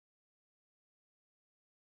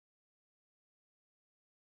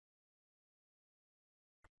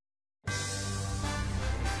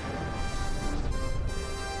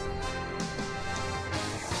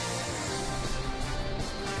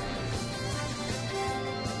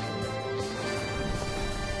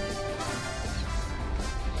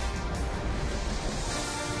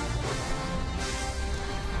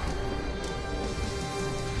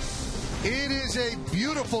is a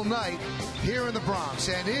beautiful night here in the Bronx,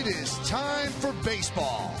 and it is time for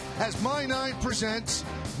baseball as My Nine presents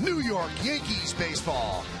New York Yankees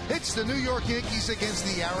baseball. It's the New York Yankees against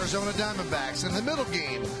the Arizona Diamondbacks in the middle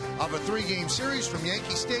game of a three-game series from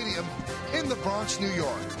Yankee Stadium in the Bronx, New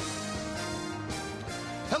York.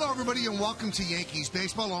 Hello, everybody, and welcome to Yankees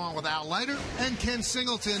baseball, along with Al Leiter and Ken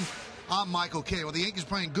Singleton. I'm Michael Kay. Well, the Yankees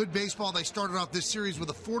playing good baseball. They started off this series with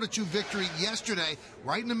a 4-2 victory yesterday.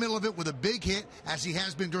 Right in the middle of it with a big hit, as he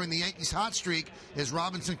has been during the Yankees' hot streak, is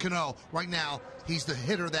Robinson Cano. Right now, he's the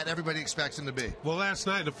hitter that everybody expects him to be. Well, last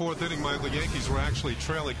night in the fourth inning, Michael, the Yankees were actually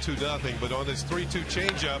trailing 2-0, but on this 3-2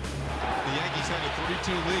 changeup, the Yankees had a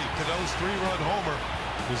 3-2 lead. Cano's three-run homer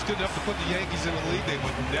was good enough to put the Yankees in the lead. They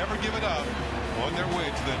would never give it up on their way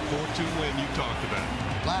to that 4-2 win you talked about.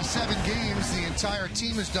 Last 7 games, the entire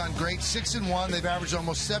team has done great. 6-1. They've averaged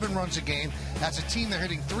almost 7 runs a game. That's a team they're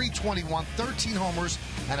hitting .321, 13 homers,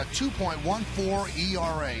 and a 2.14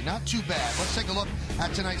 ERA. Not too bad. Let's take a look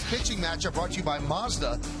at tonight's pitching matchup brought to you by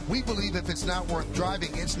Mazda. We believe if it's not worth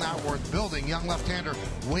driving, it's not worth building. Young left-hander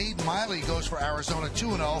Wade Miley goes for Arizona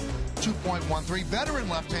 2-0, 2.13. Veteran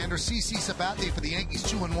left-hander CC Sabathia for the Yankees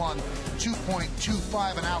 2-1,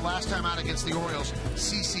 2.25. And now last time out against the Orioles,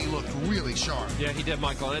 CC looked really sharp. Yeah, he did,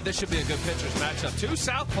 Michael, and this should be a good pitcher's matchup. 2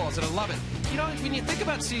 southpaws, and I love it. You know, when you think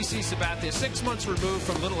about CC Sabathia, 6 months removed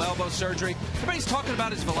from little elbow surgery, everybody's talking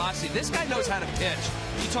about his velocity. This guy knows how to pitch.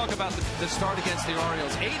 You talk about the start against the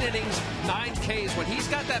Orioles. 8 innings, 9 Ks. When he's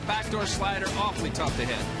got that backdoor slider, awfully tough to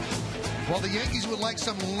hit. Well, the Yankees would like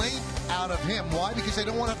some length out of him. Why? Because they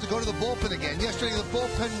don't want to have to go to the bullpen again. Yesterday, the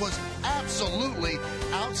bullpen was absolutely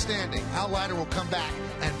outstanding. Al Leiter will come back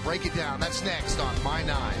and break it down. That's next on My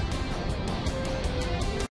Nine.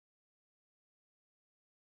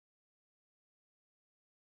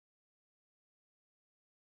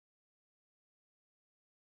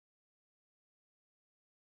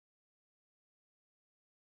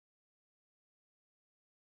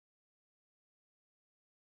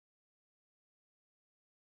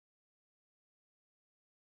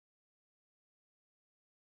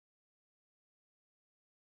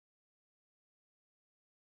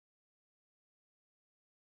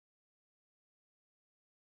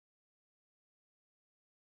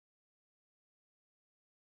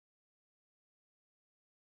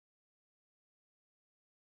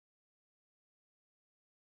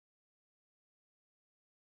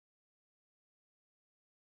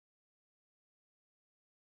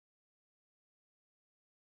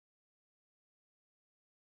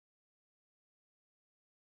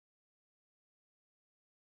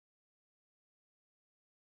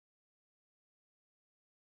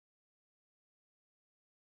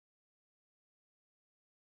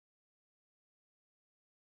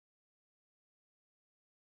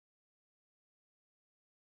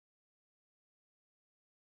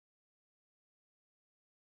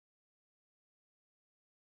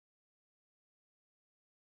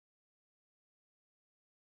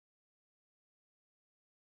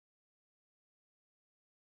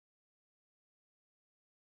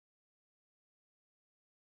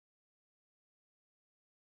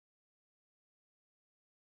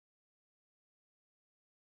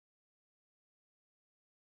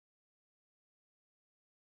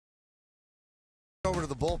 Over to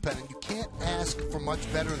the bullpen, and you can't ask for much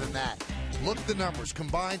better than that. Look at the numbers.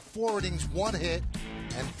 Combined 4 innings, 1 hit,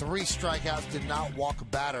 and 3 strikeouts. Did not walk a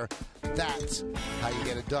batter. That's how you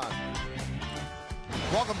get it done.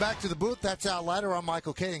 Welcome back to the booth. That's Al Leiter. I'm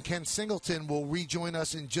Michael Kay, and Ken Singleton will rejoin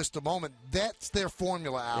us in just a moment. That's their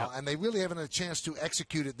formula, Al, yep. And they really haven't had a chance to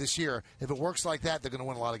execute it this year. If it works like that, they're going to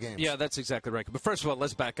win a lot of games. Yeah, that's exactly right. But first of all,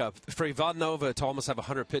 let's back up. For Ivan Nova to almost have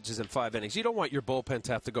 100 pitches in 5 innings, you don't want your bullpen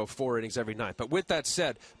to have to go 4 innings every night. But with that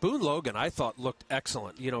said, Boone Logan, I thought, looked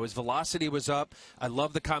excellent. You know, his velocity was up. I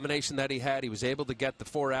love the combination that he had. He was able to get the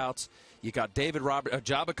 4 outs. You got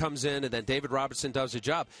Jabba comes in, and then David Robertson does the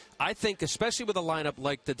job. I think, especially with a lineup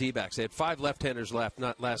like the D-backs, they had 5 left-handers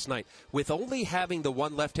last night. With only having the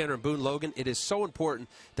 1 left-hander in Boone Logan, it is so important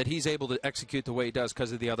that he's able to execute the way he does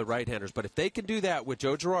because of the other right-handers. But if they can do that with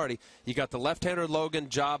Joe Girardi, you got the left-hander Logan,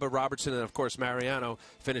 Jabba, Robertson, and, of course, Mariano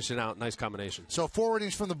finishing out. Nice combination. So 4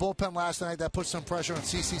 innings from the bullpen last night. That put some pressure on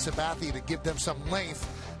CC Sabathia to give them some length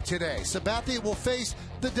today. Sabathia will face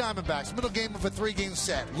the Diamondbacks. Middle game of a 3-game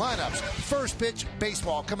set. Lineups, first pitch,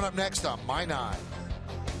 baseball coming up next on My Nine.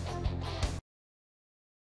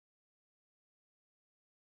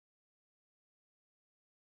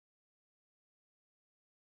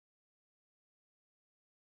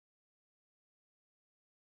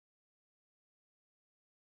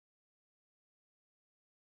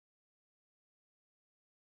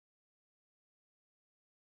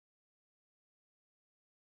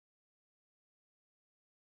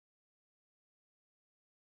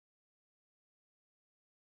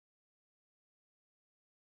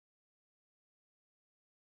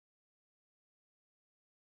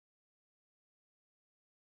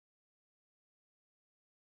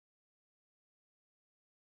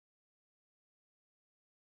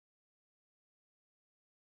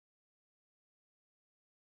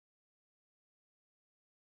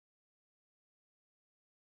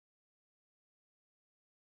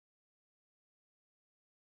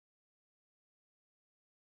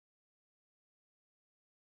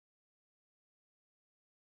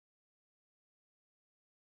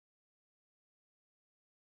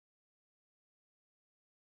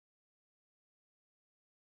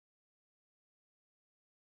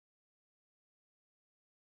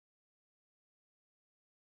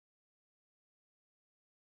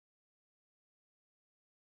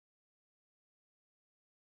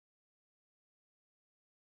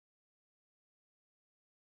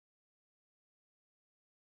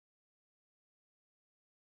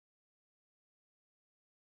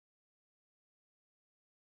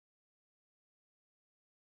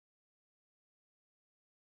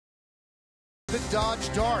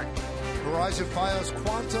 Dodge Dart. Verizon Fios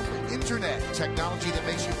Quantum Internet, technology that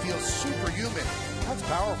makes you feel superhuman. That's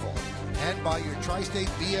powerful. And by your Tri-State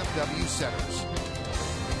BMW Centers.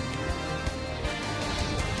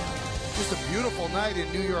 Just a beautiful night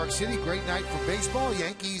in New York City. Great night for baseball.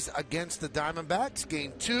 Yankees against the Diamondbacks.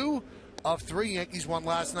 Game 2 of 3. Yankees won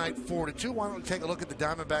last night 4-2. Why don't we take a look at the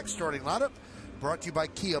Diamondbacks starting lineup? Brought to you by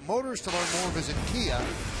Kia Motors. To learn more, visit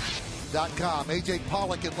Kia.com. A.J.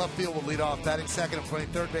 Pollock in left field will lead off. Batting second and playing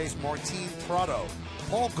third base, Martin Prado.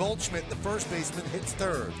 Paul Goldschmidt, the first baseman, hits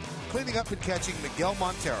third. Cleaning up and catching, Miguel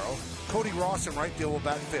Montero. Cody Ross in right field will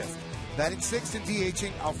bat fifth. Batting sixth and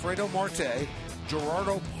DHing, Alfredo Marte.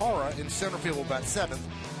 Gerardo Parra in center field will bat seventh.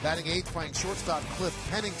 Batting eighth, playing shortstop, Cliff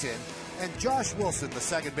Pennington. And Josh Wilson, the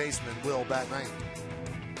second baseman, will bat ninth.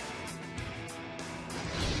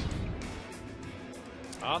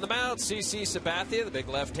 On the mound, CC Sabathia, the big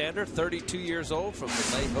left-hander, 32 years old, from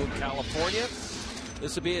Vallejo, California.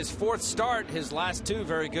 This will be his fourth start. His last two,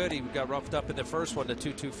 very good. He got roughed up in the first one, the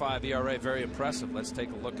 2.25 ERA, very impressive. Let's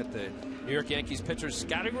take a look at the New York Yankees pitchers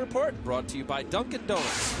scouting report, brought to you by Dunkin'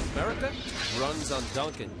 Donuts. America runs on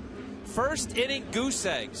Dunkin'. First inning goose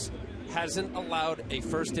eggs. Hasn't allowed a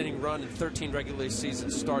first inning run in 13 regular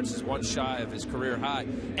season starts, is one shy of his career high.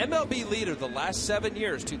 MLB leader the last 7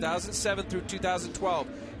 years, 2007 through 2012.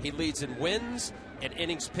 He leads in wins and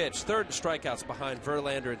innings pitched, third in strikeouts behind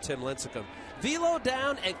Verlander and Tim Lincecum. Velo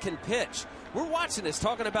down and can pitch. We're watching this,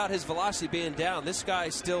 talking about his velocity being down. This guy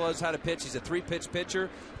still knows how to pitch. He's a three-pitch pitcher,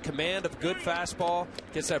 command of good fastball,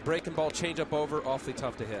 gets that breaking ball changeup over, awfully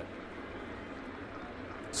tough to hit.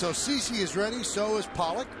 So CC is ready, so is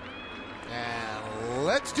Pollock. And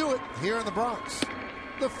let's do it here in the Bronx.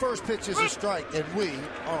 The first pitch is a strike, and we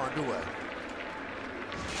are underway.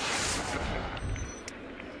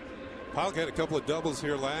 Pollock had a couple of doubles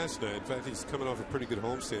here last night. In fact, he's coming off a pretty good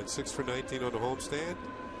homestand. 6 for 19 on the homestand.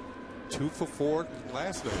 2 for 4 in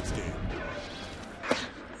last night's game.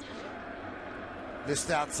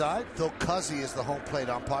 Missed outside. Phil Cuzzy is the home plate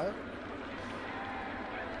umpire.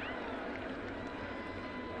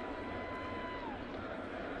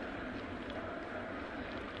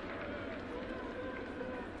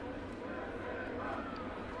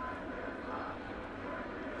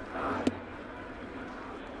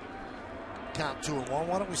 Count 2-1.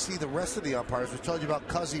 Why don't we see the rest of the umpires? We told you about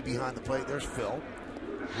Cuzzy behind the plate. There's Phil.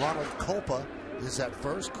 Ronald Culpa is at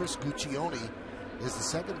first. Chris Guccione is the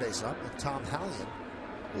second base ump. And Tom Hallion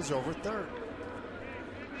is over third.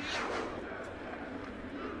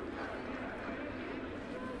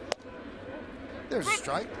 There's a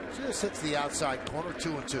strike. Just hits the outside corner.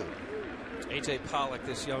 2-2. A.J. Pollock,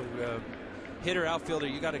 this young hitter, outfielder.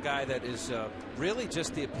 You got a guy that is really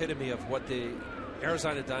just the epitome of what the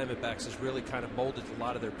Arizona Diamondbacks has really kind of molded a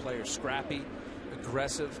lot of their players. Scrappy,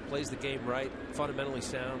 aggressive, plays the game right, fundamentally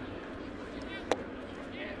sound.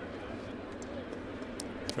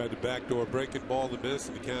 Tried to backdoor breaking ball to miss,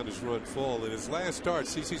 and the count is run full. In his last start,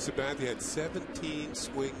 CC Sabathia had 17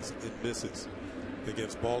 swings and misses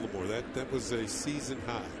against Baltimore. That was a season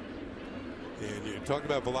high. And you're talking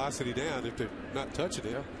about velocity down. If they're not touching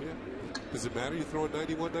it, yeah. Does it matter? You're throwing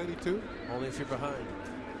 91, 92? Only if you're behind.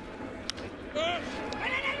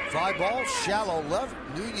 Fly ball, shallow left.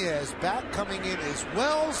 Nunez back, coming in is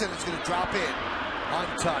Wells, and it's going to drop in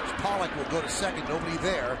untouched. Pollock will go to second. Nobody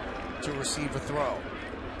there to receive a throw.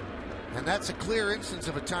 And that's a clear instance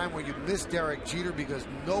of a time where you miss Derek Jeter, because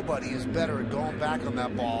nobody is better at going back on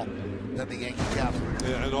that ball than the Yankee captain.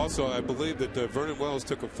 Yeah, and also I believe that Vernon Wells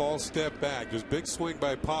took a false step back. There's a big swing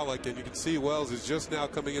by Pollock, and you can see Wells is just now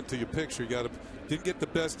coming into your picture. Didn't get the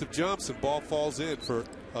best of jumps, and ball falls in for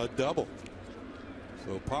a double.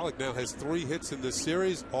 So Pollock now has 3 hits in this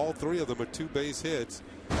series. All 3 of them are 2 base hits.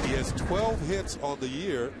 He has 12 hits on the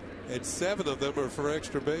year, and 7 of them are for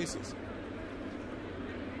extra bases.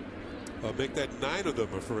 Make that 9 of them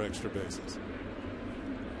are for extra bases.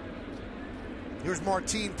 Here's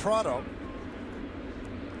Martin Prado.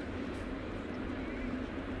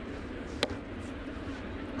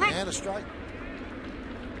 And a strike.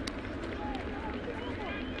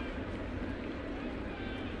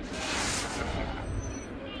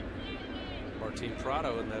 Martin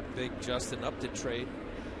Prado in that big Justin Upton trade.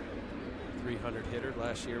 300 hitter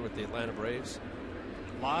last year with the Atlanta Braves.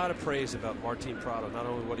 A lot of praise about Martin Prado, not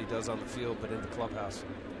only what he does on the field, but in the clubhouse.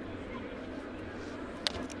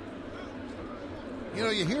 You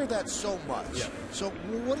know, you hear that so much. Yeah. So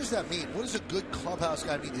what does that mean? What does a good clubhouse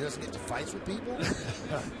guy mean? He doesn't get to fights with people?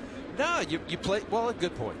 No, you play, well, a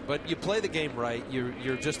good point, but you play the game right.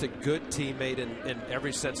 You're just a good teammate in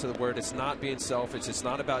every sense of the word. It's not being selfish. It's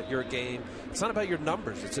not about your game. It's not about your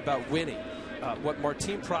numbers. It's about winning. what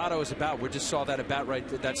Martin Prado is about. We just saw that at bat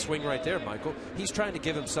that swing right there, Michael. He's trying to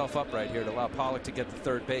give himself up right here to allow Pollock to get to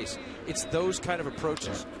third base. It's those kind of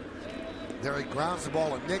approaches. There he grounds the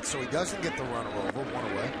ball at Nick, so he doesn't get the runner over. One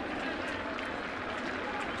away.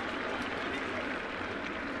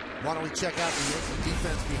 Why don't we check out the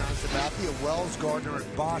defense behind Sabathia? Wells, Gardner,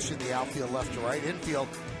 and Bosch in the outfield, left to right. Infield,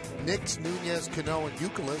 Nix, Nunez, Cano, and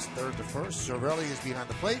Euclid, third to first. Cervelli is behind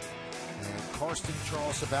the plate. And Karsten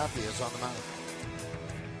Charles Sabathia is on the mound.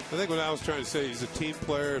 I think what I was trying to say, he's a team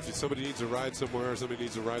player. If somebody needs a ride somewhere, somebody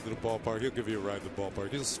needs a ride to the ballpark, he'll give you a ride to the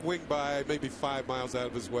ballpark. He'll swing by maybe 5 miles out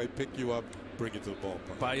of his way, pick you up, bring you to the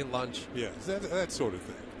ballpark. Buy you lunch. Yeah, that sort of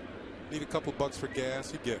thing. Need a couple bucks for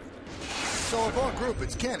gas, you get it. So of our group,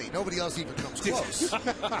 it's Kenny. Nobody else even comes close. All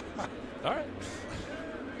right.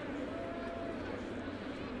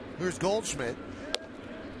 Here's Goldschmidt.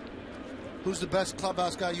 Who's the best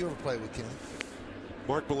clubhouse guy you ever played with, Kenny?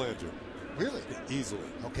 Mark Belanger. Really? Easily.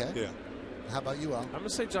 Okay. Yeah. How about you, Al? I'm going to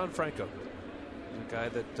say John Franco, the guy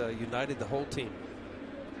that united the whole team.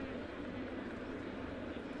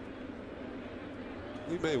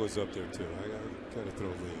 Lee May was up there, too. I got to kind of throw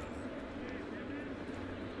Lee in.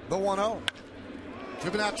 The 1-0.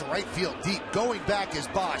 Driven out to right field deep. Going back is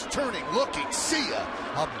Bosch. Turning, looking, see ya.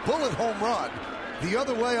 A bullet home run. The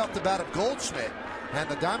other way off the bat of Goldschmidt. And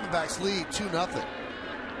the Diamondbacks lead 2-0.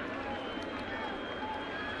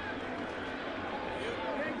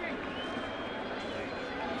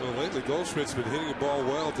 Well, lately Goldschmidt's been hitting the ball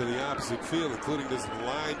well to the opposite field, including this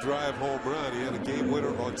line drive home run. He had a game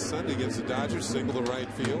winner on Sunday against the Dodgers, single to right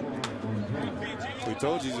field. We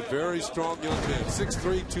told you he's a very strong young man,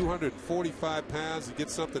 6'3", 245 pounds. He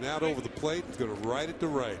gets something out over the plate. He's going to ride it to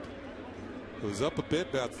right. It was up a bit,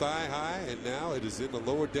 about thigh high, and now it is in the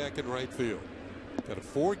lower deck in right field. Got a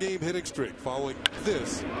 4-game hitting streak following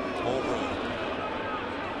this home run.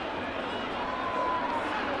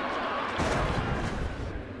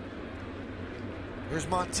 Here's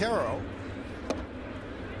Montero.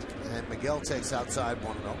 And Miguel takes outside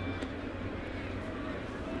 1-0.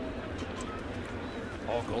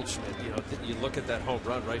 Paul Goldschmidt, you look at that home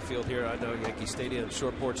run right field here. I know Yankee Stadium,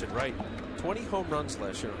 short porch and right. 20 home runs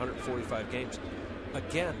last year, 145 games.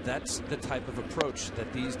 Again, that's the type of approach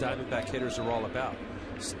that these Diamondback hitters are all about.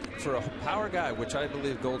 For a power guy, which I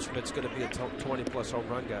believe Goldschmidt's going to be a 20-plus home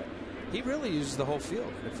run guy, he really uses the whole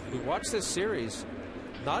field. And if we watch this series,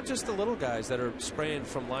 not just the little guys that are spraying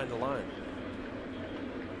from line to line.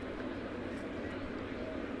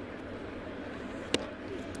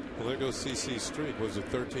 Well, there goes CC's streak. Was it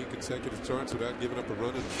 13 consecutive starts without giving up a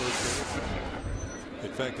run in the first inning?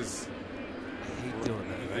 In fact, his He's doing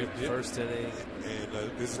that, right? Yeah. First inning.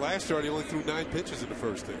 And his last start, he only threw 9 pitches in the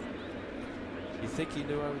first inning. You think he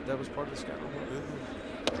knew that was part of the scout?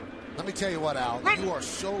 Let me tell you what, Al. You are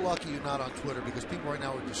so lucky you're not on Twitter, because people right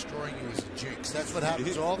now are destroying you as a jinx. That's what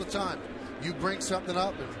happens all the time. You bring something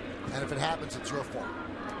up, and if it happens, it's your fault.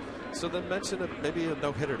 So then mention maybe a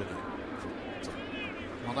no-hitter tonight.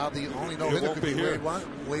 Well, now the only no-hitter could be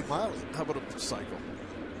Wade Miley. How about a cycle?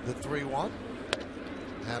 The 3-1.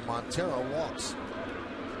 And Montero walks.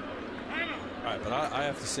 All right, but I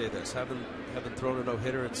have to say this. Having thrown a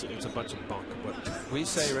no-hitter, it's a bunch of bunk. What we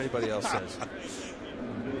say or anybody else says.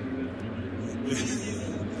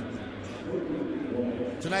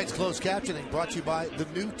 Tonight's closed captioning brought to you by the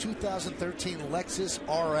new 2013 Lexus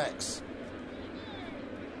RX.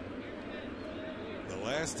 The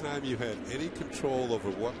last time you had any control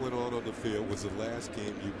over what went on the field was the last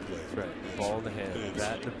game you played. Right. Ball in the hand.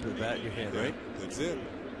 Bat in your hand, right? That's it.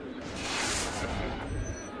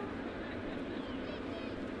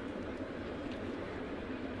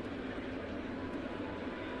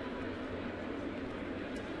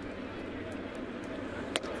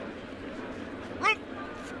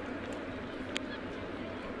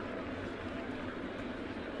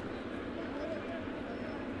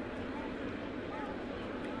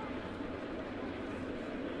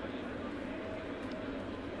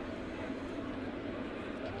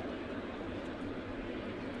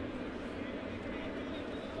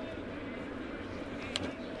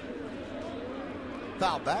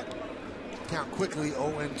 Foul back. Count quickly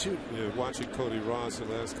 0-2. Yeah, watching Cody Ross the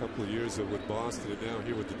last couple of years with Boston and now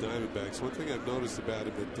here with the Diamondbacks, one thing I've noticed about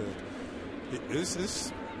him that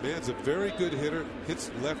this man's a very good hitter, hits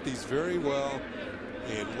lefties very well,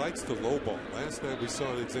 and likes the low ball. Last night we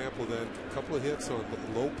saw an example of that, a couple of hits on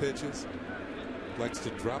the low pitches, likes to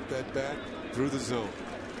drop that bat through the zone.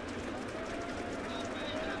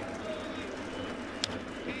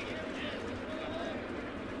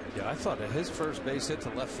 Yeah, I thought that his first base hit to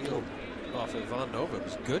left field off of Ivan Nova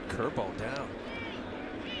was good curveball down.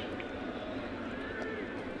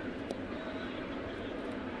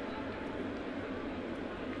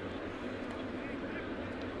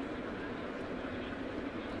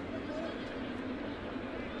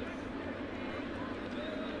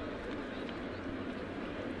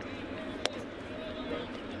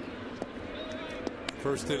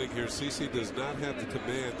 First inning here, CC does not have the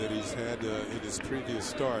command that he's had in his previous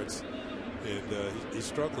starts, and he's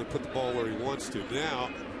struggling to put the ball where he wants to. Now,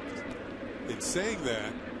 in saying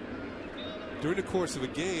that, during the course of a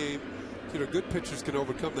game, you know, good pitchers can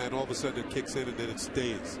overcome that, and all of a sudden it kicks in and then it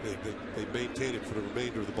stays. They maintain it for the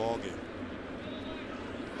remainder of the ball game.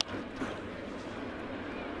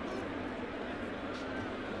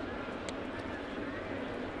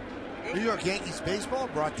 New York Yankees baseball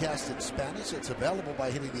broadcast in Spanish. It's available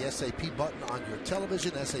by hitting the SAP button on your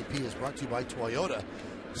television. SAP is brought to you by Toyota.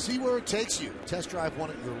 See where it takes you. Test drive one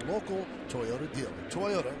at your local Toyota dealer.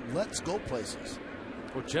 Toyota, let's go places.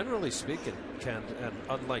 Well, generally speaking, Ken, and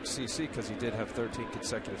unlike CC, because he did have 13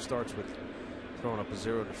 consecutive starts with throwing up a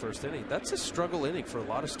 0 in the first inning, that's a struggle inning for a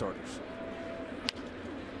lot of starters.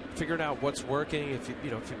 Figuring out what's working. If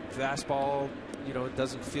you know, if your fastball, you know, it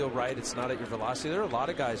doesn't feel right, it's not at your velocity. There are a lot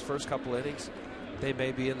of guys, first couple innings, they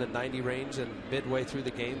may be in the 90 range, and midway through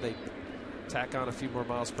the game, they tack on a few more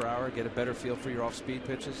miles per hour, get a better feel for your off-speed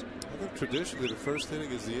pitches. I think traditionally the first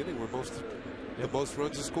inning is the inning where the most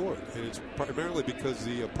runs are scored, and it's primarily because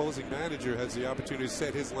the opposing manager has the opportunity to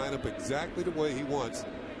set his lineup exactly the way he wants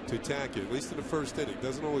to attack it, at least in the first inning.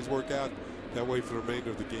 Doesn't always work out that way for the remainder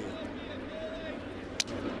of the game.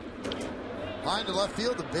 Line to left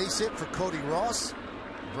field, the base hit for Cody Ross.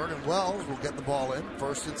 Vernon Wells will get the ball in.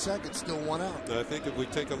 First and second, still one out. I think if we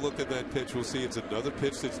take a look at that pitch, we'll see it's another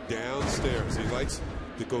pitch that's downstairs. He likes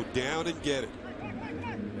to go down and get it.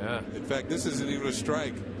 Yeah. In fact, this isn't even a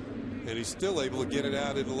strike, and he's still able to get it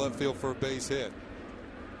out into left field for a base hit.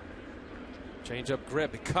 Change up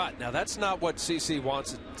grip, cut. Now that's not what CC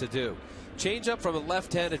wants it to do. Change up from a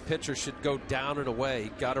left-handed pitcher should go down and away. He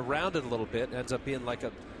got around it a little bit, ends up being like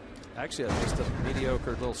actually just a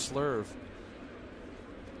mediocre little slurve.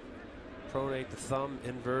 Pronate the thumb,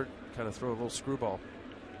 invert, kind of throw a little screwball.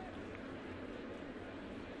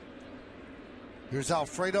 Here's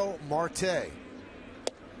Alfredo Marte. And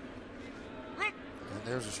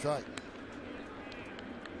there's a strike.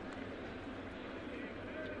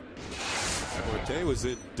 Marte was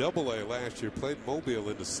in Double-A last year, played Mobile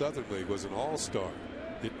in the Southern League, was an all-star,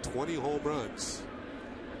 hit 20 home runs.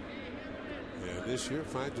 And this year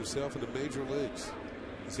finds himself in the major leagues.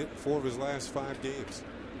 He's hitting 4 of his last 5 games.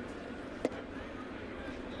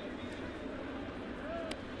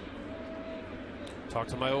 Talk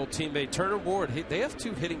to my old teammate Turner Ward. They have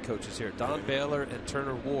 2 hitting coaches here, Don Baylor and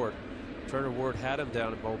Turner Ward. Turner Ward had him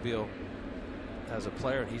down in Mobile as a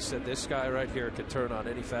player, and he said this guy right here can turn on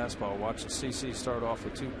any fastball. Watching CC start off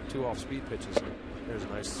with two off-speed pitches. There's a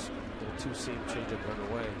nice little 2-seam changeup run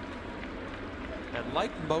away. And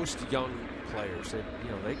like most young players,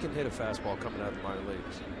 they can hit a fastball coming out of the minor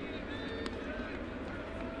leagues.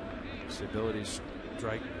 It's the ability to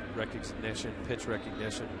strike recognition, pitch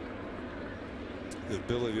recognition. The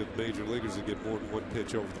ability of major leaguers to get more than one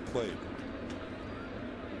pitch over the plate.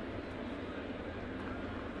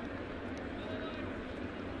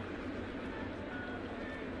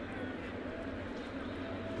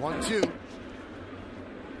 One, 2.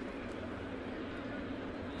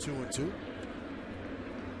 2-2.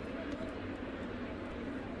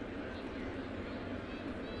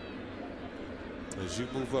 As you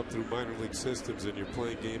move up through minor league systems and you're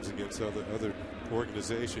playing games against other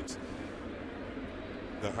organizations,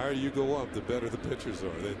 the higher you go up, the better the pitchers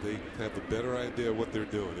are. They have a better idea of what they're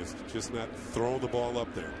doing. It's just not throwing the ball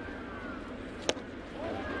up there.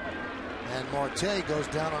 And Marte goes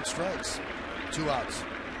down on strikes. 2 outs.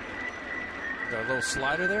 Got a little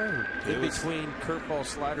slider there in between curveball,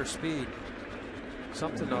 slider, speed.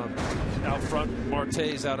 Something on out front.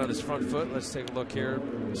 Marte's out on his front foot. Let's take a look here.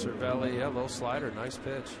 Cervelli, yeah, little slider, nice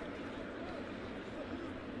pitch.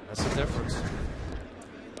 That's the difference.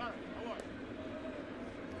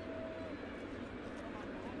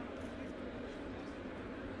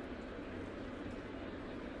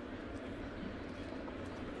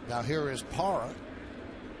 Now here is Parra.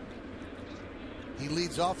 He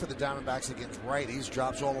leads off for the Diamondbacks against righties,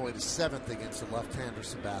 drops all the way to 7th against the left-hander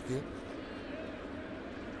Sabathia.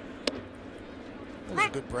 That was a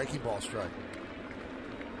good breaking ball strike.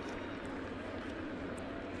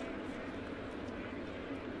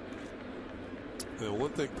 Now,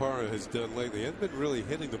 one thing Parra has done lately, he hasn't been really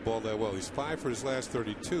hitting the ball that well. He's 5 for his last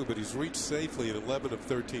 32, but he's reached safely in 11 of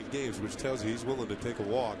 13 games, which tells you he's willing to take a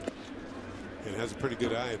walk and has a pretty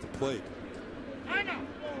good eye at the plate.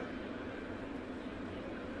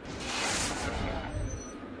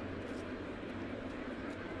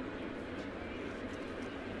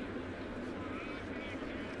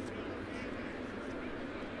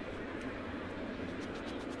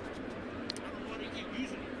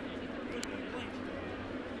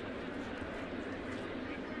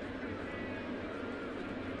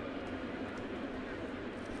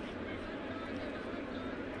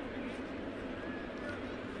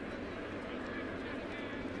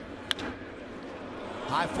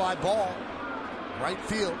 High fly ball, right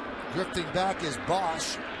field. Drifting back is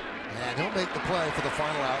Bosch, and he'll make the play for the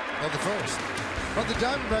final out of the first. But the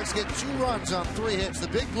Diamondbacks get 2 runs on 3 hits. The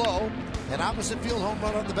big blow, an opposite field home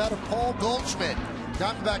run on the bat of Paul Goldschmidt.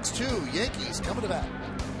 Diamondbacks 2, Yankees coming to bat.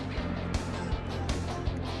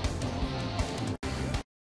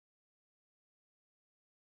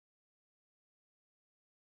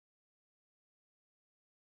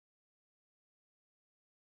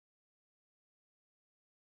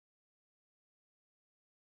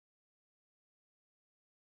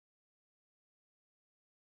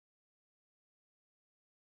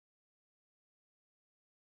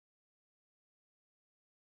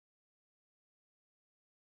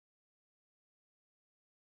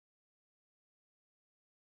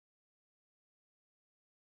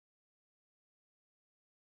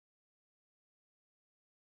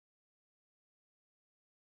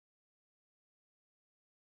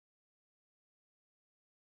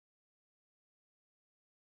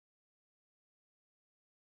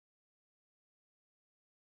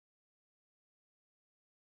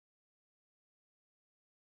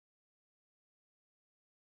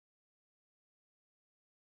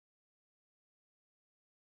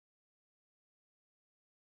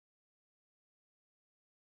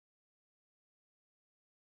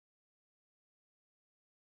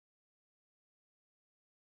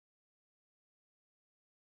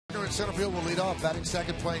 In center field will lead off. Batting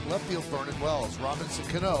second, playing left field, Vernon Wells. Robinson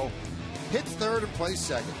Cano hits third and plays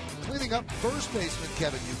second. Cleaning up first baseman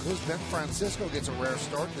Kevin Youkilis. Ben Francisco gets a rare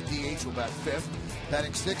start. The DH will bat fifth.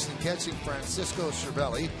 Batting sixth and catching Francisco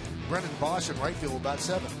Cervelli. Brendan Bosch in right field will bat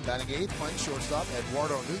seventh. Batting eighth, playing shortstop,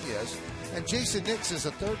 Eduardo Nunez. And Jason Nix is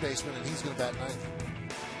a third baseman, and he's going to bat ninth.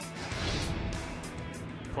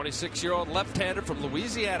 26-year-old left-hander from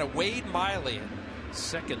Louisiana, Wade Miley,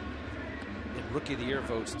 second in Rookie of the Year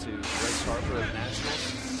votes to Bryce Harper of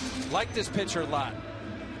Nationals. Like this pitcher a lot.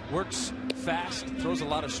 Works fast, throws a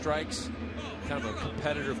lot of strikes. Kind of a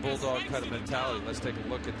competitor bulldog kind of mentality. Let's take a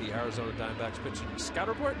look at the Arizona Diamondbacks pitching scout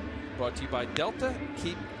report. Brought to you by Delta.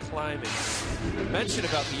 Keep climbing. Mention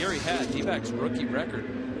about the year he had. D-backs rookie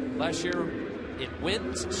record. Last year in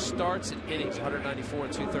wins, starts, and innings. 194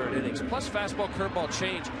 and 2/3 innings. Plus fastball, curveball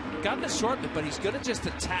change. Got an assortment, but he's going to just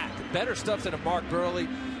attack. Better stuff than a Mark Burley.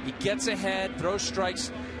 He gets ahead, throws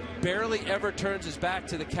strikes, barely ever turns his back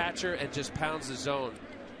to the catcher, and just pounds the zone.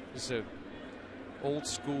 He's a old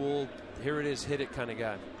school, here it is, hit it kind of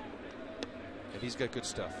guy. And he's got good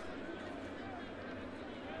stuff.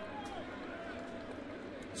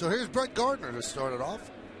 So here's Brett Gardner to start it off.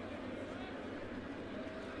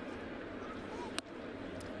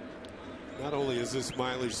 Not only is this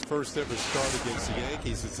Miley's first ever start against the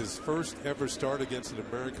Yankees, it's his first ever start against an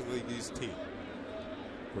American League East team.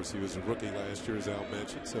 Of course, he was a rookie last year, as Al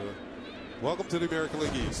mentioned. So, welcome to the American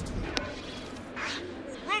League East.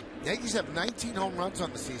 Yankees have 19 home runs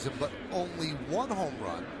on the season, but only 1 home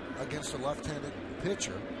run against a left-handed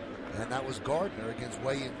pitcher, and that was Gardner against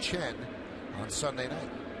Wei-Yin Chen on Sunday night.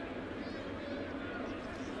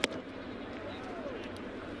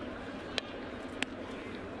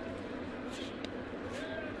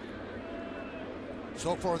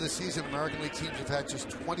 So far this season, American League teams have had just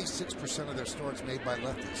 26% of their starts made by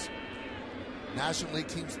lefties. National League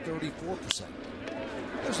teams, 34%.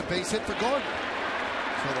 There's a base hit for Gardner.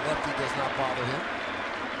 So the lefty does not bother him.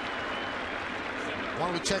 Why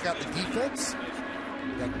don't we check out the defense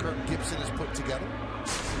that Kirk Gibson has put together?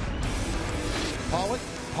 Pollock,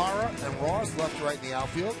 Parra, and Ross left, right in the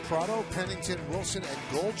outfield. Prado, Pennington, Wilson, and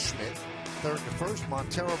Goldschmidt third to first.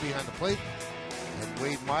 Montero behind the plate. And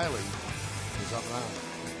Wade Miley is up and out.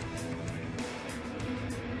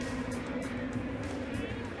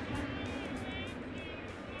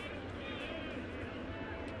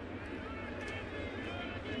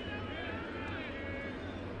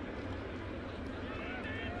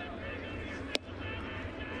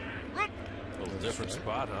 Different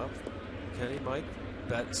spot, huh? Kenny, Mike,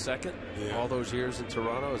 bat second. Yeah. All those years in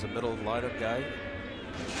Toronto as a middle lineup guy.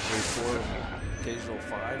 3-4, occasional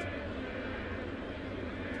 5.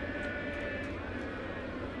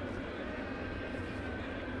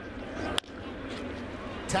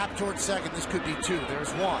 Tap towards second. This could be 2.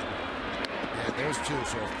 There's 1. And there's 2.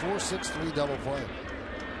 So a 4-6-3 double play.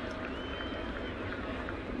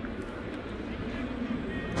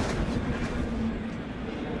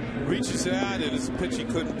 Reaches out, and it's a pitch he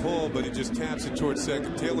couldn't pull, but he just taps it towards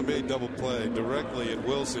second. Tailor-made double play directly at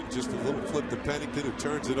Wilson. Just a little flip to Pennington, who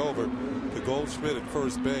turns it over to Goldschmidt at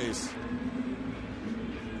first base.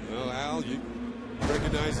 Well, Al, you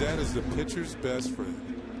recognize that as the pitcher's best friend.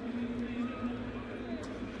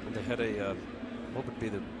 And they had a what would be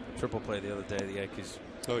the triple play the other day. The Yankees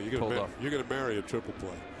Oh, you're going to marry a triple play.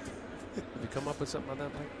 Have you come up with something on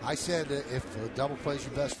that, Mike? I said if a double play is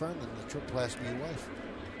your best friend, then the triple has to be your wife.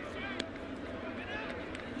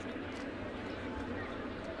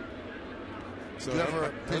 So you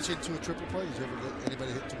ever pitch into a triple play? Did you ever get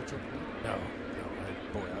anybody hit into a triple play? No.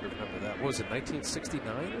 Boy, I remember that. What was it,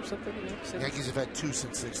 1969 or something? The Yankees have had 2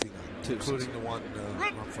 since '69, including the one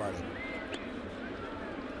on Friday.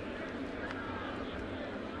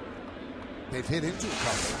 They've hit into a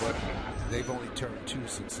couple, but they've only turned 2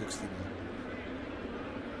 since '69.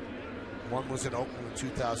 One was in Oakland in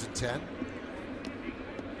 2010.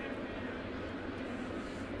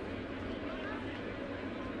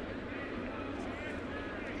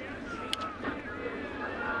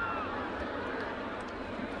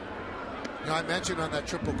 I mentioned on that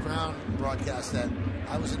Triple Crown broadcast that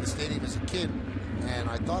I was in the stadium as a kid, and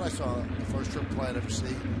I thought I saw the first triple play I'd ever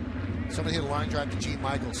see. Somebody hit a line drive to Gene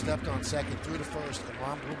Michael, stepped on second, threw to first, and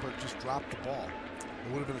Ron Bloomberg just dropped the ball.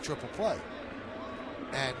 It would have been a triple play.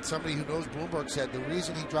 And somebody who knows Bloomberg said the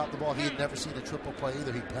reason he dropped the ball, he had never seen a triple play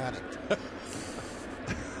either. He panicked.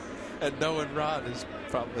 And knowing Ron is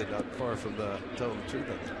probably not far from telling the truth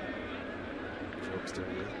on that. Jokester,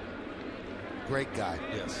 yeah. Great guy.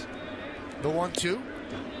 Yes. The 1-2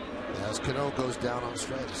 as Cano goes down on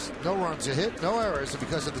strikes. No runs a hit, no errors, and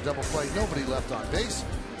because of the double play, nobody left on base.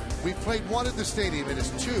 We've played one at the stadium. It is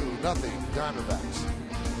 2-0 Diamondbacks.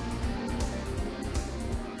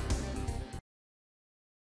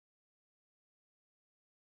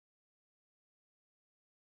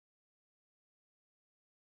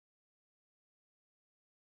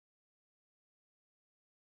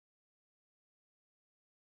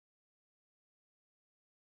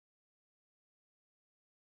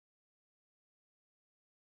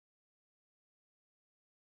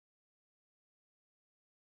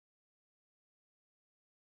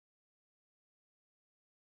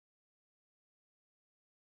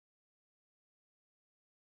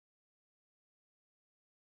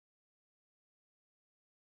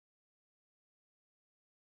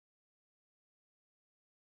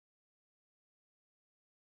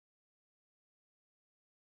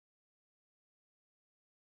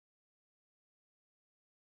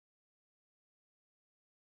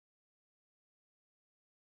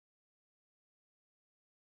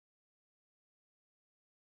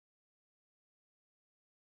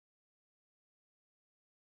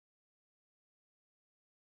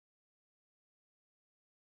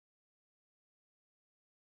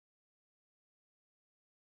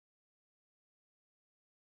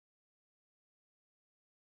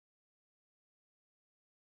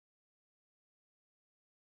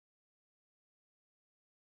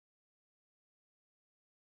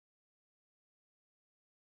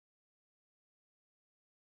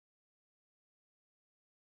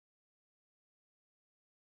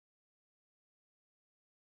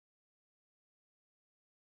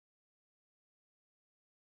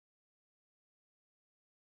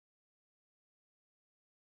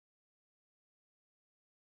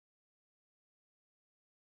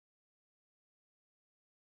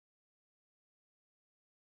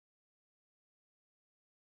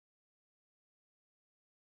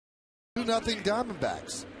 Nothing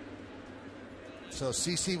Diamondbacks. So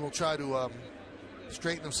CC will try to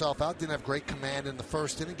straighten himself out. Didn't have great command in the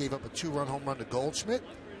first inning. Gave up a 2-run home run to Goldschmidt.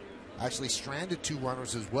 Actually stranded 2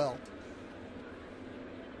 runners as well.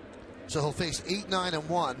 So he'll face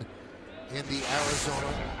 8-9-1 in the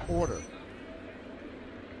Arizona order.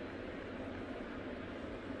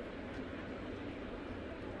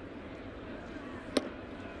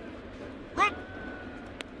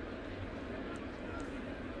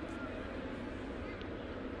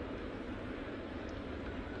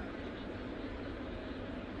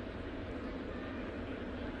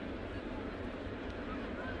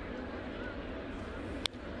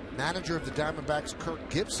 Manager of the Diamondbacks, Kirk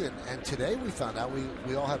Gibson, and today we found out,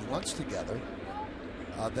 we all had lunch together,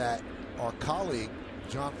 that our colleague,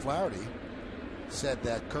 John Flaherty, said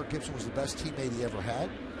that Kirk Gibson was the best teammate he ever had,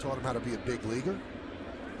 taught him how to be a big leaguer,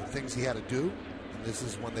 the things he had to do, and this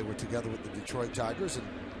is when they were together with the Detroit Tigers, and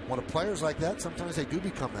when a player's like that, sometimes they do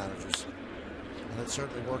become managers, and it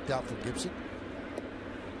certainly worked out for Gibson.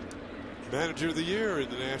 Manager of the Year in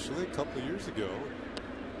the National League a couple of years ago.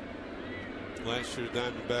 Last year,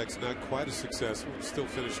 Diamondbacks not quite as successful, still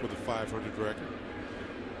finished with a 500 record.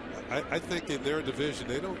 I think in their division,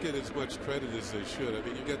 they don't get as much credit as they should. I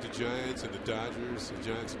mean, you got the Giants and the Dodgers. The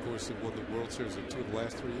Giants, of course, have won the World Series in 2 of the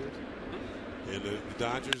last 3 years. And the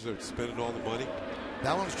Dodgers are spending all the money.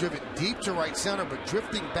 That one's driven deep to right center, but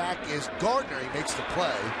drifting back is Gardner. He makes the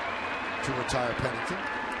play to retire Pennington.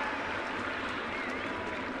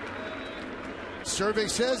 Survey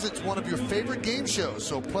says it's one of your favorite game shows,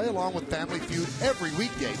 so play along with Family Feud every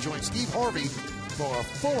weekday. Join Steve Harvey for a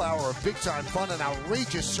full hour of big-time fun and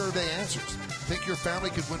outrageous survey answers. Think your family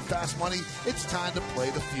could win fast money? It's time to play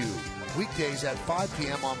the Feud. Weekdays at 5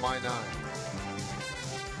 p.m. on My 9.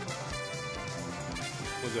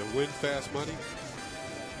 Was that win fast money?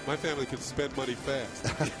 My family could spend money fast.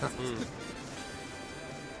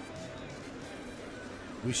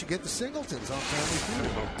 We should get the Singletons on Family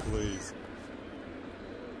Feud. Oh, please.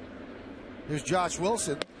 Here's Josh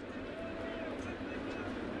Wilson.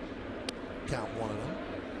 Count 1-0.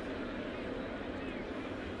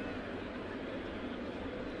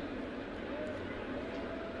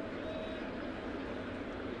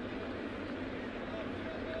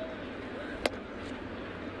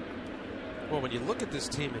 Well, when you look at this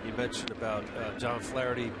team, and you mentioned about John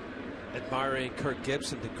Flaherty admiring Kirk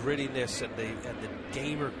Gibson, the grittiness and the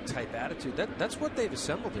gamer type attitude, that's what they've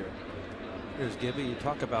assembled here. Here's Gibby. You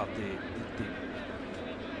talk about the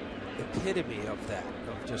epitome of that,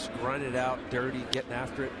 of just grinding it out, dirty, getting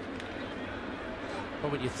after it.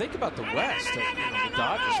 But when you think about the West, the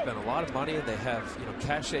Dodgers spent a lot of money, and they have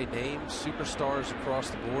cachet names, superstars across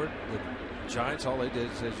the board. The Giants, all they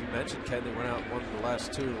did is, as you mentioned, Ken, they went out and won the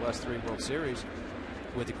last 3 World Series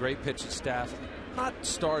with a great pitching staff. Not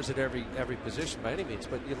stars at every position by any means,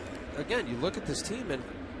 but again, you look at this team, and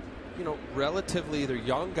relatively either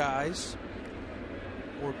young guys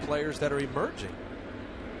or players that are emerging.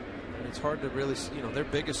 And it's hard to really, their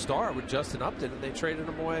biggest star with Justin Upton, and they traded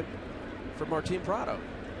him away for Martin Prado.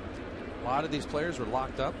 A lot of these players were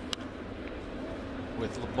locked up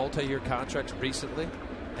with multi-year contracts recently,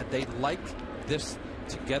 and they like this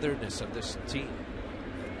togetherness of this team.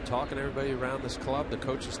 Talking to everybody around this club, the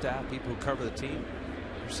coaching staff, people who cover the team,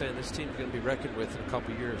 they're saying this team's going to be reckoned with in a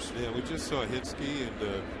couple years. Yeah, we just saw Hinsky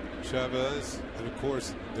and Chavez, and of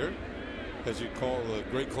course they're, as you call,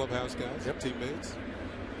 great clubhouse guys, teammates,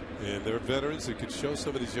 and they're veterans who could show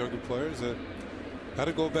some of these younger players how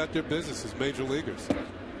to go about their business as major leaguers.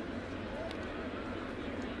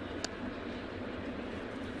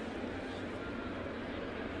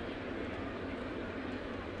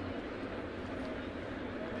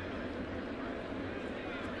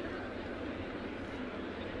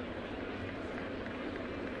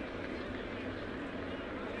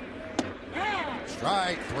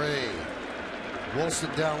 Strike 3. Wilson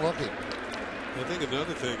down looking. I think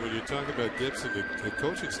another thing, when you're talking about Gibson, the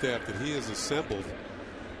coaching staff that he has assembled,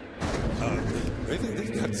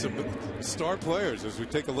 they've got some star players. As we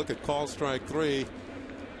take a look at call strike 3,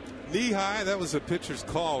 knee high, that was a pitcher's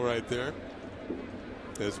call right there.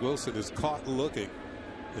 As Wilson is caught looking,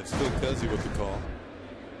 and still Cuzzy with the call.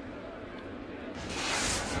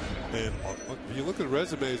 And if you look at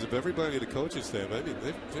resumes of everybody in the coaching staff, I mean,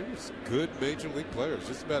 they're good major league players,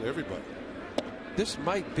 just about everybody. This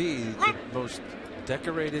might be the most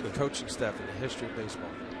decorated coaching staff in the history of baseball,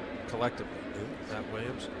 collectively. Matt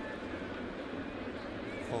Williams.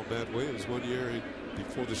 Oh, Matt Williams, 1 year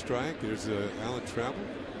before the strike. There's Alan Trammell,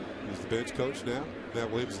 who's the bench coach now.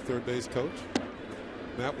 Matt Williams, the third base coach.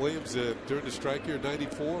 Matt Williams, during the strike year,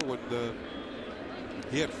 '94, when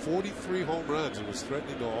he had 43 home runs and was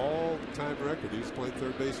threatening the all-time record. He was playing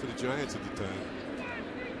third base for the Giants at the time,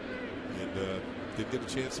 and didn't get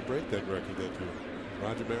a chance to break that record that year.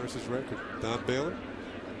 Roger Maris's record. Don Baylor,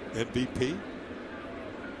 MVP.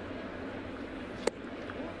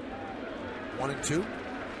 1 and 2.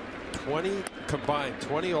 20 combined,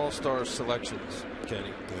 20 All-Star selections, Kenny.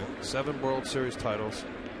 Yeah. 7 World Series titles,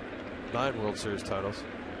 9 World Series titles,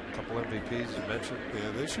 a couple MVPs, as you mentioned.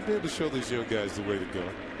 Yeah, they should be able to show these young guys the way to go.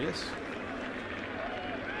 Yes.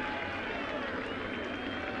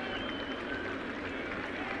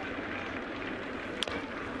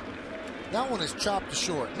 That one is chopped to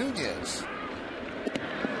short. Nunez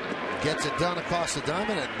gets it done across the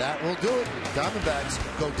diamond, and that will do it. Diamondbacks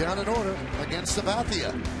go down in order against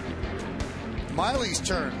Sabathia. Miley's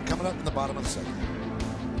turn coming up in the bottom of the second.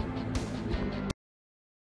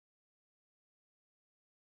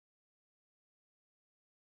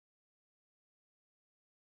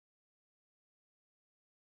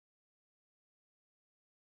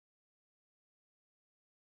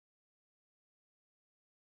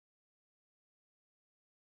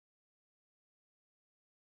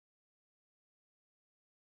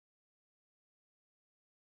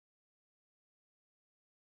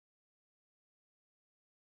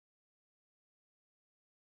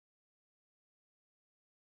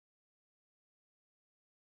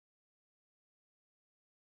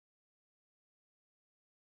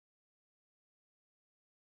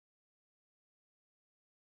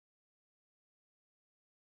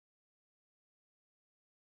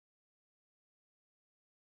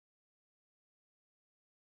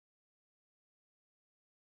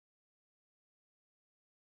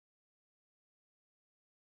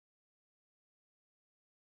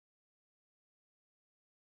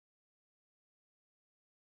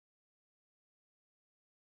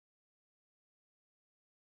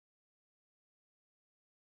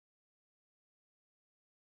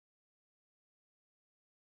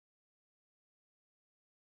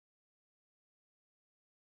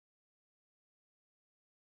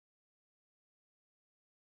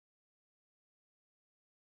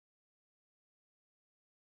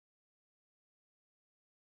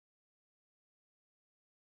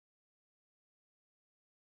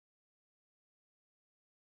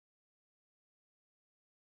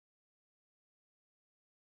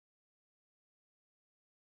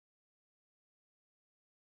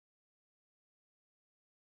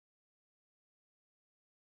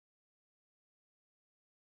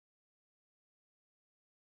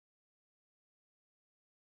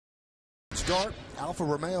 Dart Alfa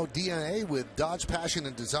Romeo DNA with Dodge Passion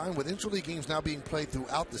and Design. With intra-league games now being played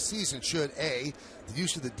throughout the season, should A, the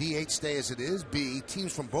use of the DH stay as it is, B,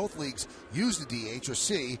 teams from both leagues use the DH, or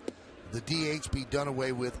C, the DH be done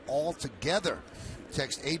away with altogether?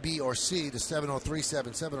 Text A, B, or C to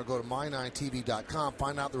 70377 or go to my9tv.com.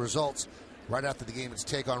 Find out the results right after the game. It's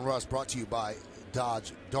Take on Russ, brought to you by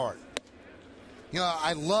Dodge Dart. You know,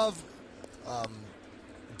 I love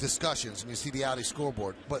discussions, and you see the Audi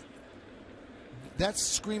scoreboard, but that's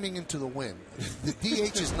screaming into the wind. The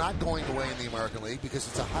DH is not going away in the American League because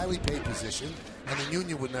it's a highly paid position, and the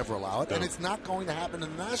union would never allow it. No. And it's not going to happen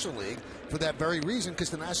in the National League for that very reason,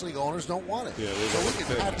 because the National League owners don't want it. Yeah, so we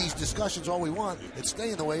can have these discussions all we want. It's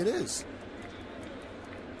staying the way it is.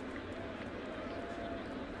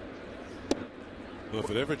 Well,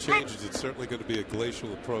 if it ever changes, it's certainly going to be a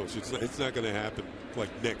glacial approach. It's not going to happen like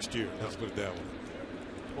next year. Let's put it that way.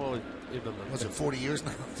 Well, even was it 40 years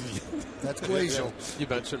now? That's glacial. You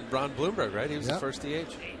mentioned Ron Bloomberg, right? He was the first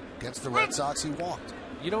DH. Against the Red Sox, he walked.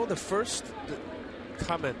 You know, the first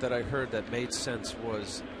comment that I heard that made sense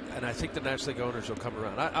was, and I think the National League owners will come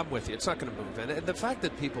around. I'm with you. It's not going to move. And the fact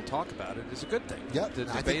that people talk about it is a good thing. Yep, The I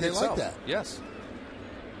think debate they itself. like that. Yes.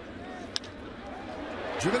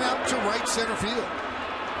 Driven out to right center field.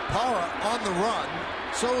 Parra on the run.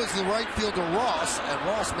 So is the right fielder Ross, and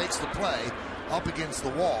Ross makes the play up against the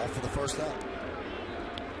wall for the first out.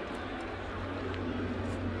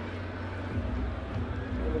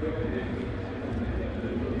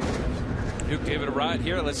 Duke gave it a ride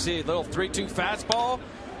here. Let's see. Little 3-2 fastball.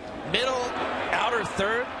 Middle, outer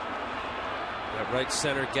third. That right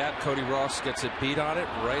center gap. Cody Ross gets it beat on it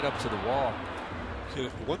right up to the wall. You know,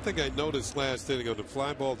 one thing I noticed last inning on the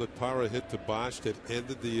fly ball that Parra hit to Bosch that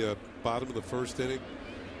ended the bottom of the first inning,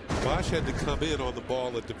 Bosch had to come in on the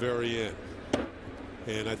ball at the very end.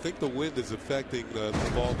 And I think the wind is affecting the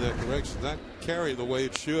ball in that direction. Not carrying the way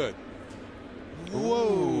it should.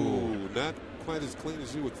 Whoa. Not quite as clean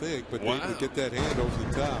as you would think, but able to get that hand over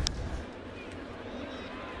the top.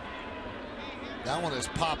 That one is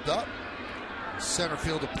popped up. Center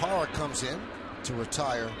fielder Parra comes in to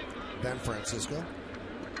retire Ben Francisco.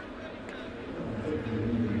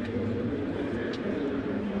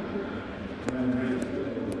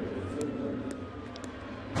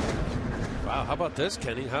 Wow, how about this,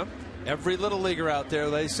 Kenny, huh? Every little leaguer out there,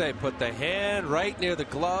 they say, put the hand right near the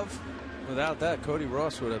glove. Without that, Cody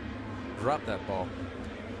Ross would have dropped that ball.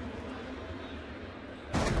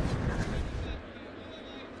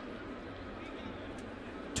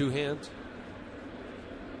 Two hands.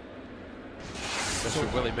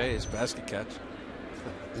 Mr. Willie Mays, basket catch.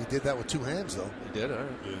 He did that with two hands, though. He did, all right.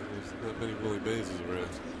 Yeah, there's not many Willie Mayses around.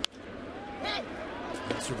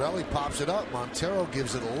 And Cervelli pops it up. Montero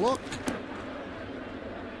gives it a look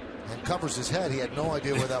and covers his head. He had no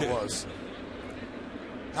idea where that was.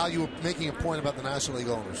 Al, you were making a point about the National League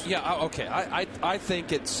owners. Yeah, okay. I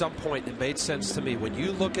think at some point it made sense to me when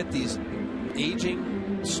you look at these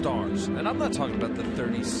aging stars, and I'm not talking about the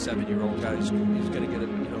 37-year-old guy who's going to get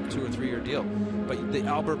a 2 or 3 year deal, but the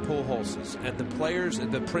Albert Pujols and the players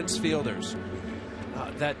and the Prince Fielders.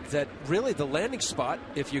 That really the landing spot,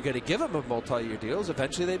 if you're going to give them a multi-year deal, is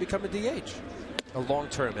eventually they become a DH, a long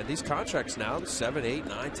term. And these contracts now, 7, 8,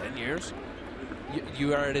 9, 10 years.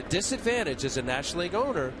 You are at a disadvantage as a National League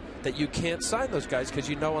owner that you can't sign those guys because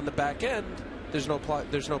you know on the back end there's no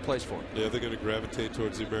place for them. Yeah, they're going to gravitate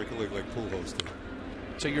towards the American League like Pujols did.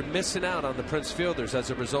 So you're missing out on the Prince Fielders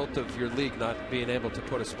as a result of your league not being able to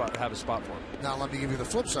have a spot for them. Now let me give you the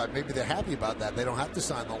flip side. Maybe they're happy about that. They don't have to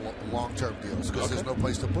sign the long-term deals because there's no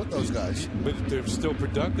place to put those guys. But they're still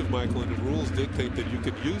productive, Michael, and the rules dictate that you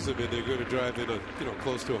can use them, and they're going to drive in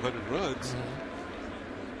close to 100 runs. Mm-hmm.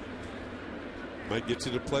 Might get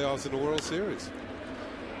you to playoffs in the World Series.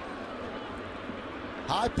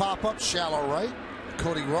 High pop-up, shallow right.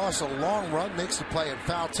 Cody Ross, a long run, makes the play in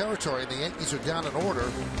foul territory, and the Yankees are down in order.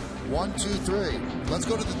 1, 2, 3. Let's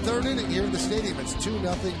go to the third inning here in the stadium. It's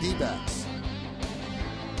 2-0 D-backs.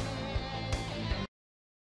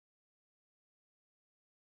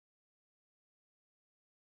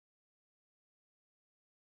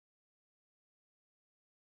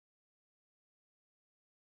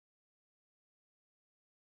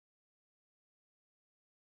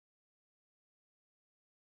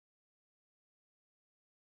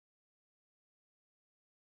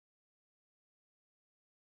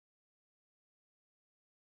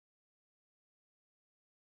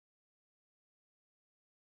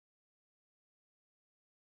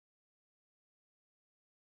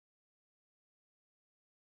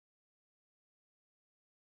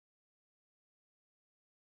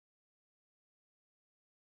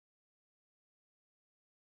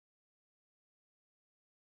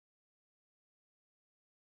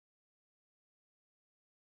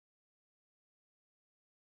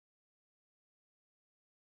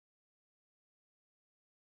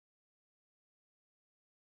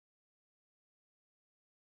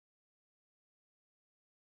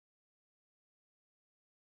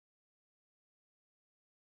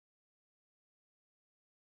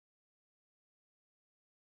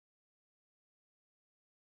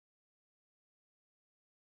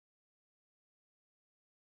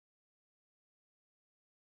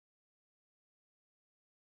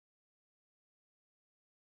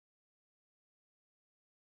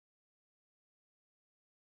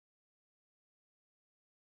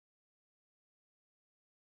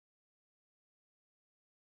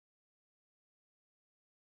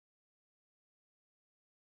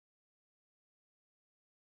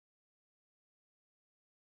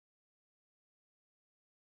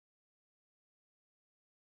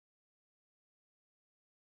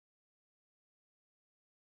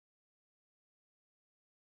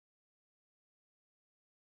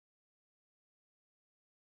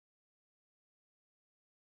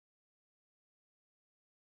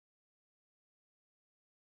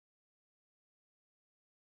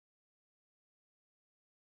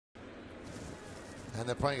 And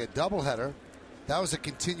they're playing a doubleheader. That was a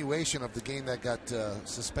continuation of the game that got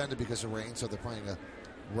suspended because of rain, so they're playing a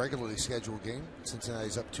regularly scheduled game.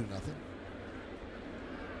 Cincinnati's up 2-0.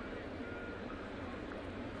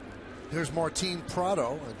 Here's Martin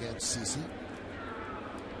Prado against CC.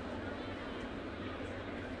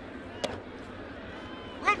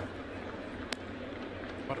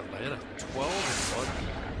 What, Atlanta? 12-1.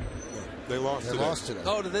 They lost today.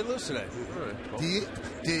 Oh, did they lose today? All right. Well.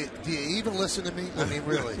 Do you even listen to me? I mean,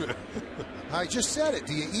 really. I just said it.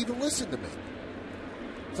 Do you even listen to me?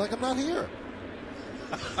 It's like I'm not here.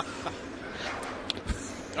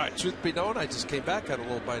 All right, truth be known, I just came back, had a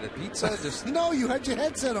little bite of pizza. Just No, you had your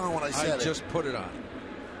headset on when I said it. I just put it on.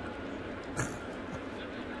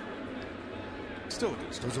 Still a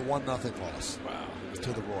good It was a 1-0 loss. Wow.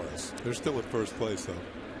 To the Royals. They're still in first place, though.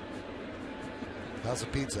 How's the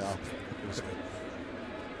pizza, Al? It was good.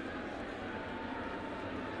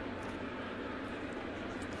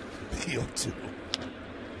 PO2.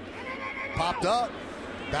 Popped up.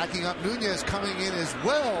 Backing up Nunez, coming in as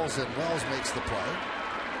Wells, and Wells makes the play.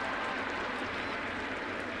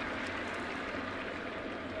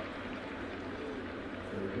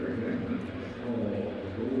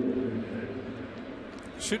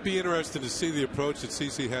 Should be interesting to see the approach that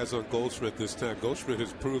CC has on Goldschmidt this time. Goldschmidt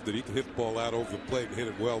has proved that he can hit the ball out over the plate and hit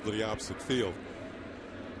it well to the opposite field.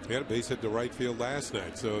 He had a base hit to right field last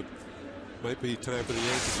night, so it might be time for the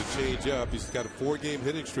Yankees to change up. He's got a 4-game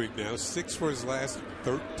hitting streak now, 6 for his last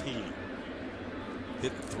 13.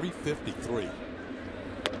 Hitting .353.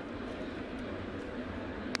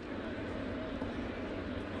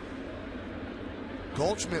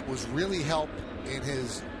 Goldschmidt was really helped in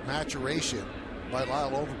his maturation by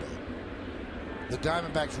Lyle Overbay. The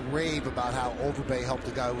Diamondbacks rave about how Overbay helped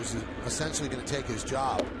the guy who was essentially going to take his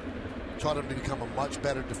job. Taught him to become a much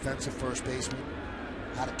better defensive first baseman,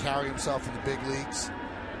 how to carry himself in the big leagues.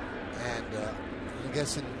 And I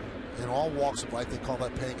guess in all walks of life, they call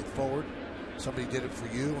that paying it forward. Somebody did it for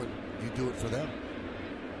you, and you do it for them.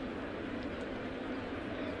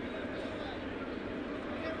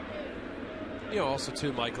 You know, also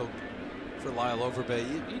too, Michael, for Lyle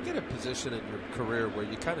Overbay, you get a position in your career where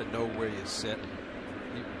you kind of know where you sit.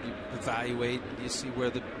 You evaluate, you see where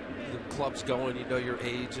the club's going, you know your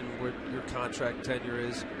age and where your contract tenure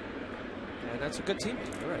is. And that's a good team.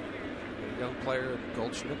 You're right. A young player,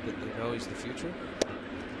 Goldschmidt, that they know he's the future.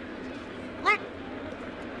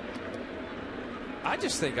 I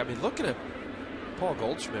just think, I mean, looking at Paul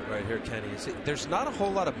Goldschmidt right here, Kenny, there's not a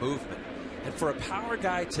whole lot of movement. And for a power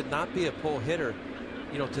guy to not be a pull hitter,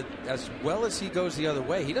 you know, to as well as he goes the other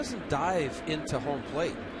way, he doesn't dive into home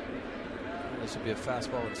plate. This would be a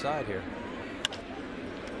fastball inside here.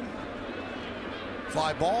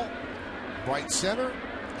 Fly ball, right center,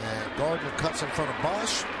 and Gardner cuts in front of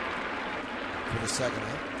Bosch for the second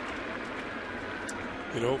out.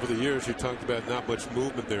 You know, over the years, you talked about not much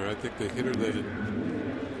movement there. I think the hitter that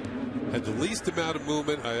had the least amount of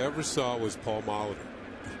movement I ever saw was Paul Molitor.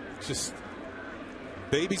 Just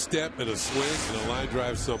baby step and a swing and a line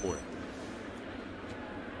drive somewhere.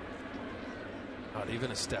 Not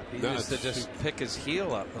even a step. He used to just pick his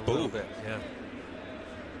heel up a little bit. Yeah.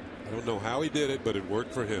 I don't know how he did it, but it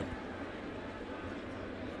worked for him.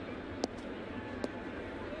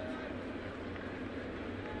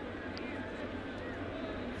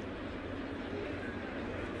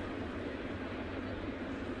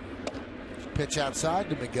 Pitch outside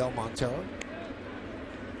to Miguel Montero.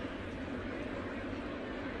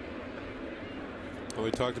 Well,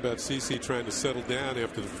 we talked about CC trying to settle down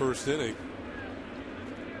after the first inning.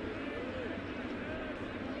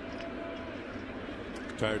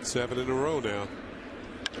 Tired 7 in a row now.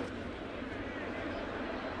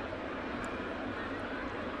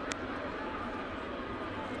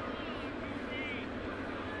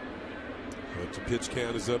 But the pitch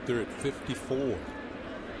count is up there at 54.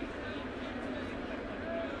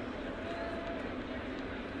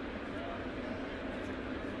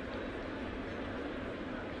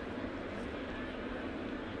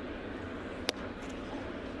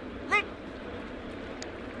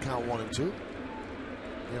 Count 1-2.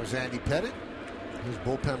 There's Andy Pettit. His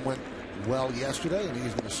bullpen went well yesterday, and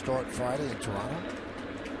he's going to start Friday in Toronto.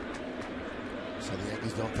 So the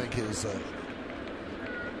Yankees don't think his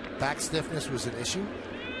back stiffness was an issue.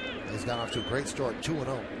 He's gone off to a great start,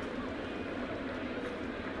 2-0.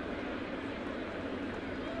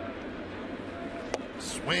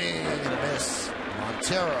 Swing and a miss.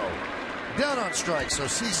 Montero down on strike. So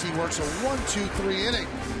CC works a 1-2-3 inning.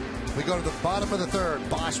 We go to the bottom of the third.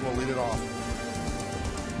 Bosch will lead it off.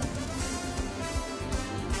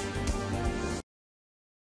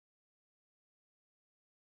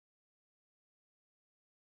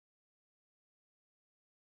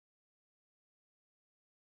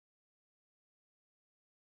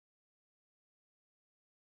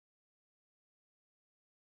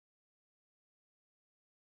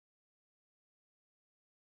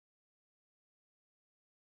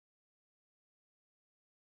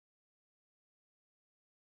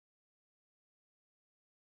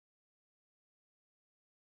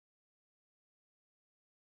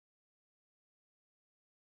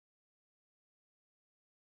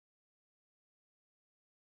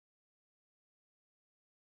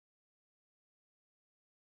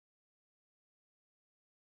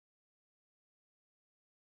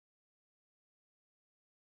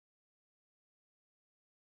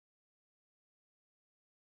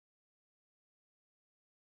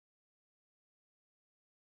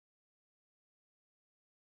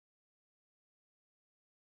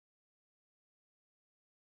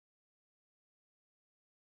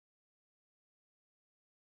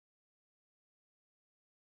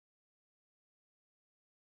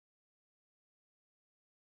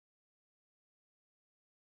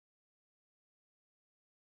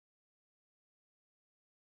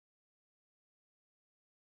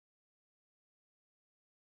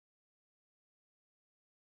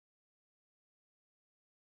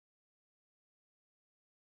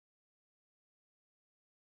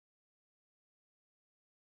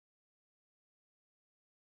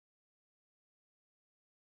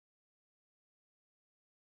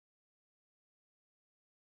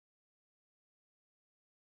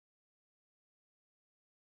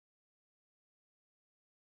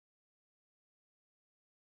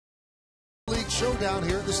 showdown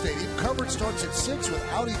here at the stadium. Coverage starts at 6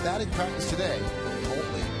 with Audi batting practice today.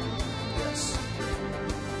 Only. Yes.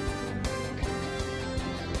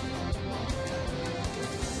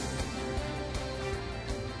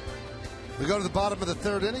 We go to the bottom of the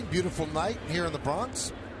third inning. Beautiful night here in the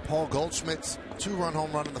Bronx. Paul Goldschmidt's 2-run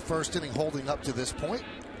home run in the first inning holding up to this point.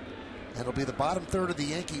 And it'll be the bottom third of the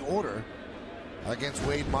Yankee order against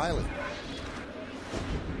Wade Miley.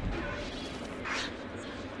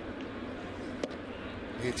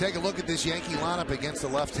 You take a look at this Yankee lineup against the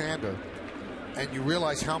left-hander, and you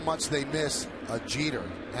realize how much they miss a Jeter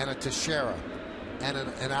and a Teixeira and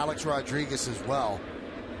an Alex Rodriguez as well.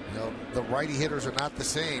 You know, the righty hitters are not the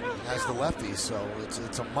same as the lefties, so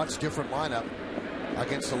it's a much different lineup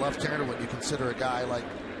against the left-hander when you consider a guy like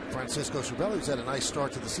Francisco Cervelli, who's had a nice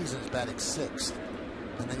start to the season, is batting 6th.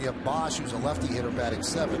 And then you have Bosch, who's a lefty hitter, batting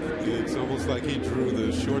 7th. It's almost like he drew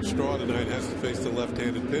the short straw tonight, has to face the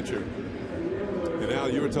left-handed pitcher. And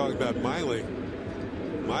Al, you were talking about Miley.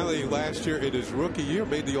 Miley last year in his rookie year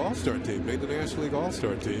made the All-Star team, made the National League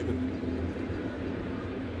All-Star team.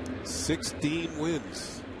 And 16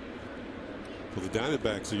 wins for the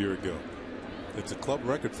Diamondbacks a year ago. It's a club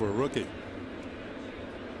record for a rookie.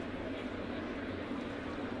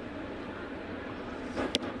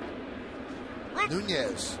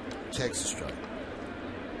 Nunez takes a strike.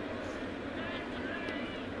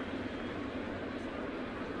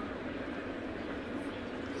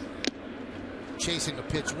 Chasing a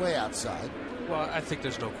pitch way outside. Well, I think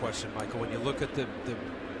there's no question, Michael, when you look at the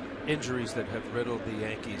injuries that have riddled the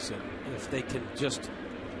Yankees, and if they can just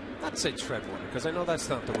not say tread water, because I know that's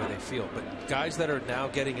not the way they feel, but guys that are now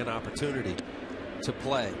getting an opportunity to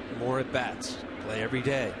play more at bats, play every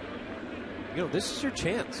day, you know, this is your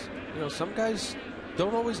chance. You know, some guys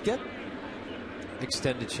don't always get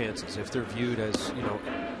extended chances if they're viewed as, you know,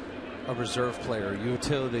 a reserve player, a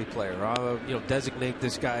utility player, you know, designate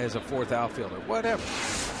this guy as a 4th outfielder, whatever.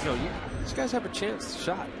 You know, these guys have a chance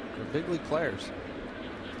shot. They're big league players.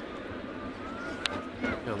 You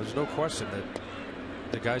know, there's no question that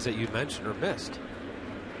the guys that you mentioned are missed.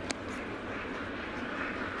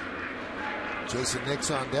 Jason Nix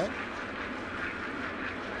on deck.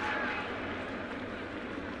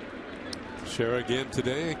 Teixeira again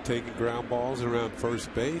today, taking ground balls around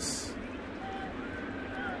first base.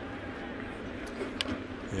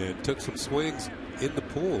 And took some swings in the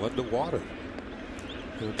pool, underwater.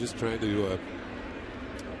 You know, just trying to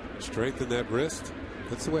strengthen that wrist.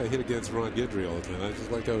 That's the way I hit against Ron Guidry all the time. I just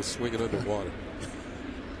like I was swinging underwater.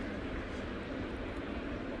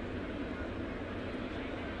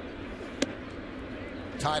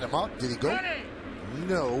 Tied him up. Did he go?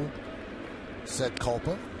 No, said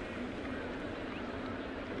Culpa.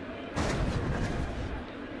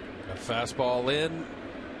 A fastball in.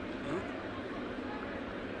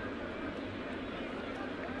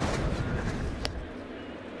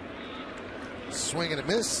 Swing and a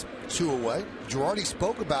miss, 2 away. Girardi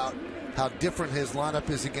spoke about how different his lineup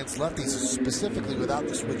is against lefties, specifically without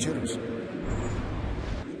the switch hitters.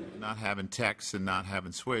 Not having Tex and not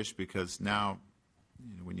having Swish, because now,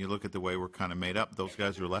 you know, when you look at the way we're kind of made up, those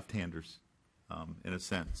guys are left-handers in a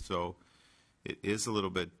sense. So it is a little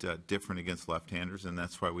bit different against left-handers, and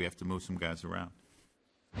that's why we have to move some guys around.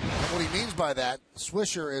 And what he means by that,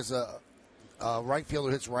 Swisher is a right fielder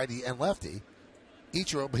who hits righty and lefty.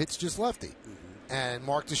 Ichiro hits just lefty. And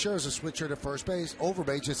Mark Teixeira is a switcher to first base.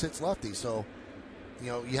 Overbay just hits lefty. So, you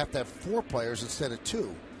know, you have to have 4 players instead of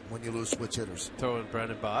 2 when you lose switch hitters. Throw in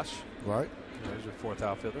Brandon Bosch. Right. There's your 4th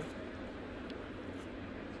outfielder.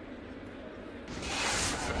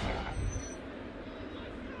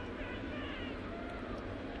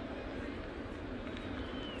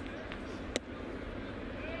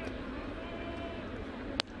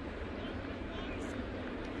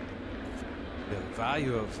 The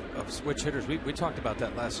value of switch hitters, we talked about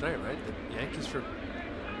that last night, right? The Yankees, for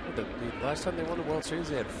the last time they won the World Series,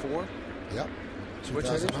 they had 4 Yep. switch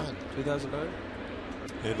 2009. hitters. 2009.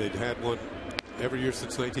 And they'd had one every year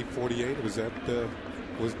since 1948. Was that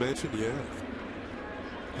was mentioned? Yeah.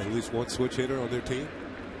 At least one switch hitter on their team.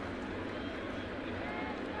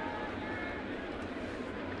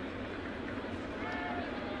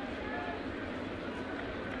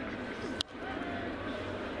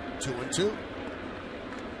 Two and two.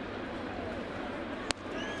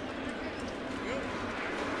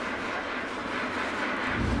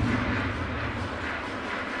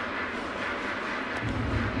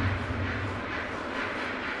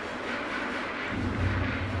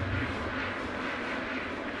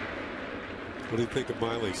 What do you think of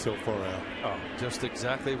Miley so far out? Oh, just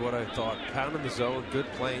exactly what I thought. Pounding the zone, good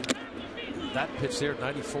playing. That pitch there,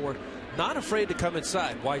 94. Not afraid to come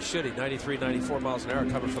inside. Why should he? 93, 94 miles an hour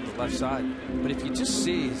coming from the left side. But if you just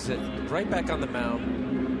see, he's right back on the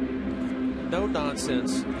mound. No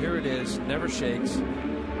nonsense. Here it is. Never shakes.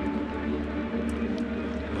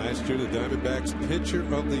 Last year, the Diamondbacks pitcher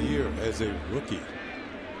of the year as a rookie.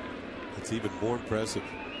 That's even more impressive.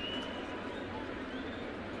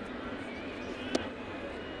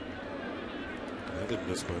 I didn't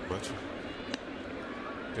miss by much.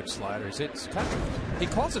 Good sliders. It's kind of, he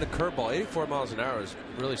calls it a curveball. 84 miles an hour is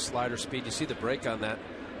really slider speed. You see the break on that.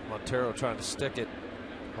 Montero trying to stick it,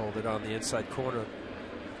 hold it on the inside corner.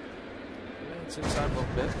 Yeah, it's inside a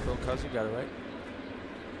little bit. Phil Cousy got it right.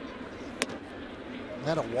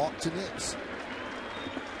 And a walk to Nix.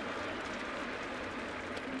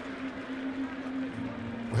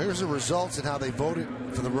 Well, here's the results and how they voted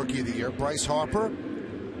for the Rookie of the Year. Bryce Harper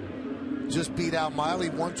just beat out Miley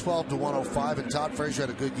 112 to 105, and Todd Frazier had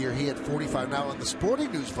a good year. He had 45. Now, in the Sporting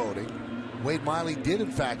News voting, Wade Miley did in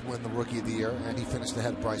fact win the Rookie of the Year, and he finished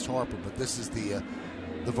ahead of Bryce Harper. But this is the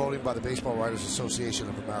voting by the Baseball Writers Association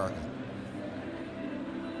of America.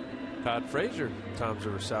 Todd Frazier, Tom's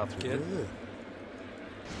River South kid. Yeah.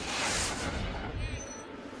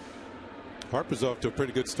 Harper's off to a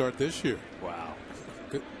pretty good start this year. Wow.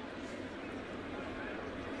 Good.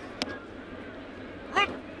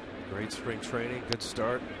 Great spring training. Good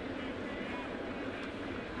start.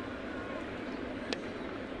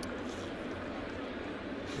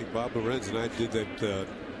 I think Bob Lorenz and I did that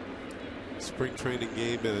spring training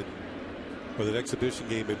game or that exhibition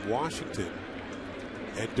game in Washington.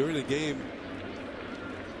 And during the game,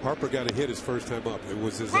 Harper got a hit his first time up. It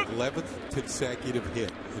was his 11th consecutive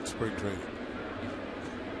hit in spring training.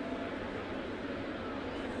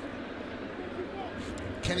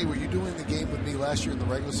 Kenny, were you doing the game with me last year in the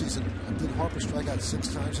regular season? Did Harper strike out 6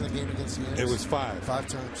 times in the game against the Yankees? It was 5. 5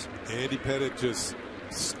 times. Andy Pettit just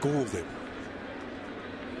schooled him.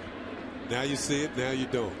 Now you see it, now you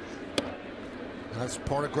don't. That's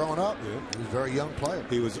part of growing up. Yeah. He was a very young player.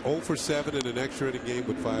 He was 0 for 7 in an extra inning game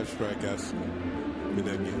with 5 strikeouts in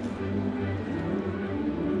that game.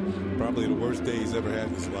 Probably the worst day he's ever had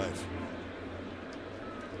in his life.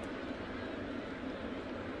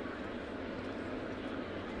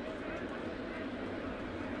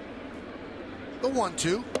 The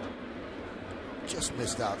 1-2. Just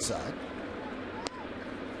missed outside.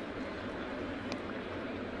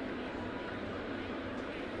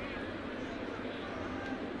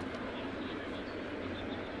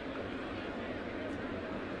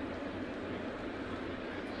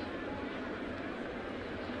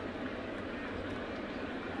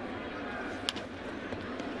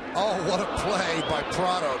 Oh, what a play by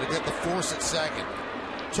Prado to get the force at second.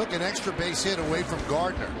 Took an extra base hit away from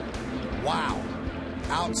Gardner. Wow.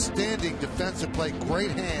 Outstanding defensive play.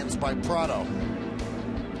 Great hands by Prado.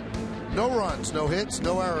 No runs, no hits,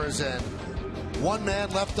 no errors, and one man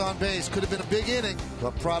left on base. Could have been a big inning,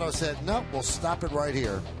 but Prado said, nope, we'll stop it right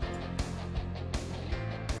here.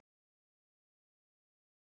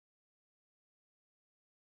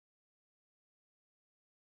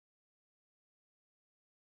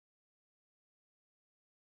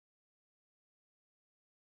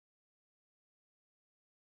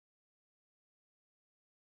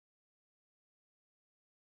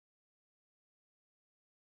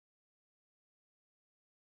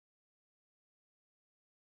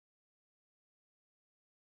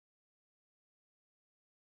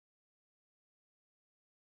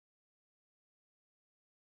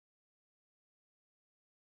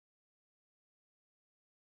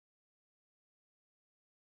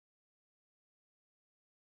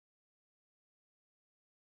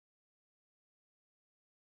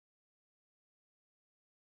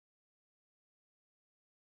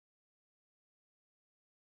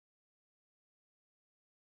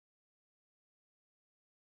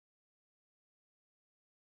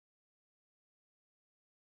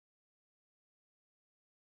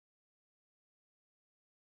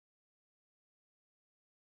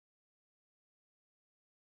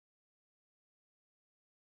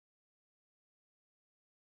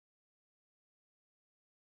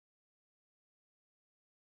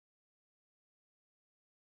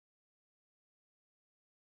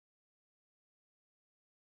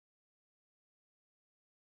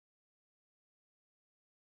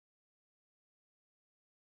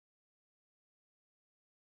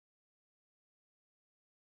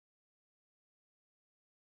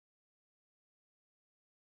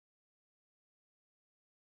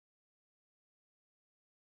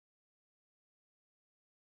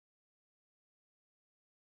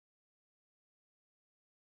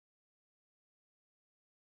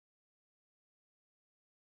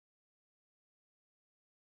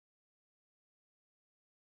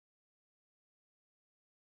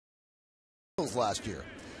 last year.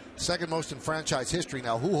 Second most in franchise history.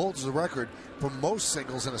 Now, who holds the record for most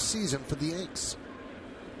singles in a season for the Yanks?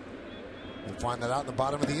 We'll find that out in the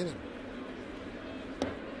bottom of the inning.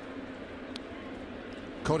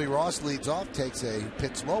 Cody Ross leads off, takes a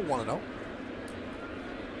pitch low, 1-0.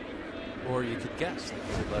 Or you could guess like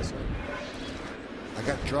you did last night. I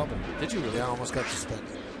got in trouble. Did you really? Yeah, I almost got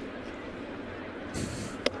suspended.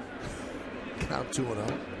 Count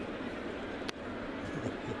 2-0.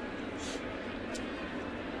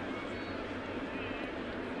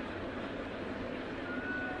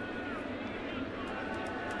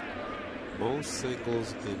 Most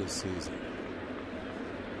singles in a season.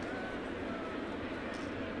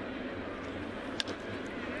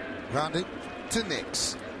 Rounded to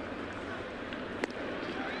Nix.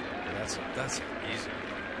 That's easy.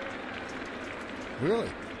 Really?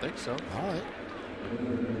 I think so. All right.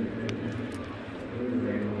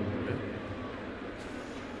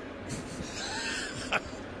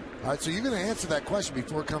 All right, so you're going to answer that question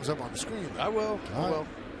before it comes up on the screen. I will. I will.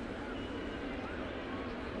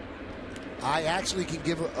 I actually can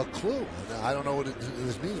give a clue. I don't know what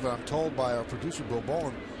this means, but I'm told by our producer, Bill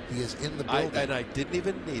Bowen, he is in the building. And I didn't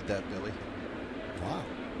even need that, Billy. Wow.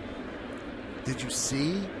 Did you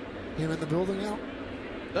see him in the building now?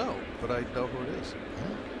 No, but I know who it is.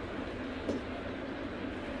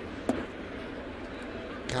 Huh.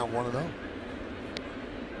 Count 1-0.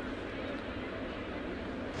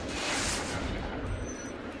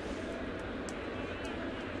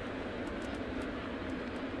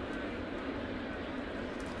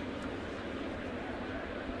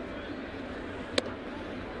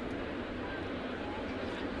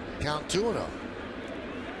 Count 2-0.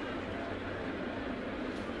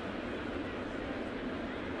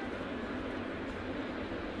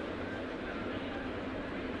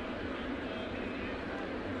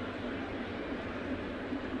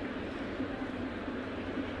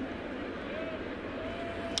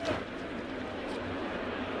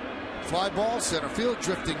 Fly ball, center field,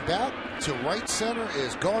 drifting back to right center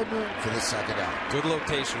is Gardner for the second out. Good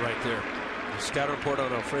location right there. The scout report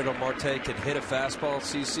on Alfredo Marte can hit a fastball.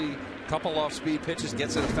 CC, couple off-speed pitches,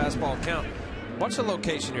 gets in a fastball count. Watch the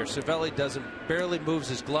location here. Cervelli barely moves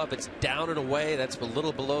his glove. It's down and away. That's a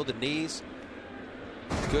little below the knees.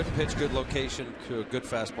 Good pitch, good location to a good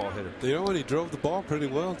fastball hitter. You know, and he drove the ball pretty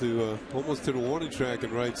well to almost to the warning track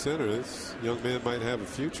in right center. This young man might have a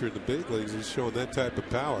future in the big leagues. He's showing that type of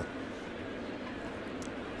power.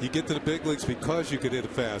 You get to the big leagues because you can hit a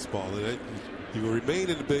fastball. And you will remain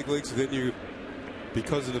in the big leagues, and then you,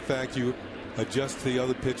 because of the fact you adjust to the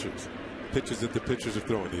other pitches that the pitchers are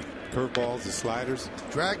throwing. The curveballs, the sliders.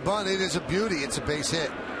 Drag bunt, it is a beauty. It's a base hit.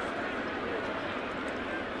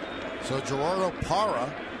 So Gerardo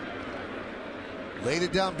Parra laid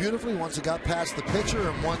it down beautifully once it got past the pitcher,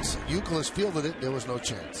 and once Youkilis fielded it, there was no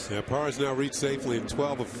chance. Yeah, Parra's now reached safely in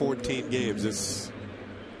 12 of 14 games.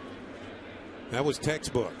 That was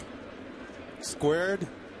textbook. Squared.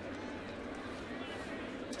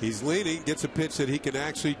 He's leaning, gets a pitch that he can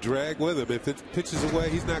actually drag with him. If it pitches away,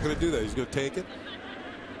 he's not going to do that. He's going to take it.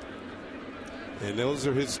 And those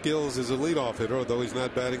are his skills as a leadoff hitter, although he's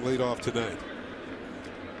not batting leadoff tonight.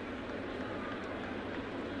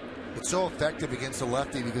 It's so effective against the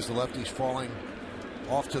lefty because the lefty's falling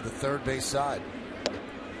off to the third base side.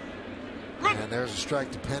 And there's a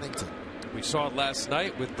strike to Pennington. We saw it last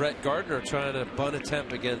night with Brett Gardner trying a bunt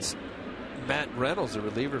attempt against Matt Reynolds, the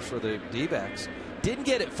reliever for the D-backs. Didn't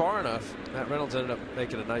get it far enough. Matt Reynolds ended up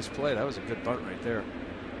making a nice play. That was a good bunt right there.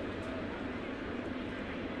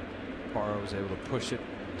 Parra was able to push it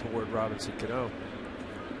toward Robinson Cano.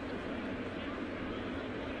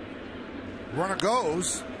 Runner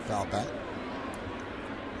goes. Foul back.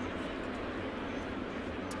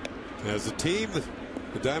 As a team, the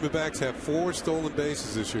Diamondbacks have 4 stolen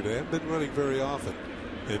bases this year. They haven't been running very often.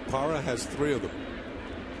 And Parra has 3 of them.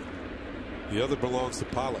 The other belongs to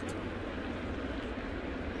Pollock.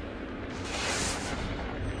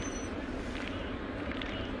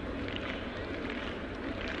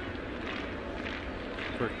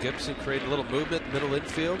 Kurt Gibson created a little movement, middle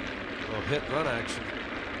infield. Well, hit run action.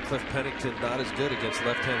 Cliff Pennington not as good against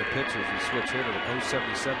left-handed pitchers. We switch hitter with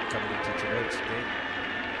 0.77 coming into tonight's game.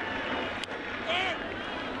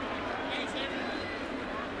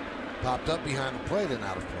 Popped up behind the plate and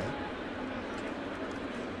out of play.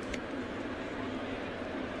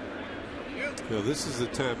 You know, this is the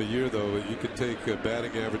time of year, though, you can take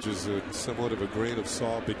batting averages somewhat of a grain of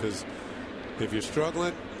salt, because if you're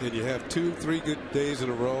struggling and you have 2-3 good days in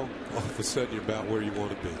a row, all of a sudden you're about where you want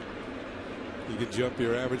to be. You can jump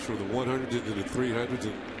your average from the 100s into the 300s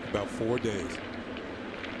in about 4 days.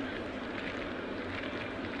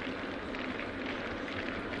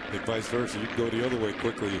 And vice versa, you can go the other way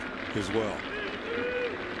quickly as well.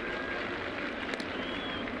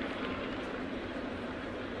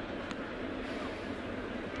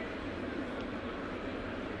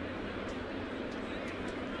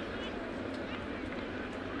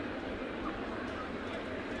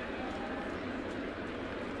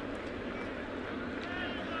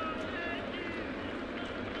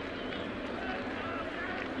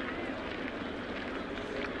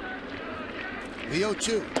 The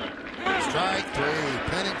 0-2. Strike three.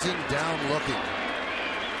 Pennington down looking.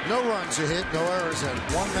 No runs are hit, no errors, and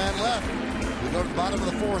one man left. We go to the bottom of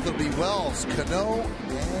the fourth. It'll be Wells, Cano,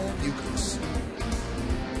 and Euclid.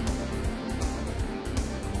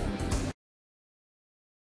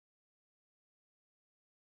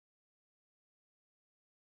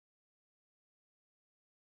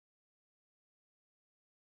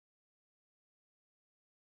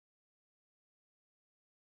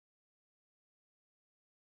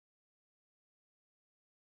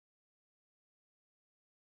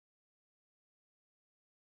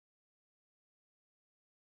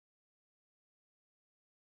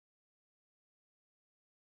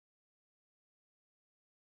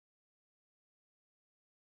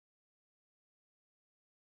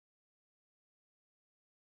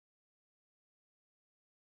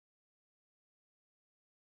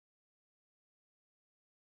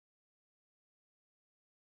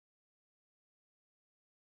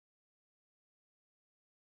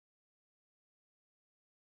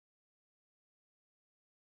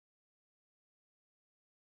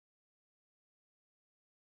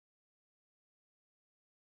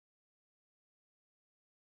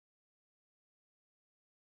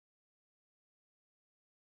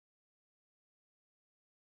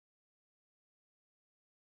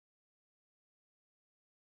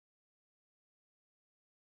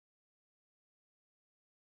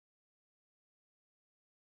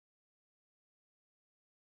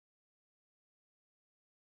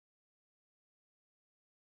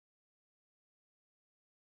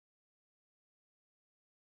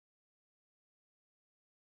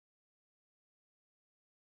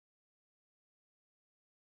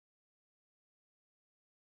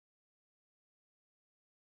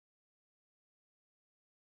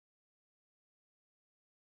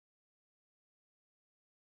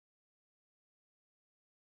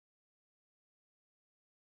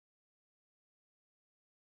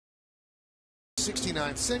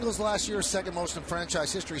 '69 singles last year, second most in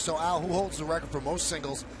franchise history. So, Al, who holds the record for most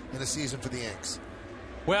singles in a season for the Yanks?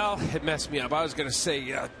 Well, it messed me up. I was going to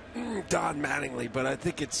say Don Mattingly, but I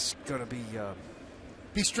think it's going to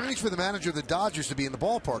be strange for the manager of the Dodgers to be in the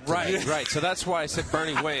ballpark tonight. Right. So that's why I said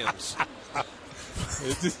Bernie Williams.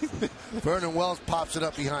 Vernon Wells pops it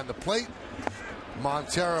up behind the plate.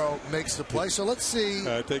 Montero makes the play. So let's see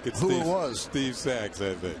who it was. Steve Sachs,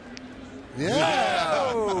 I think. Yeah.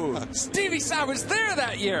 Oh, Stevie Sachs was there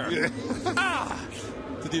that year. Yeah.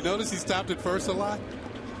 Did you notice he stopped at first a lot?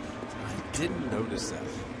 I didn't notice that.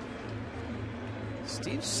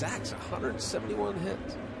 Steve Sachs, 171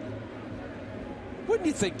 hits. Wouldn't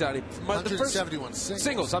you think, Donnie? 171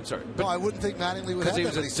 singles. I'm sorry. No, I wouldn't think Mattingly would have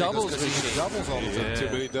that many singles. Because he was doubles all the time. Yeah. Too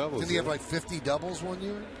many doubles. Didn't he have like 50 doubles one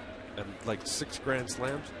year? And like 6 Grand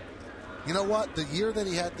Slams? You know what? The year that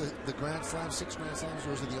he had the Grand Slams, 6 Grand Slams,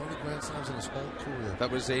 was it the only Grand Slams in his whole career?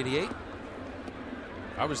 That was 88?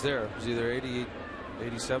 I was there. It was either 88,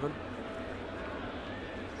 87.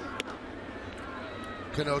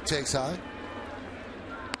 Cano takes high.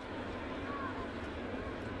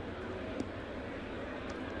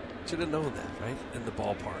 Should have known that, right? In the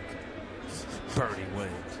ballpark. Bernie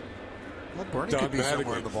Williams. Well, Bernie could be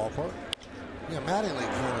somewhere in the ballpark. Yeah, Mattingly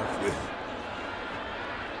kind of.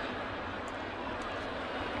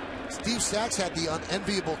 Steve Sachs had the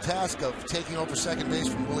unenviable task of taking over second base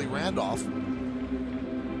from Willie Randolph.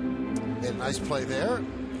 Had a nice play there.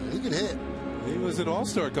 He could hit. He was an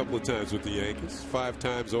all-star a couple of times with the Yankees. 5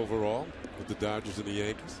 times overall with the Dodgers and the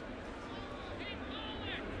Yankees.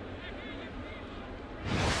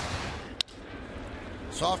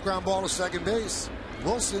 Soft ground ball to second base.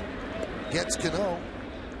 Wilson gets Cano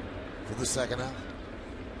for the second out.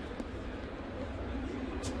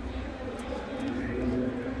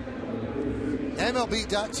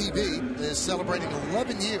 MLB.TV is celebrating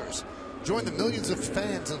 11 years. Join the millions of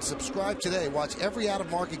fans and subscribe today. Watch every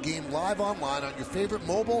out-of-market game live online on your favorite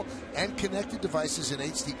mobile and connected devices in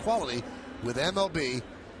HD quality with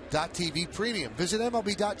MLB.TV Premium. Visit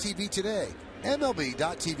MLB.TV today.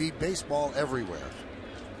 MLB.TV, baseball everywhere.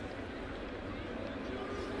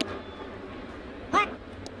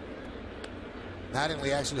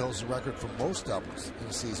 Mattingly actually holds the record for most doubles in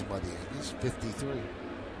a season by the Yankees, 53.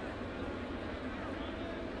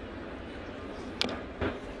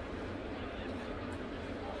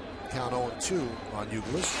 2 on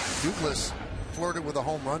Euclid. Euclid flirted with a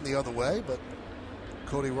home run the other way, but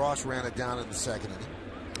Cody Ross ran it down in the second inning.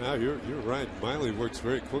 Now you're right. Miley works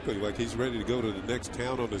very quickly, like he's ready to go to the next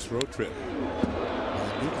town on this road trip.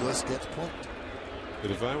 And Euclid gets punked. But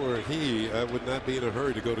if I were he, I would not be in a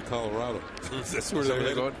hurry to go to Colorado. That's where they're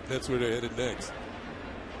headed. That's where they're headed next.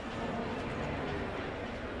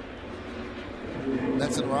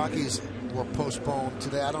 Mets and Rockies were postponed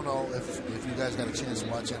today. I don't know if you guys got a chance to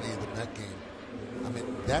watch any of the Met game. I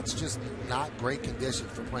mean, that's just not great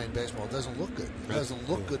conditions for playing baseball. It doesn't look good. It doesn't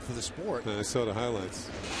look good for the sport. I saw the highlights.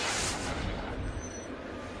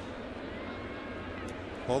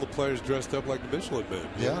 All the players dressed up like the Michelin Man.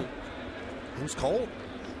 Yeah. It was cold.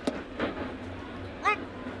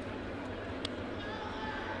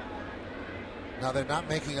 Now, they're not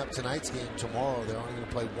making up tonight's game tomorrow. They're only going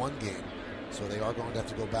to play one game. So they are going to have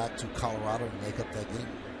to go back to Colorado and make up that game.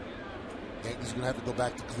 Yankees are going to have to go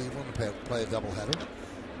back to Cleveland and play a doubleheader.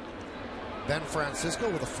 Ben Francisco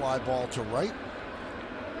with a fly ball to right.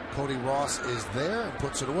 Cody Ross is there and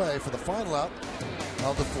puts it away for the final out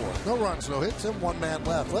of the fourth. No runs, no hits, and one man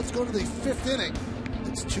left. Let's go to the 5th inning.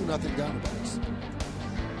 It's 2-0 Diamondbacks.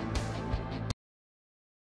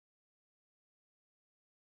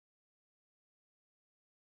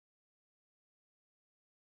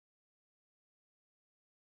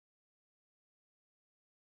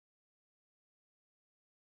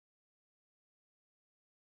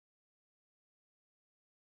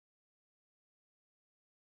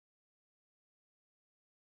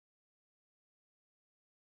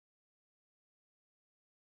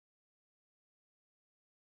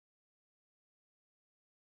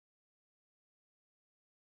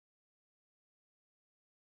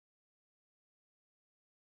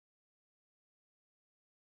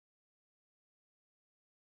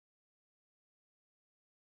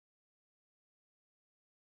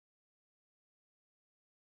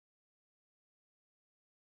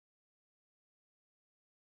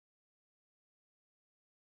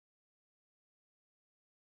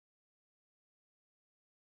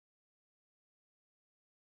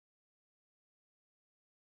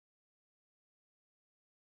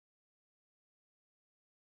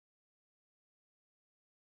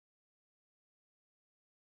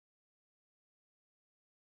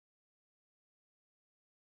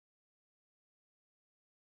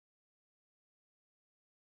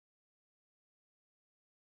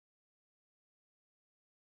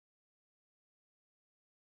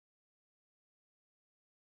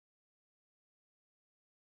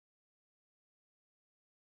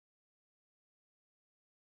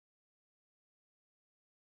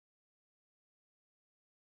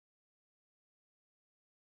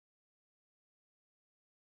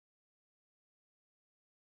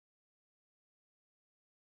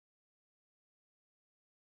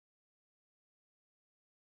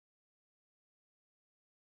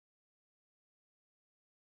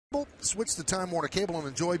 Switch to Time Warner Cable and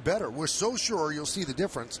enjoy better. We're so sure you'll see the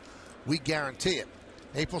difference. We guarantee it.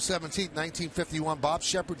 April 17th, 1951, Bob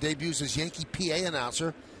Shepard debuts as Yankee PA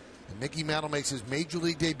announcer, and Mickey Mantle makes his Major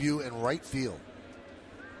League debut in right field.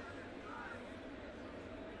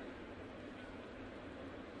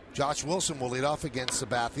 Josh Wilson will lead off against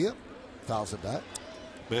Sabathia. Fouls it back.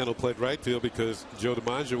 Mantle played right field because Joe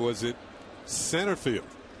DiMaggio was in center field.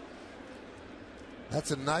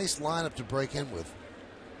 That's a nice lineup to break in with.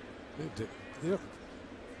 Yeah.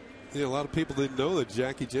 A lot of people didn't know that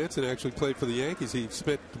Jackie Jansen actually played for the Yankees. He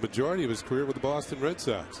spent the majority of his career with the Boston Red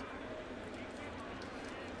Sox.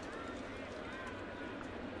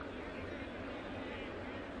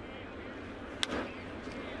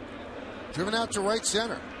 Driven out to right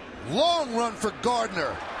center. Long run for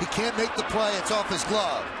Gardner. He can't make the play. It's off his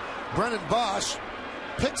glove. Brennan Bosch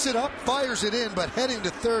picks it up, fires it in, but heading to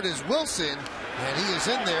third is Wilson, and he is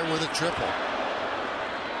in there with a triple.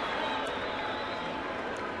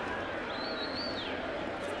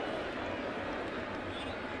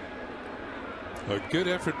 A good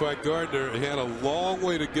effort by Gardner. He had a long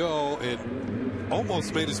way to go and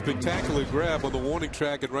almost made a spectacular grab on the warning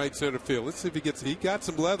track in right center field. Let's see if he gets. He got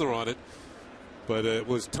some leather on it, but it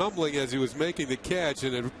was tumbling as he was making the catch.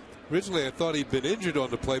 And originally, I thought he'd been injured on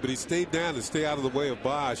the play, but he stayed down to stay out of the way of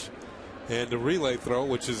Bosch and the relay throw,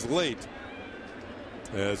 which is late,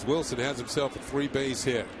 as Wilson has himself a 3-base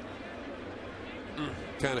hit.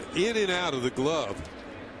 Kind of in and out of the glove.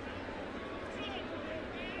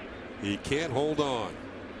 He can't hold on.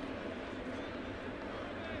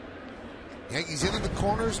 Yankees into the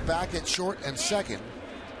corners, back at short and second.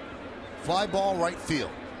 Fly ball right field.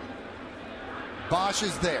 Bosch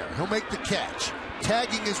is there. He'll make the catch.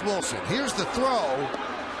 Tagging is Wilson. Here's the throw.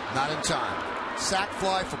 Not in time. Sack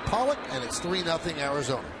fly for Pollock, and it's 3-0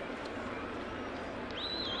 Arizona.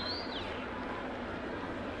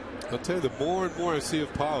 I'll tell you, the more and more I see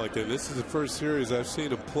of Pollock, and this is the first series I've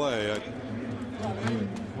seen him play,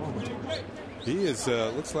 he is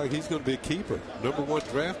looks like he's going to be a keeper.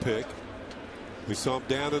 #1 draft pick. We saw him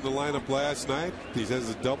down in the lineup last night. He has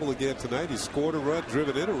a double again tonight. He scored a run,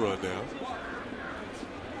 driven in a run now.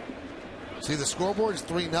 See the scoreboard is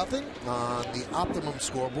 3-0 on the Optimum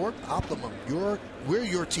scoreboard. Optimum, we're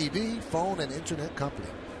your TV, phone, and internet company.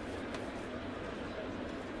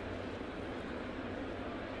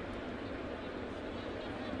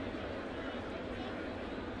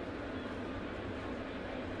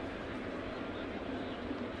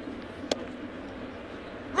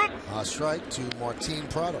 Strike to Martin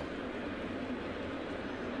Prado.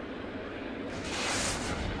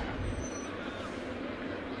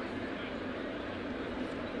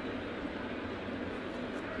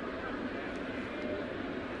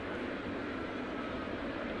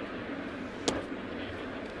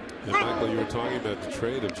 And Michael, you were talking about the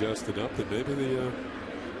trade of Justin Upton. Maybe the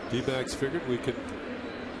D-backs figured we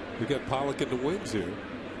got Pollock in the wings here.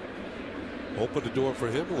 Open the door for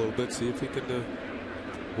him a little bit, see if he can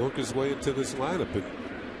work his way into this lineup. And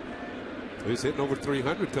he's hitting over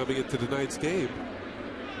 300 coming into tonight's game.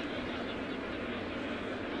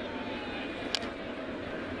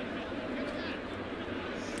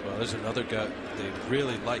 Well, there's another guy they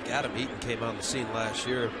really like. Adam Eaton came on the scene last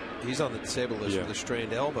year. He's on the disabled list with a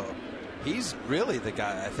strained elbow. He's really the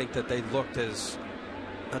guy I think that they looked as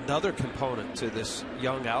another component to this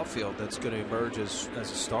young outfield that's going to emerge as a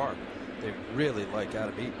star. They really like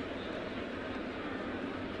Adam Eaton.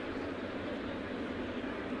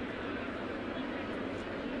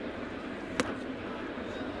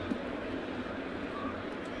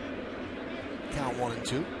 Count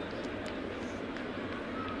 1-2.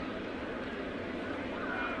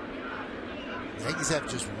 The Yankees have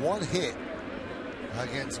just one hit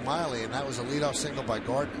against Miley, and that was a leadoff single by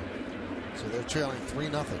Gardner. So they're trailing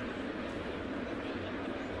 3-0.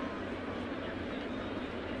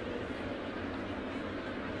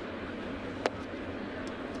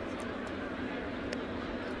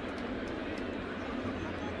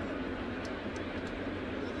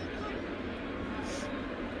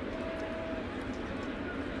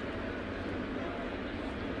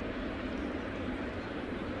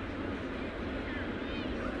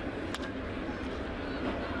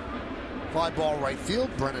 Fly ball right field.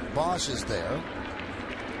 Brennan Bosch is there.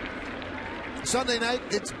 Sunday night,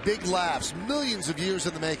 it's big laughs. Millions of years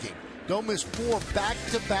in the making. Don't miss 4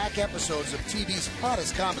 back-to-back episodes of TV's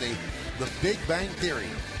hottest comedy, The Big Bang Theory.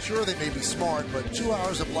 Sure, they may be smart, but 2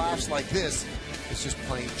 hours of laughs like this is just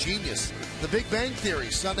plain genius. The Big Bang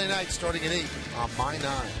Theory, Sunday night starting at 8 on My 9.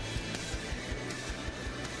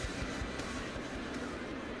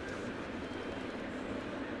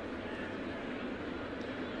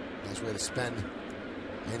 Way to spend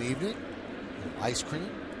an evening. Ice cream.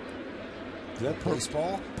 Is that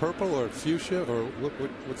baseball? Purple or fuchsia or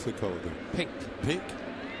what's the color there? Pink. Pink?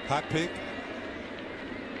 Hot pink?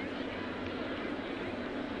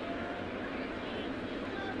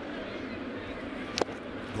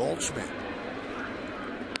 Goldschmidt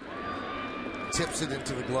tips it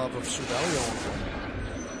into the glove of Cervelli.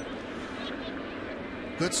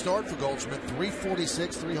 Good start for Goldschmidt.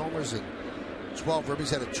 346, 3 homers, and 12 ribbies.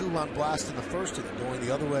 Had a 2-run blast in the first inning, going the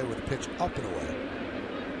other way with a pitch up and away.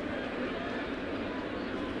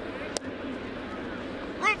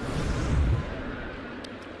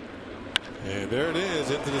 And there it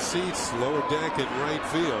is, into the seats, lower deck in right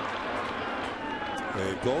field.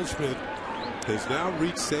 And Goldschmidt has now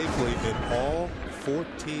reached safely in all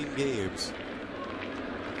 14 games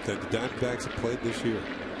that the Diamondbacks have played this year.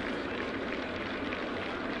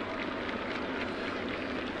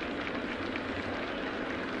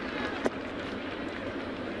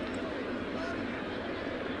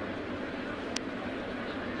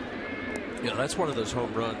 That's one of those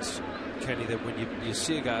home runs, Kenny, that when you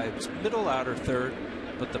see a guy who's middle, outer, third,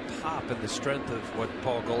 but the pop and the strength of what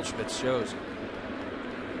Paul Goldschmidt shows.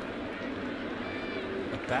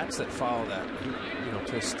 But bats that follow that,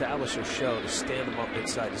 to establish a show, to stand them up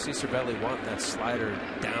inside. You see Cervelli wanting that slider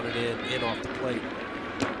down and in off the plate.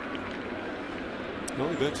 Well,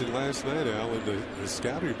 we mentioned last night, Al, in the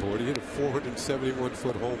scouting report, he hit a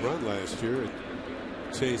 471-foot home run last year at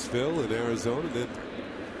Chaseville in Arizona, then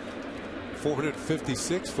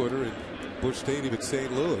 456-footer in Busch Stadium at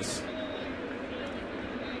St. Louis.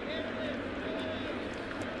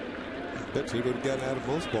 I bet you he would have gotten out of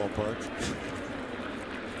most ballparks.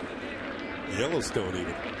 Yellowstone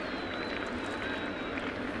even.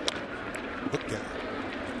 Look out.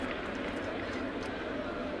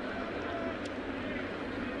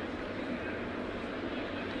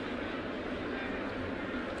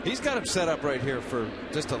 He's got him set up right here for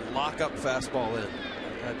just a lock-up fastball in.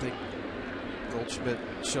 I think Goldschmidt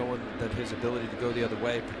showing that his ability to go the other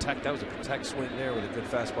way. Protect. That was a protect swing there with a good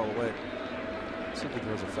fastball away. Let's see if he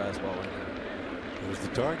throws a fastball in there. There's the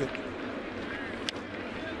target.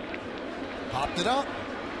 Popped it up.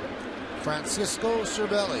 Francisco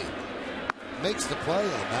Cervelli makes the play,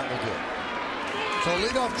 and that will do it. So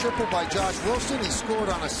leadoff triple by Josh Wilson. He scored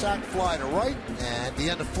on a sac fly to right, and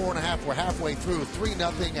the end of 4.5. We're halfway through.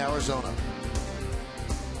 3-0 Arizona.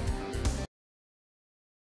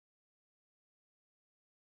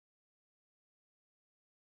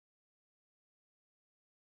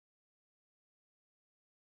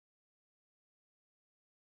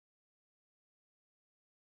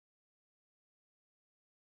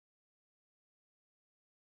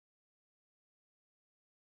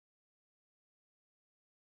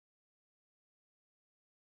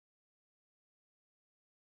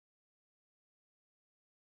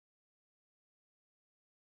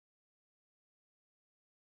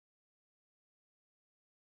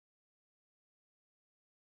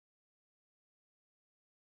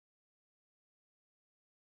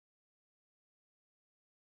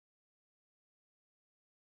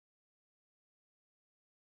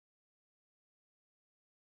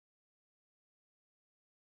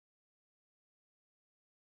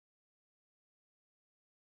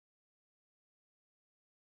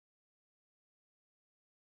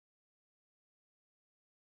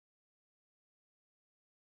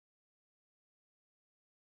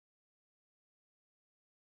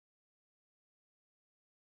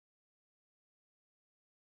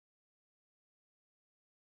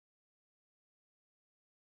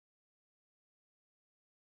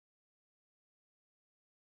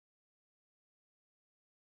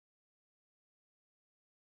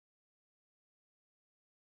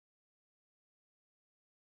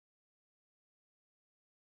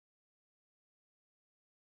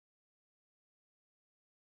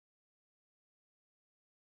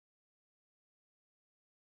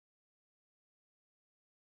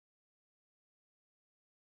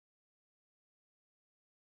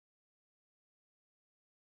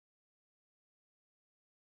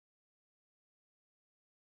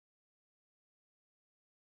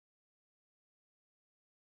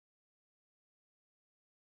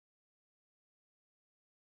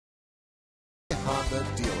 Honda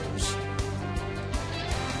dealers.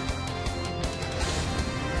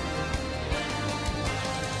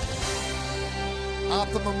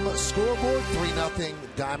 Optimum scoreboard, 3-0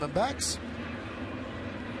 Diamondbacks.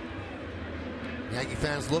 Yankee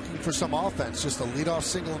fans looking for some offense. Just a leadoff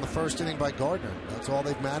single in the first inning by Gardner. That's all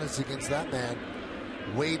they've managed against that man,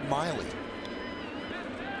 Wade Miley.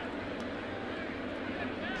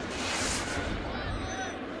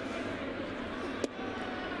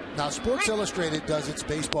 Now, Sports Illustrated does its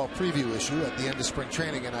baseball preview issue at the end of spring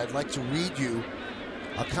training, and I'd like to read you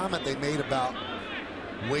a comment they made about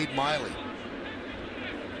Wade Miley.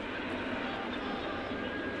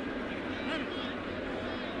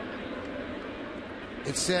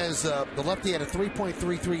 It says the lefty had a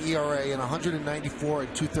 3.33 ERA in 194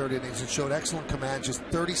 and 2/3 innings and showed excellent command, just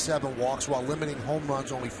 37 walks while limiting home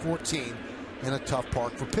runs, only 14 in a tough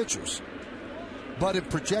park for pitchers. But in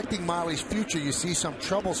projecting Miley's future, you see some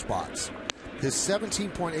trouble spots. His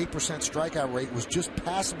 17.8% strikeout rate was just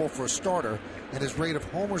passable for a starter, and his rate of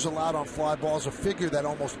homers allowed on fly balls, a figure that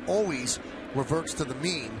almost always reverts to the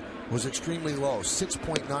mean, was extremely low,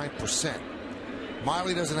 6.9%.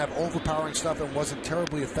 Miley doesn't have overpowering stuff and wasn't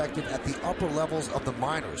terribly effective at the upper levels of the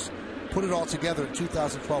minors. Put it all together in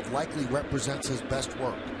 2012 likely represents his best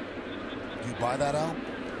work. Do you buy that, Al?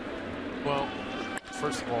 Well,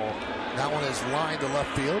 first of all, that one is lined to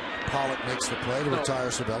left field. Pollock makes the play to retire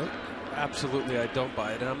Cervelli. Absolutely, I don't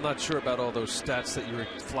buy it. And I'm not sure about all those stats that you're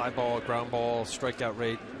fly ball, ground ball, strikeout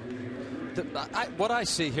rate. What I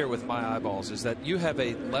see here with my eyeballs is that you have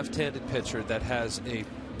a left-handed pitcher that has a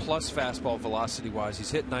plus fastball velocity-wise. He's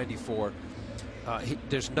hit 94.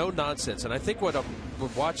 There's no nonsense. And I think what we're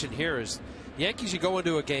watching here is Yankees, you go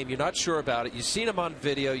into a game, you're not sure about it. You've seen him on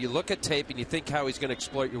video. You look at tape, and you think how he's going to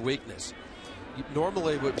exploit your weakness.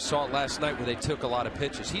 Normally, what we saw last night where they took a lot of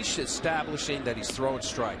pitches, he's establishing that he's throwing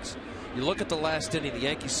strikes. You look at the last inning, the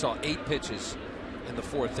Yankees saw 8 pitches in the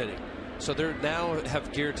 4th inning. So they now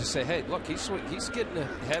have geared to say, hey, look, he's getting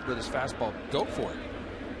ahead with his fastball. Go for it.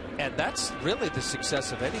 And that's really the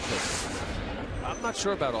success of any pitcher. I'm not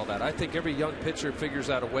sure about all that. I think every young pitcher figures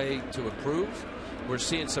out a way to improve. We're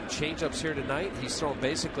seeing some changeups here tonight. He's throwing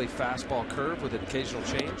basically fastball curve with an occasional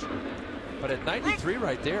change. But at 93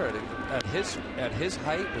 right there, at his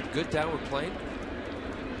height with good downward plane,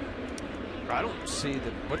 I don't see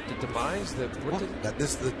the demise. The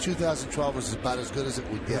the 2012 was about as good as it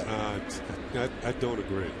would get. I don't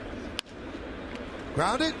agree.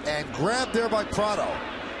 Grounded and grabbed there by Prado.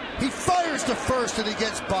 He fires to first and he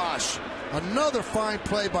gets Bosch. Another fine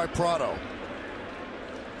play by Prado.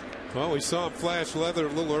 Well, we saw him flash leather a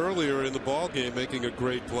little earlier in the ball game, making a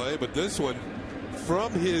great play, but this one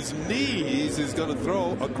from his knees is going to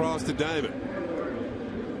throw across the diamond.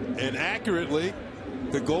 And accurately,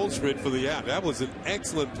 the Goldschmidt for the out. That was an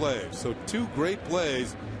excellent play. So 2 great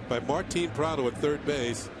plays by Martin Prado at third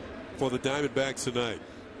base for the Diamondbacks tonight.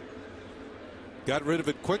 Got rid of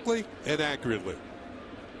it quickly and accurately.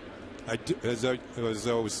 As I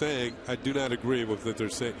was saying, I do not agree with what they're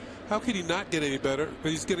saying. How can he not get any better?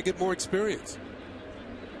 But he's going to get more experience.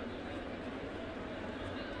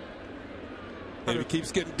 And if he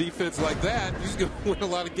keeps getting defense like that, he's going to win a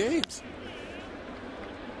lot of games.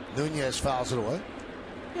 Nunez fouls it away.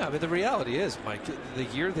 Yeah, but the reality is, Mike, the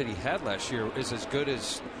year that he had last year is as good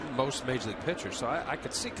as most Major League pitchers. So I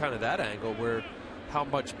could see kind of that angle where how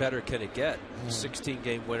much better can it get?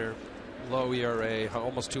 16-game winner, low ERA,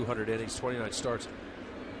 almost 200 innings, 29 starts.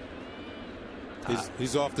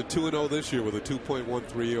 He's off to 2-0 this year with a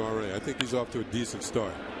 2.13 ERA. I think he's off to a decent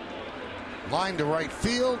start. Line to right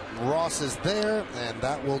field. Ross is there, and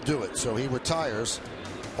that will do it. So he retires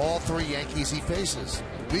all 3 Yankees he faces.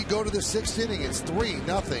 We go to the 6th inning. It's 3-0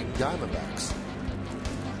 Diamondbacks.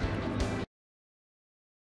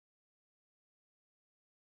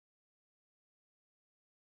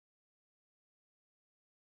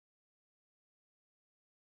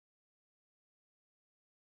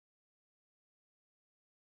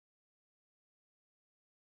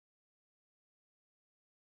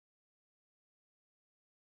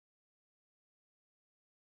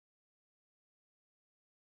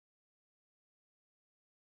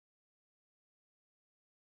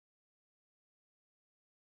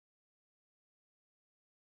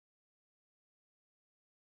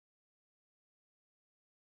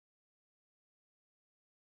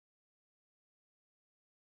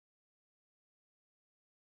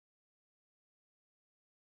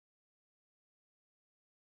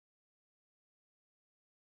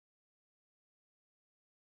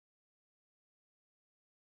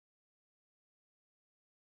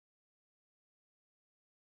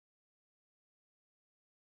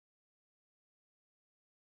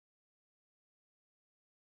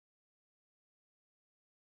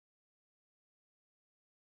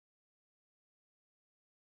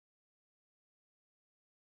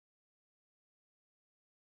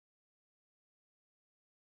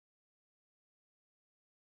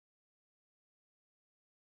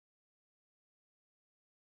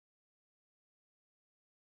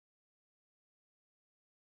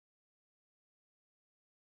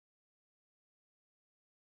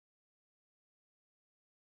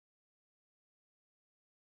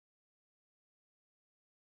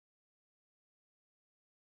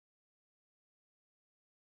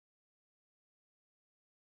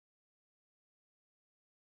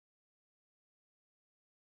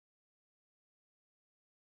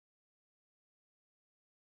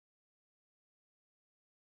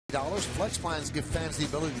 Flex plans give fans the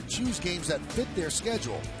ability to choose games that fit their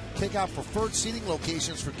schedule, pick out preferred seating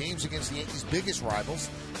locations for games against the Yankees' biggest rivals,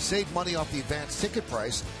 save money off the advanced ticket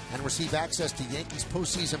price, and receive access to Yankees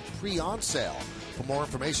postseason pre-on sale. For more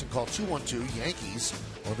information, call 212-YANKEES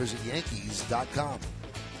or visit Yankees.com.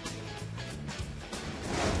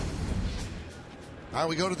 All right,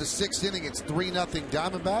 we go to the 6th inning. It's 3-0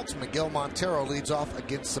 Diamondbacks. Miguel Montero leads off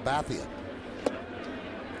against Sabathia.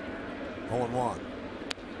 0-1.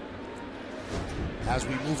 As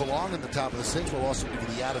we move along in the top of the 6th, we'll also give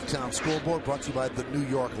you the out-of-town scoreboard brought to you by the New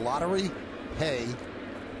York Lottery. Hey,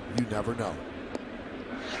 you never know.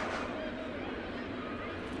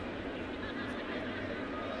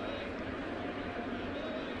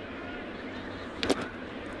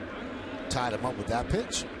 Tied him up with that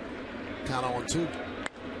pitch. Count 0-2.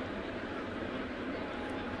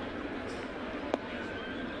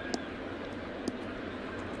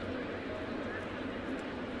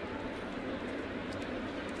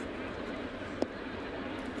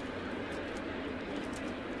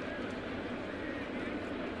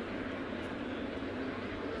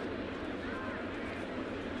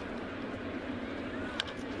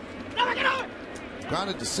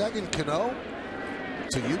 Grounded to second, Cano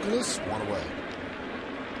to Euclid, 1 away.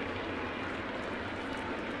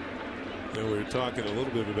 You know, we were talking a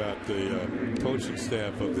little bit about the coaching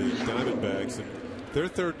staff of the Diamondbacks, and their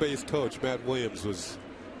third base coach, Matt Williams, was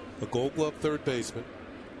a Gold Glove third baseman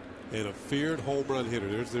and a feared home run hitter.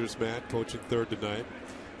 There's Matt coaching third tonight.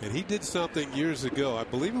 And he did something years ago. I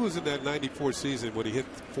believe it was in that 94 season when he hit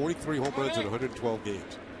 43 home runs in 112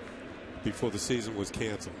 games before the season was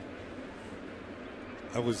canceled.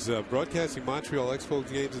 I was broadcasting Montreal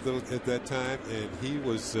Expos games at that time, and he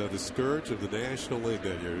was the scourge of the National League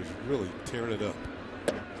that year. He was really tearing it up.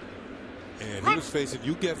 And he was facing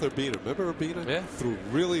Ugether Urbina. Remember Urbina? Yeah. Threw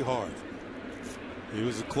really hard. He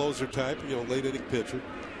was a closer type, late inning pitcher.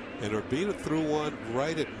 And Urbina threw one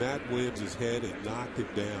right at Matt Williams' head and knocked him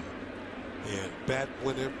down. And bat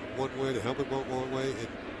went one way, the helmet went one way, and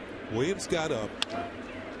Williams got up,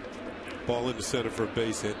 ball into center for a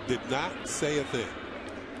base hit, did not say a thing.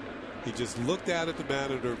 He just looked out at the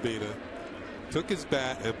man at Urbina, took his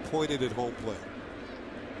bat, and pointed at home plate.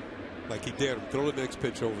 Like he dared him, throw the next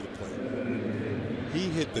pitch over the plate. He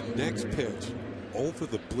hit the next pitch over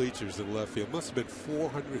the bleachers in left field. Must have been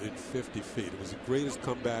 450 feet. It was the greatest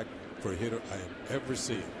comeback for a hitter I have ever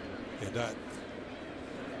seen. And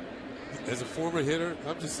as a former hitter,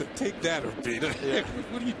 I'm just saying, take that, Urbina. Yeah.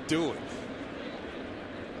 What are you doing?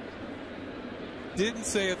 Didn't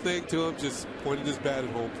say a thing to him, just pointed his bat at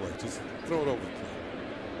home plate. Just throw it over the plate.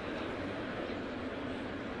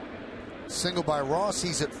 Single by Ross.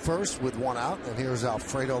 He's at first with one out. And here's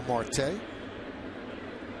Alfredo Marte.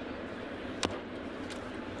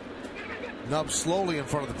 Nub slowly in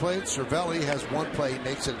front of the plate. Cervelli has one play. He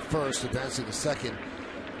makes it at first. Advancing to second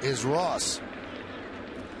is Ross.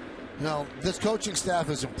 Now, this coaching staff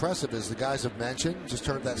is impressive, as the guys have mentioned. Just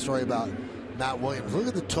heard that story about Matt Williams. Look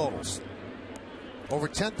at the totals. Over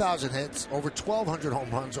 10,000 hits, over 1,200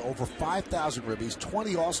 home runs, over 5,000 ribbies,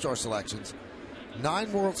 20 All-Star selections,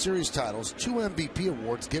 9 World Series titles, 2 MVP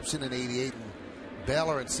awards, Gibson in 88 and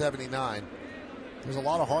Baylor in 79. There's a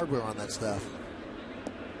lot of hardware on that staff.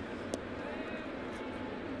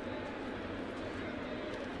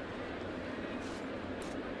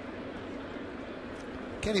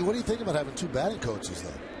 Kenny, what do you think about having 2 batting coaches, though?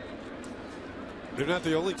 They're not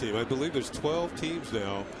the only team. I believe there's 12 teams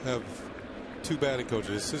now have 2 batting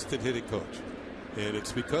coaches, assistant hitting coach. And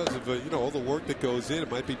it's because of, all the work that goes in.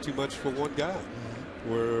 It might be too much for one guy.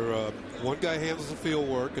 Where one guy handles the field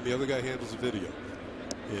work and the other guy handles the video.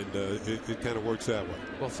 And it kind of works that way.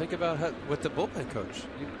 Well, think about with the bullpen coach.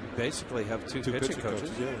 You basically have two pitching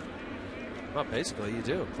coaches. Yeah. Well, basically, you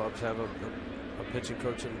do. Clubs have a pitching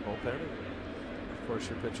coach in the bullpen. And of course,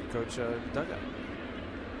 your pitching coach dugout.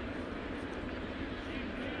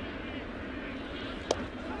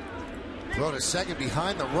 Throw to second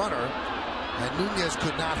behind the runner, and Nunez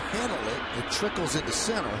could not handle it. It trickles into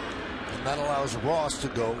center, and that allows Ross to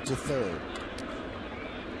go to third.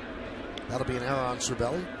 That'll be an error on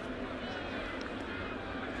Cervelli.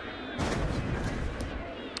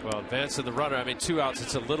 Well, advance of the runner. I mean, 2 outs.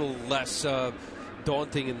 It's a little less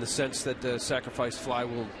daunting in the sense that the sacrifice fly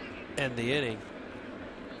will end the inning.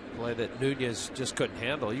 Play that Nunez just couldn't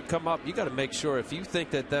handle. You come up, you got to make sure, if you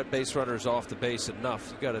think that base runner is off the base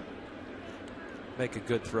enough, you got to make a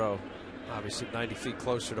good throw. Obviously 90 feet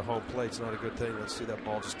closer to home plate is not a good thing. Let's see, that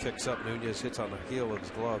ball just kicks up. Nunez hits on the heel of his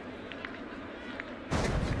glove.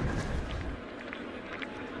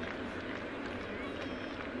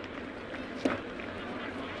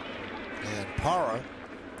 And Parra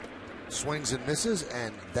swings and misses,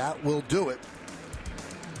 and that will do it.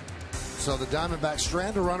 So the Diamondbacks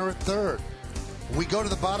strand a runner at third. We go to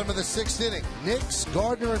the bottom of the 6th inning. Nix,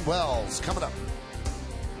 Gardner, and Wells coming up.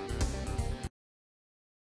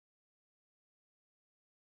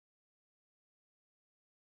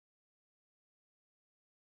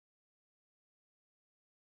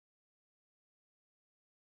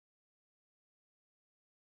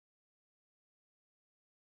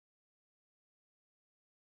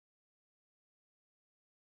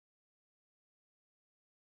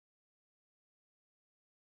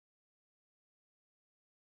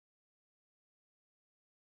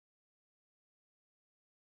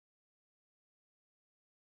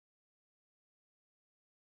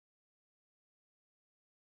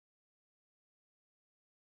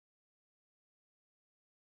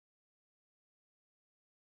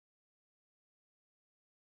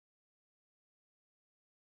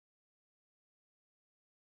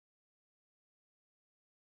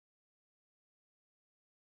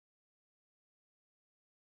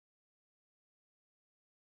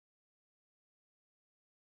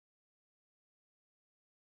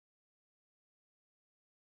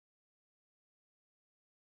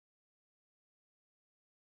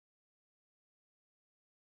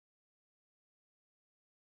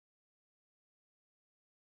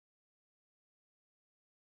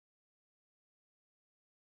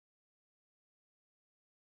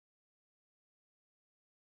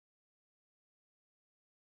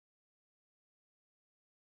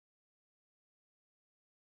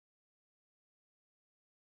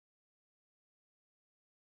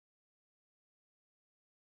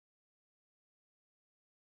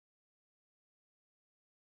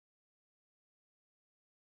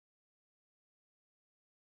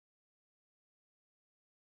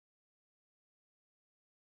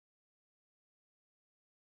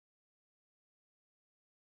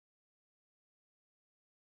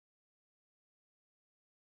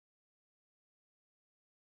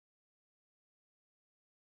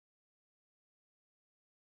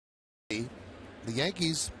 the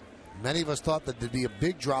Yankees, many of us thought that there'd be a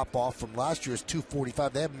big drop-off from last year's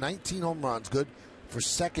 245. They have 19 home runs, good for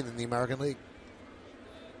second in the American League.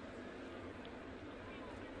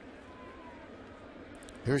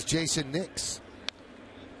 Here's Jason Nix.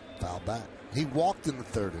 Foul back. He walked in the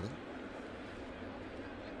third inning.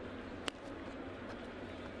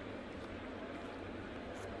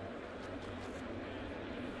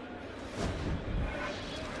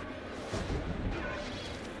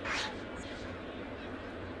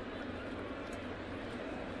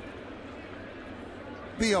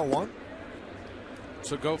 B01.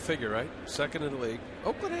 So go figure, right? Second in the league.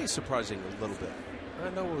 Oakland A's surprising a little bit. I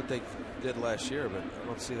know what they did last year, but I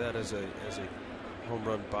don't see that as a home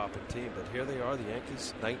run bopping team. But here they are, the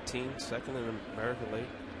Yankees, 19, second in the American League.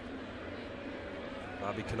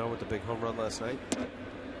 Bobby Cano with the big home run last night.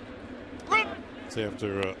 It's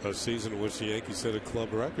after a season in which the Yankees set a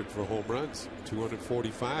club record for home runs,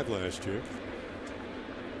 245 last year.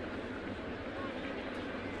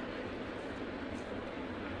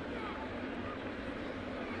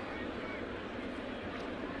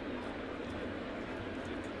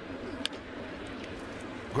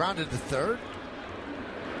 Grounded to third.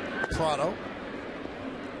 Prado.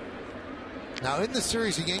 Now in the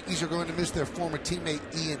series, the Yankees are going to miss their former teammate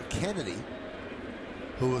Ian Kennedy,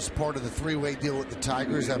 who was part of the three-way deal with the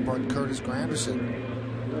Tigers that brought Curtis Granderson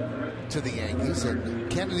to the Yankees. And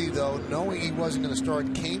Kennedy, though, knowing he wasn't going to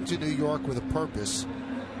start, came to New York with a purpose.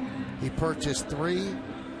 He purchased 3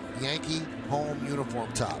 Yankee home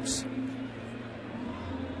uniform tops.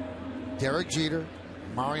 Derek Jeter,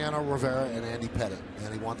 Mariano Rivera, and Andy Pettit.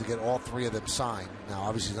 And he wanted to get all 3 of them signed. Now,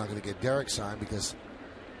 obviously, he's not going to get Derek signed because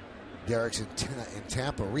Derek's in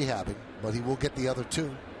Tampa rehabbing, but he will get the other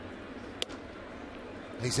 2.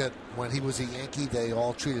 He said when he was a Yankee, they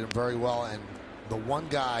all treated him very well. And the one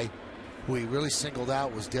guy who he really singled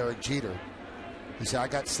out was Derek Jeter. He said, I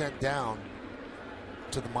got sent down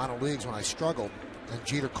to the minor leagues when I struggled. And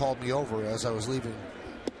Jeter called me over as I was leaving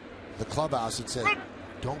the clubhouse and said,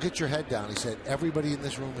 don't get your head down. He said, everybody in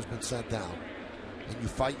this room has been sent down. And you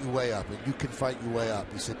fight your way up, and you can fight your way up.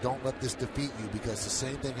 He said, don't let this defeat you because the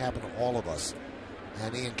same thing happened to all of us.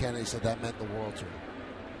 And Ian Kennedy said that meant the world to him.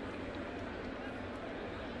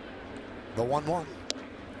 The 1-1.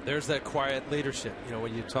 There's that quiet leadership. You know,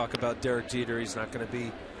 when you talk about Derek Jeter, he's not going to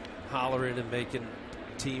be hollering and making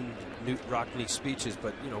team Newt Rockney speeches,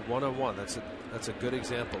 but you know, one-on-one, that's a good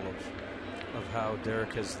example of how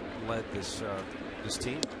Derek has led this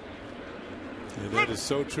team. And that is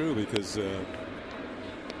so true because you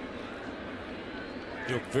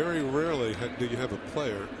know, very rarely do you have a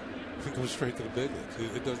player who goes straight to the big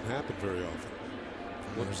leagues. It doesn't happen very often.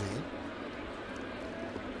 There's Ian.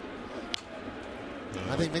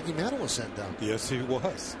 I think Mickey Mantle was sent down. Yes, he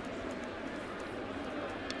was.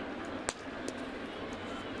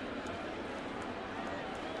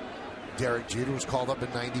 Derek Jeter was called up in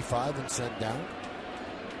 '95 and sent down.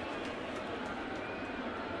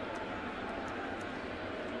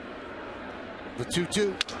 The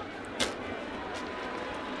 2-2.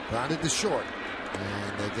 Grounded to short.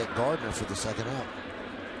 And they get Gardner for the second out.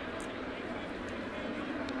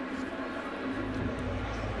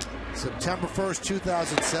 September 1st,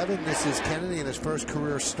 2007. This is Kennedy in his first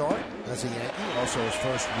career start as a Yankee. Also his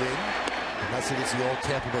first win. And that's against the old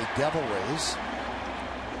Tampa Bay Devil Rays.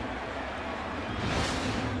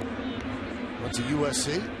 Went to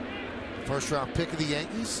USC. First round pick of the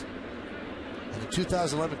Yankees. And in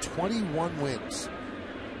 2011, 21 wins.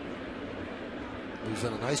 He's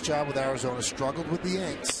done a nice job with Arizona. Struggled with the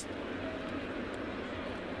Yanks.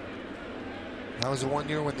 That was the one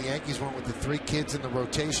year when the Yankees went with the 3 kids in the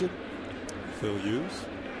rotation. Phil Hughes.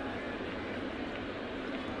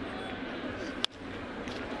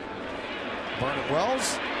 Vernon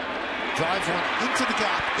Wells drives one into the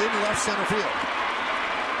gap in left center field.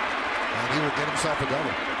 And he will get himself a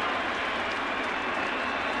double.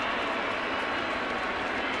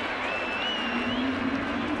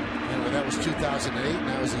 Anyway, that was 2008. And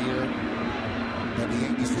that was the year that the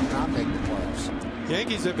Yankees did not make the playoffs.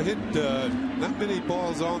 Yankees have hit not many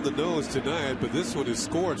balls on the nose tonight, but this one is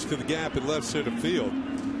scorched to the gap in left center field.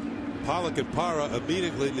 Pollock and Parra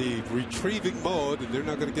immediately in the retrieving mode, and they're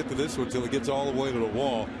not going to get to this one until it gets all the way to the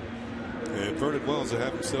wall. And Vernon Wells will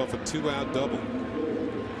have himself a 2-out double.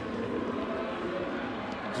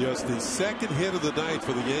 Just the second hit of the night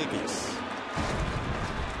for the Yankees.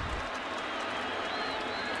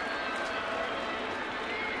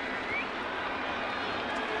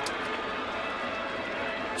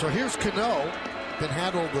 So here's Cano, been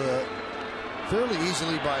handled fairly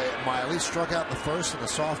easily by Miley. Struck out in the first and a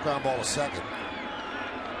soft ground ball to second.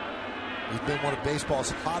 He's been one of baseball's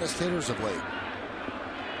hottest hitters of late.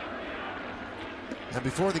 And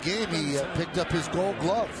before the game, he picked up his gold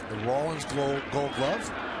glove, the Rollins gold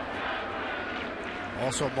glove.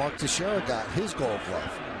 Also, Mark Teixeira got his gold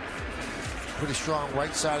glove. Pretty strong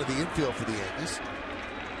right side of the infield for the Yankees.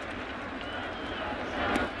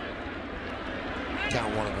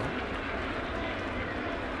 Count 1-0.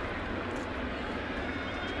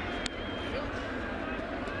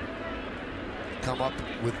 Come up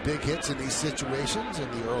with big hits in these situations in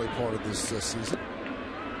the early part of this season.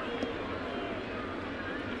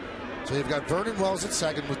 So you've got Vernon Wells at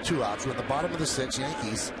second with 2 outs. We're in the bottom of the 6th.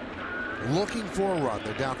 Yankees looking for a run.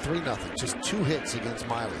 They're down 3-0. Just 2 hits against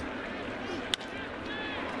Miley.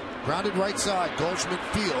 Grounded right side. Goldschmidt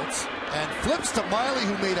fields and flips to Miley,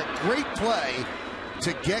 who made a great play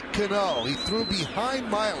to get Cano. He threw behind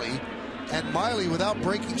Miley, and Miley, without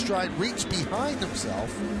breaking stride, reached behind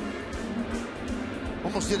himself.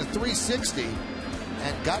 Almost did a 360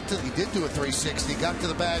 and got to, he did do a 360, got to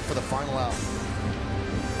the bag for the final out.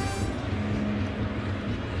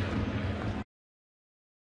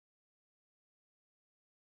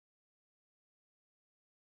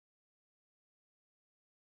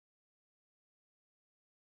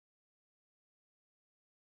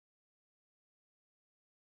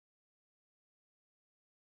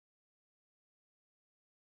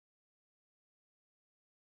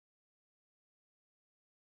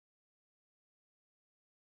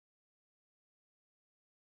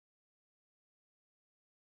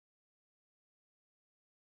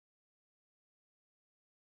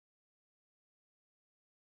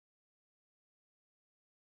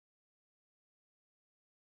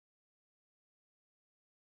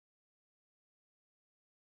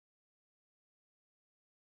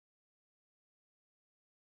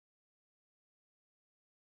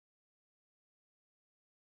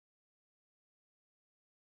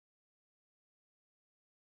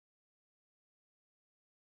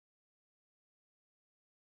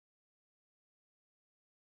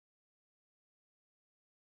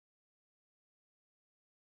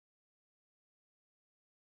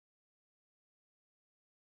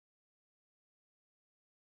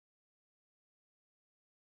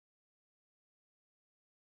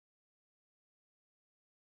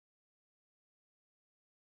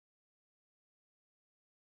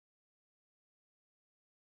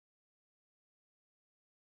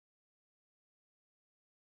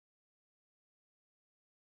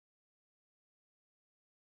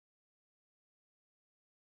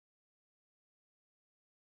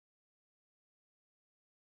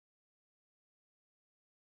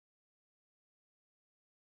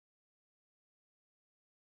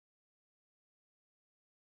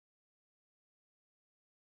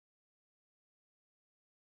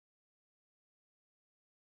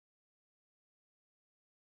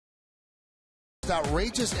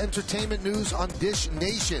 Outrageous entertainment news on Dish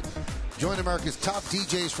Nation. Join America's top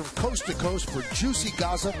DJs from coast to coast for juicy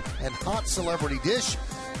gossip and hot celebrity dish.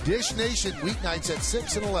 Dish Nation, weeknights at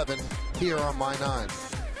 6 and 11 here on My 9.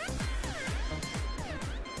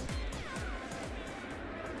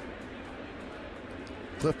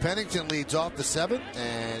 Cliff Pennington leads off the 7th,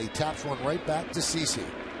 and he taps one right back to CeCe.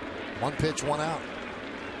 1 pitch, 1 out.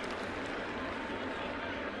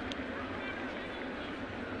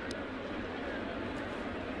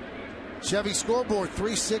 Chevy scoreboard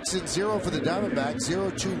 3-6-0 for the Diamondbacks,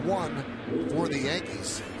 0-2-1 for the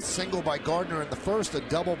Yankees. Single by Gardner in the 1st, a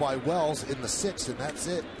double by Wells in the 6th, and that's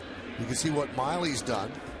it. You can see what Miley's done.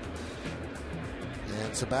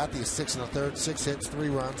 And Sabathia 6 1/3, 6 hits, 3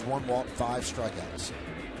 runs, 1 walk, 5 strikeouts.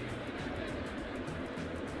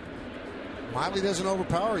 Miley doesn't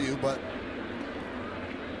overpower you, but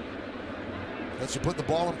lets you put the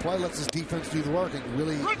ball in play, lets his defense do the work, and you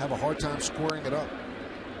really have a hard time squaring it up.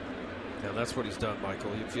 Yeah, that's what he's done,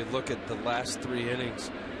 Michael. If you look at the last 3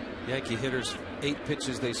 innings, Yankee hitters, 8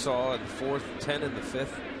 pitches they saw in the 4th, 10 in the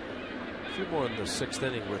 5th. A few more in the 6th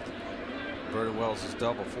inning with Vernon Wells'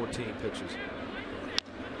 double, 14 pitches.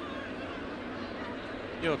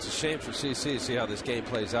 You know, it's a shame for CeCe to see how this game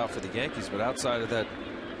plays out for the Yankees, but outside of that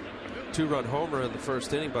 2-run homer in the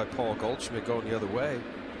 1st inning by Paul Goldschmidt going the other way,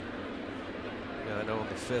 yeah, I know in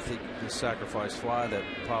the 5th he sacrificed fly that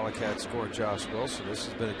Pollock had scored Josh Wilson. This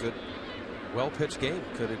has been a good, well-pitched game.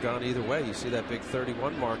 Could have gone either way. You see that big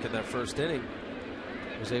 31 mark in that 1st inning.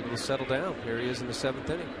 Was able to settle down. Here he is in the 7th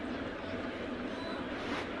inning.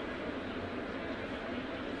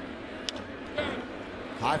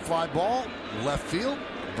 High fly ball, left field.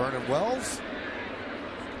 Vernon Wells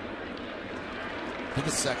for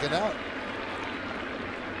the 2nd out.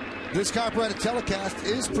 This copyrighted telecast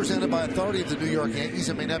is presented by authority of the New York Yankees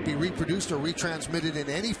and may not be reproduced or retransmitted in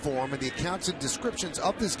any form, and the accounts and descriptions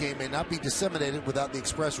of this game may not be disseminated without the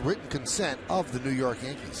express written consent of the New York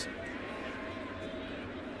Yankees.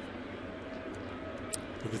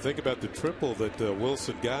 When you think about the triple that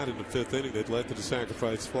Wilson got in the 5th inning that led to the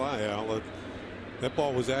sacrifice fly, Al, that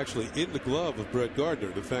ball was actually in the glove of Brett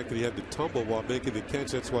Gardner. The fact that he had to tumble while making the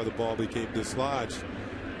catch, that's why the ball became dislodged,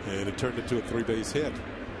 and it turned into a 3-base hit.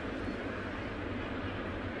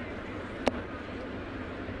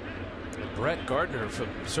 Brett Gardner, from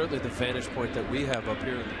certainly the vantage point that we have up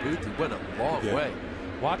here in the booth, he went a long way.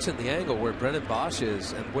 Watching the angle where Brennan Bosch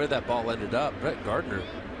is and where that ball ended up, Brett Gardner,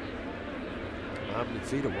 I don't know how many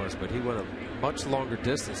feet it was, but he went a much longer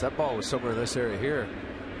distance. That ball was somewhere in this area here.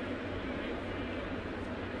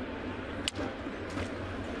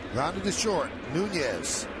 Grounded to short,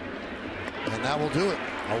 Nunez. And that will do it.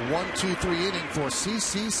 A 1-2-3 inning for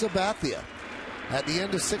CC Sabathia. At the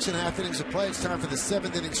end of 6.5 innings of play, it's time for the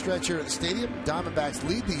 7th inning stretch here at the stadium. Diamondbacks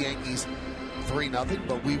lead the Yankees 3-0,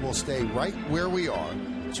 but we will stay right where we are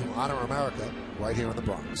to honor America right here in the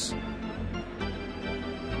Bronx.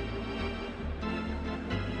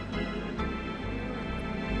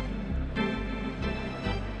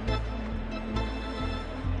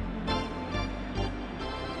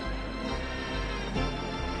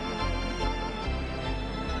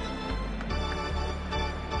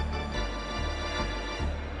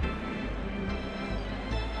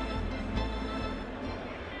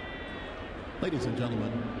 Ladies and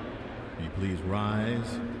gentlemen, will you please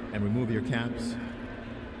rise and remove your caps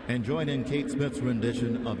and join in Kate Smith's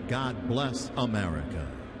rendition of God Bless America.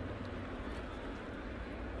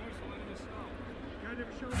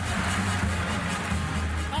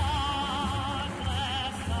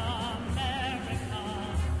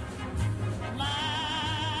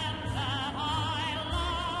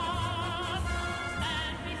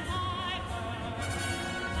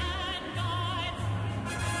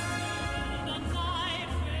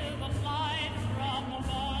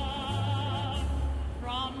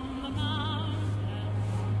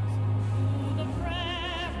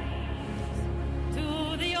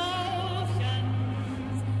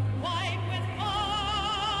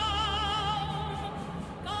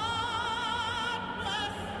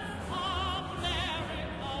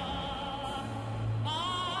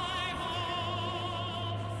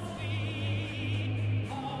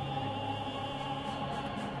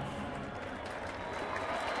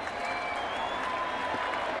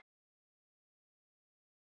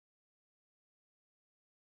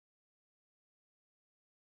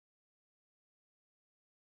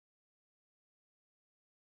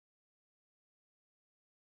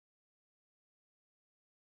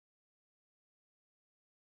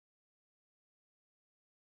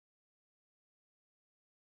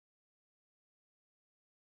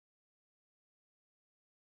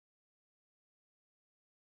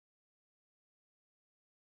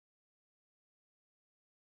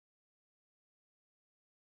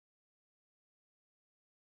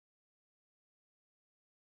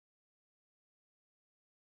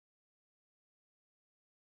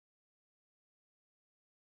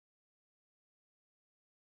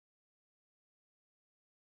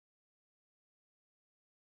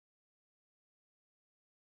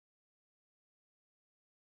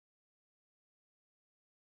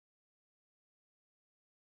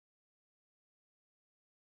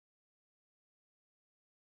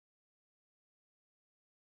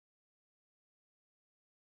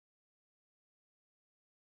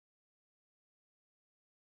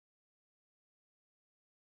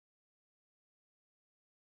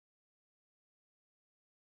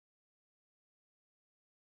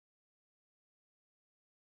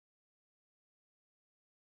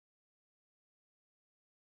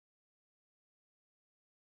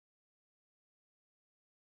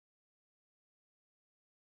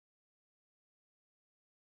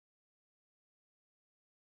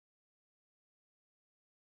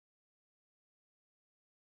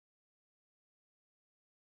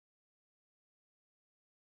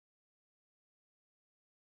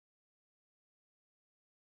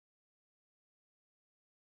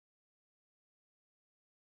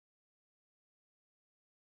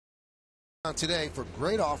 Today for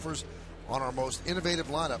great offers on our most innovative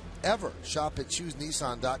lineup ever. Shop at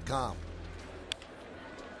ChooseNissan.com.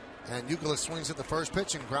 And Youkilis swings at the first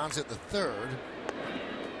pitch and grounds at the third.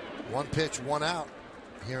 1 pitch, 1 out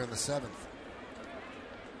here in the 7th.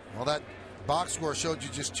 Well, that box score showed you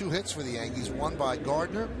just 2 hits for the Yankees, 1 by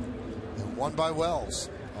Gardner and 1 by Wells.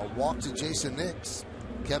 A walk to Jason Nix.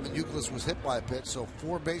 Kevin Youkilis was hit by a pitch, so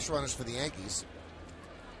 4 base runners for the Yankees.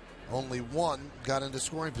 Only one got into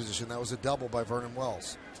scoring position. That was a double by Vernon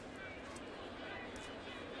Wells.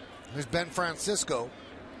 Here's Ben Francisco.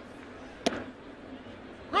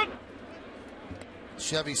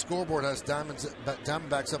 Chevy scoreboard has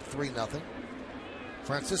Diamondbacks up 3-0.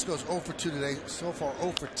 Francisco's 0 for 2 today. So far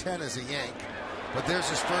 0 for 10 as a Yank. But there's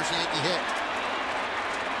his first Yankee hit.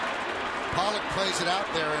 Pollock plays it out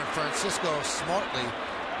there, and Francisco smartly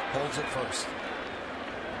holds it first.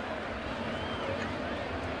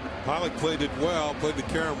 Pollock played it well, played the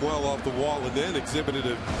carom well off the wall, and then exhibited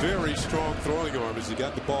a very strong throwing arm as he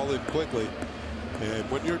got the ball in quickly. And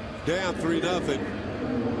when you're down 3-0,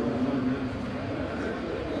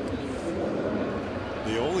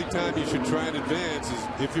 the only time you should try and advance is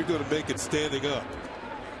if you're going to make it standing up.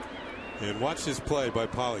 And watch this play by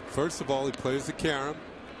Pollock. First of all, he plays the carom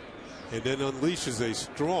and then unleashes a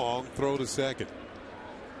strong throw to second.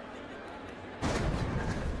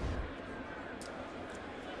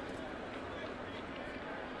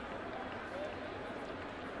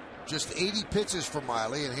 Just 80 pitches for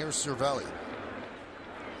Miley, and here's Cervelli.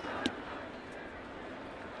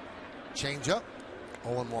 Change up,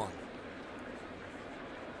 0-1.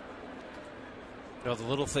 You know, the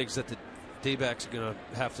little things that the D-backs are going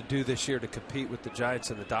to have to do this year to compete with the Giants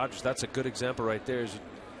and the Dodgers. That's a good example right there, as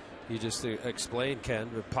you just explained, Ken.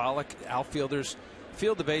 With Pollock, outfielders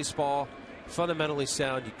field the baseball, fundamentally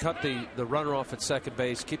sound. You cut the runner off at second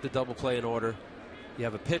base, keep the double play in order. You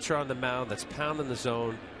have a pitcher on the mound that's pounding the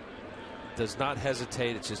zone, does not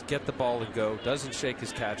hesitate. It's just get the ball and go, doesn't shake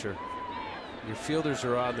his catcher. Your fielders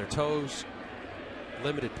are on their toes,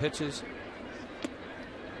 limited pitches.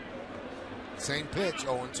 Same pitch,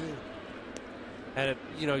 0-2. And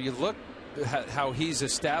you look how he's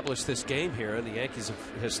established this game here, and the Yankees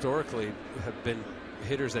historically have been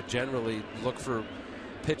hitters that generally look for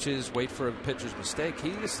pitches, wait for a pitcher's mistake.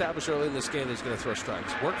 He established early in this game that he's going to throw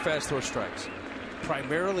strikes, work fast, throw strikes.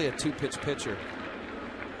 Primarily a two-pitch pitcher.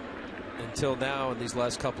 Until now, in these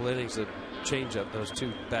last couple innings, a changeup, those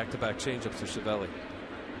two back-to-back changeups to Cervelli.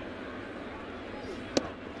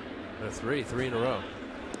 And three in a row.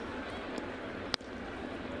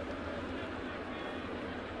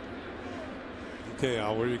 Okay,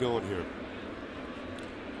 Al, where are you going here?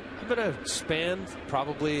 I'm going to span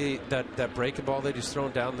probably that breaking ball they just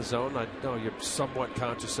thrown down the zone. I know you're somewhat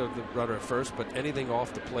conscious of the runner at first, but anything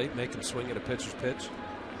off the plate, make him swing at a pitcher's pitch.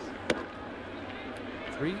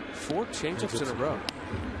 3-4 changeups in a row.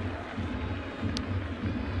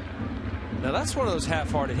 Now that's one of those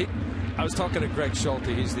half-hearted. I was talking to Greg Schulte.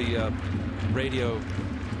 He's the radio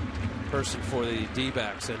person for the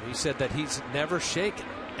D-backs, and he said that he's never shaken.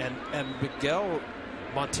 And Miguel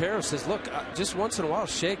Montero says, look, just once in a while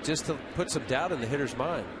shake just to put some doubt in the hitter's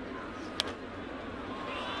mind.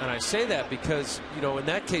 And I say that because, in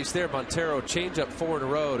that case there, Montero change up 4 in a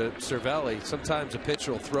row to Cervelli. Sometimes a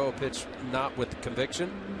pitcher will throw a pitch not with the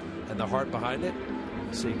conviction and the heart behind it.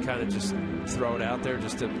 So you kind of just throw it out there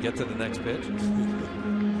just to get to the next pitch.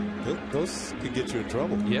 Those can get you in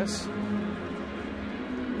trouble. Yes.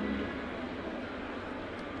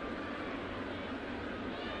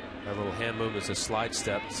 That little hand move is a slide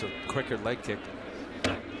step. It's a quicker leg kick.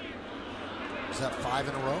 Is that 5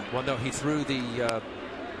 in a row? Well, no, he threw the...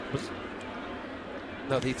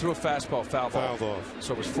 No, he threw a fastball, fouled off.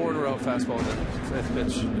 So it was 4 in a row fastball, and then fifth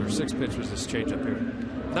pitch or sixth pitch was this changeup here.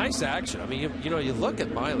 Nice action. I mean, you look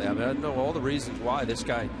at Miley. I mean, I know all the reasons why this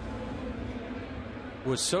guy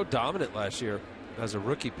was so dominant last year as a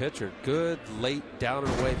rookie pitcher. Good late down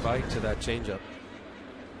and away bite to that changeup.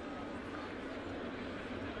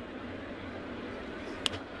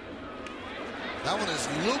 That one is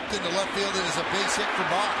looped into left field. It is a base hit for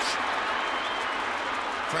Bosch.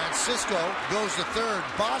 Francisco goes to third.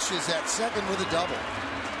 Bosch is at second with a double.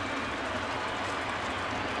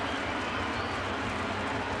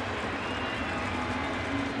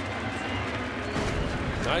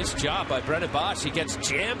 Nice job by Brennan Bosch. He gets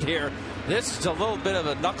jammed here. This is a little bit of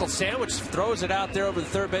a knuckle sandwich. Throws it out there over the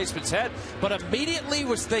third baseman's head, but immediately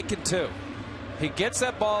was thinking too. He gets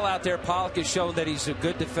that ball out there. Pollock has shown that he's a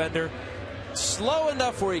good defender. Slow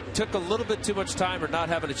enough where he took a little bit too much time or not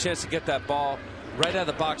having a chance to get that ball. Right out of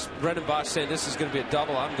the box, Brennan Bosch saying this is going to be a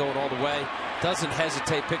double. I'm going all the way. Doesn't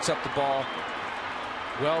hesitate, picks up the ball.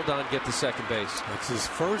 Well done, get to second base. That's his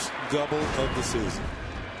first double of the season.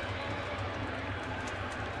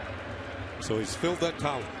 So he's filled that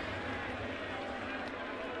column.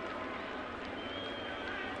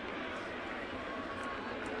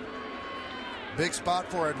 Big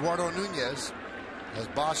spot for Eduardo Nunez as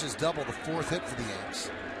Bosch has doubled the 4th hit for the Yanks.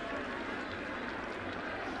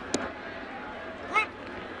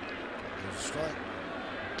 There's a strike.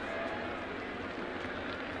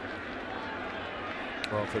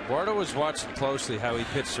 Well, if Eduardo was watching closely how he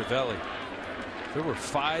pitched Cervelli, there were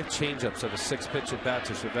 5 changeups of a 6-pitch at bat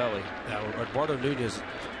to Cervelli. Now, Eduardo Nunez,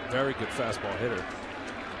 very good fastball hitter.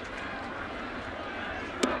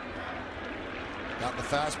 Got the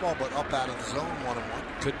fastball, but up out of the zone,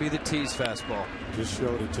 1-1. Could be the tease fastball. Just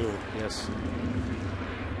showed it to him. Yes.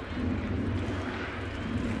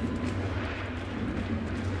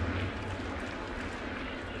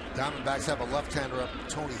 Diamondbacks have a left-hander up,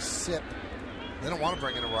 Tony Sipp. They don't want to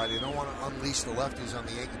bring in a righty. They don't want to unleash the lefties on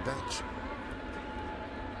the Yankee bench.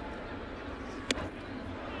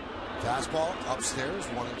 Fastball upstairs,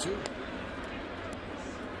 1-2.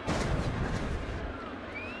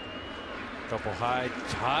 Couple high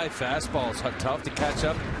fastballs, tough to catch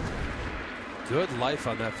up. Good life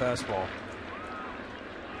on that fastball.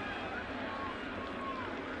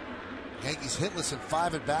 Yankees hitless in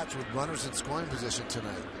 5 at bats with runners in scoring position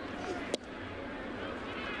tonight.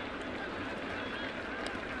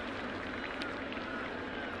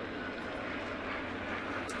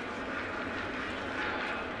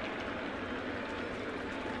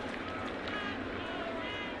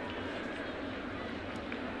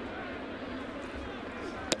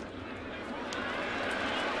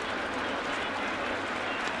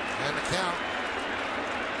 And the count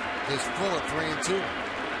is full at 3-2.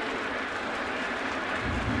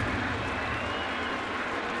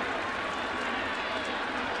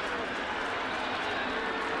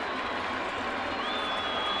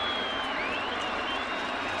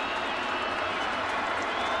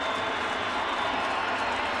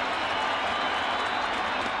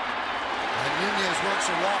 Works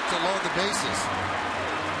a walk to load the bases.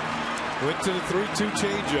 Went to the 3-2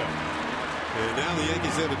 changeup. And now the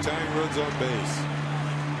Yankees have a tying runs on base.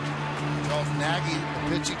 Charles Nagy,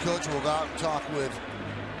 the pitching coach, will go out and talk with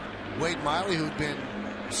Wade Miley, who'd been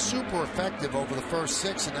super effective over the first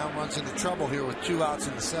 6 and now runs into trouble here with 2 outs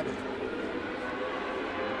in the 7th.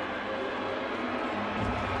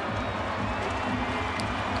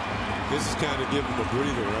 This is kind of giving them a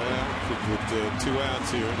breather, right? With 2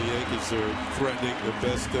 outs here, the Yankees are threatening the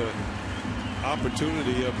best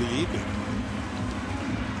opportunity of the evening.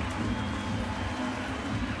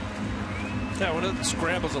 Yeah, one of them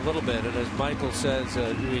scrambles a little bit, and as Michael says,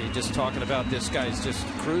 just talking about this guy's just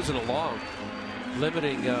cruising along,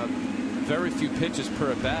 limiting very few pitches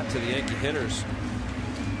per at bat to the Yankee hitters.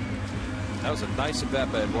 That was a nice at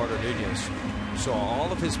bat by Eduardo Nunez. Saw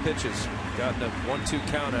all of his pitches, got a 1-2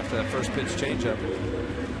 count after that first pitch changeup.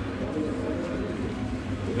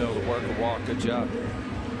 Be able to work a walk. Good job.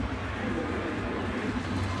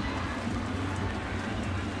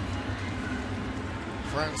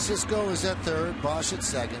 Francisco is at third, Bosch at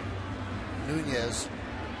second, Nunez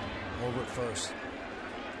over at first.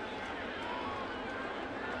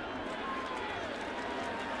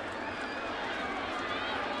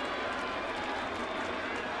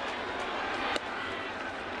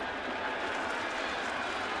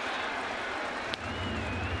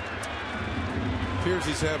 Appears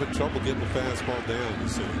he's having trouble getting the fastball down, you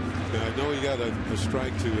see. Now, I know he got a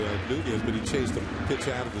strike to Nunez, but he chased the pitch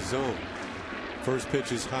out of the zone. First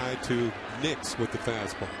pitch is high to Nix with the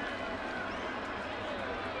fastball.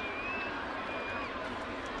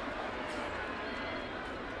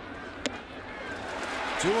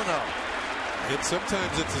 And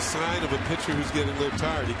sometimes it's a sign of a pitcher who's getting a little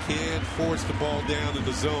tired. He can't force the ball down in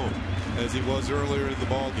the zone as he was earlier in the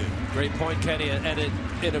ball game. Great point, Kenny. And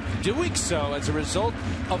in doing so, as a result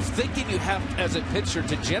of thinking you have, as a pitcher,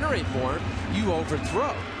 to generate more, you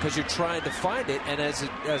overthrow because you're trying to find it. And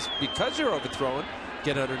because you're overthrowing,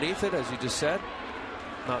 get underneath it, as you just said,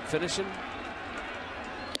 not finishing.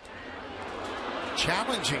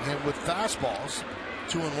 Challenging him with fastballs,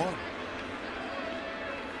 2-1.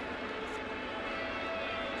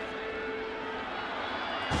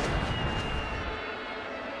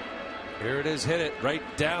 Here it is, hit it right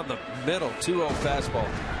down the middle, 2-0 fastball.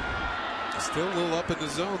 Still a little up in the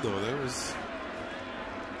zone, though. There was.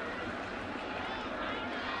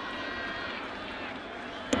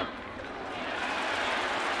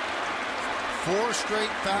 Four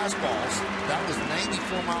straight fastballs. That was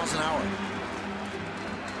 94 miles an hour.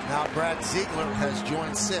 Now Brad Ziegler has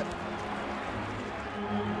joined Sipp.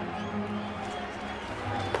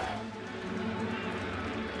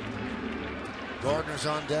 Gardner's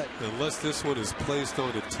on deck. Unless this one is placed on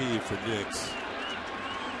a tee for Nix.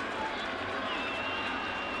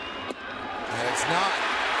 And it's not.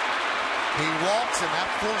 He walks, and that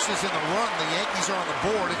forces in the run. The Yankees are on the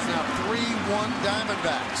board. It's now 3-1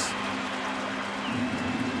 Diamondbacks.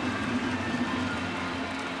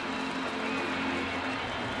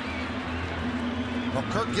 Well,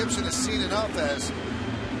 Kirk Gibson has seen enough as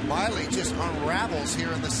Miley just unravels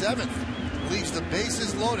here in the 7th. Leaves the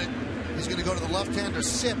bases loaded. He's going to go to the left-hander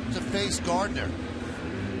Sip to face Gardner.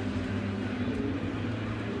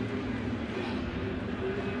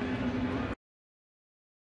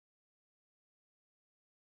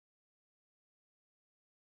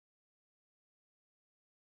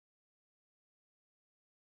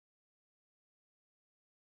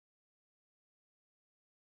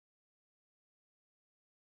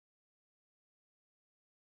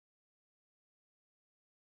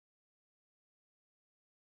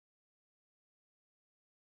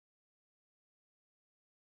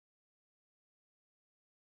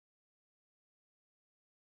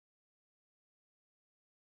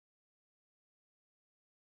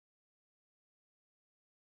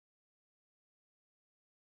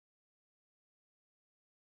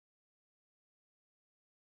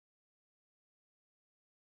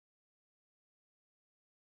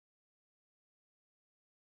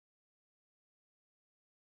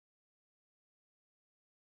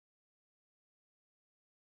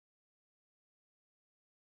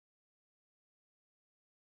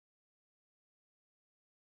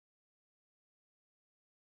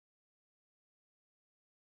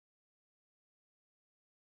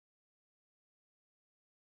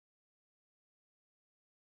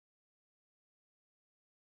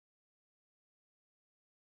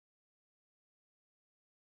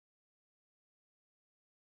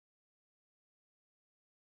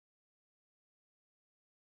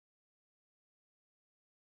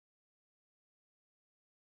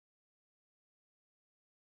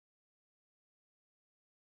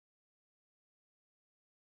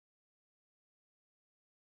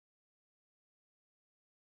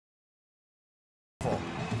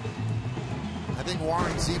 I think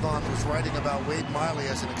Warren Zevon was writing about Wade Miley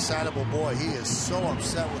as an excitable boy. He is so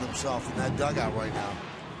upset with himself in that dugout right now.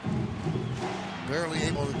 Barely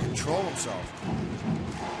able to control himself.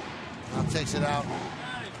 Now takes it out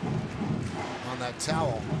on that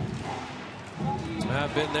towel.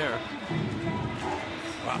 I've been there.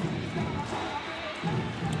 Wow.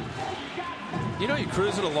 You know, you're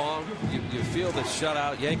cruising along. You feel the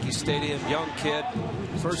shutout, Yankee Stadium, young kid,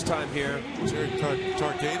 first time here. Jerry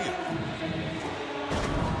Tarkanian,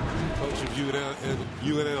 coach of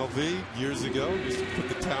UNLV years ago, used to put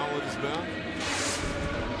the towel in his mouth.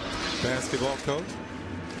 Basketball coach.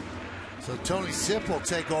 So Tony Sip will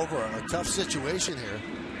take over a tough situation here.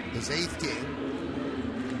 His 8th game.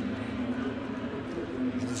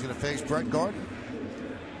 And he's going to face Brett Gardner.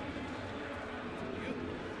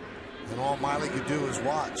 And all Miley could do is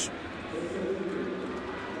watch.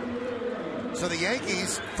 So the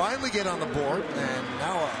Yankees finally get on the board, and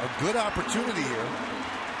now a good opportunity here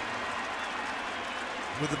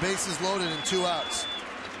with the bases loaded and 2 outs.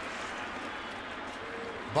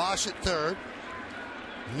 Bosch at third,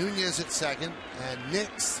 Nunez at second, and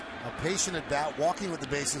Nix, a patient at bat, walking with the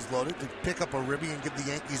bases loaded to pick up a ribby and give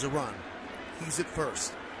the Yankees a run. He's at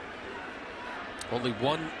first. Only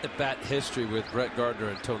one at-bat history with Brett Gardner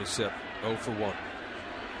and Tony Sip. 0 for 1.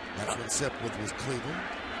 That's when Sip was Cleveland.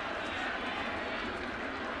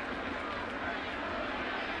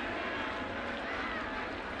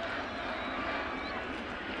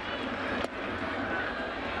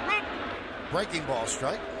 Breaking ball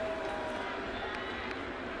strike.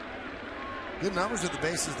 Good numbers with the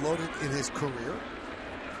bases loaded in his career.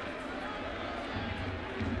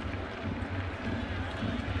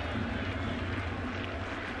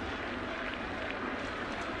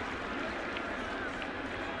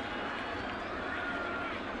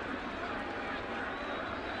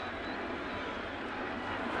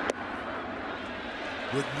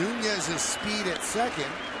 With Nunez's speed at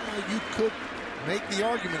second, you could make the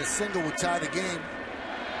argument a single would tie the game.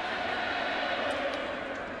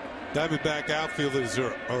 Diamondback outfielders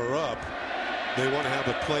are up. They want to have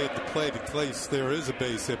a play at the plate in case there is a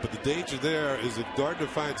base hit. But the danger there is if Gardner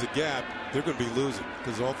finds a gap, they're going to be losing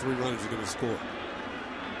because all 3 runners are going to score.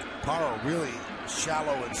 Parra really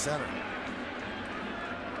shallow in center.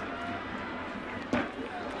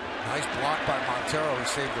 Nice block by Montero, who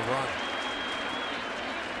saved the run.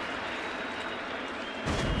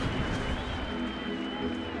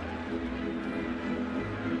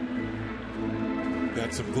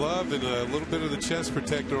 Got some glove and a little bit of the chest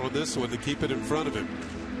protector on this one to keep it in front of him.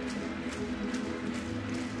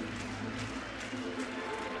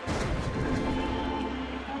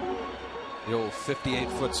 The old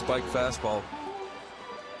 58-foot spike fastball.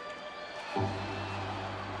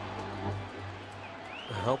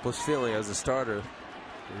 A helpless feeling as a starter.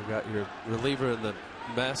 You got your reliever in the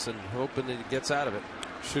mess and hoping that he gets out of it.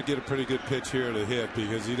 should get a pretty good pitch here to hit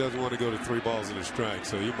because he doesn't want to go to 3 balls and a strike.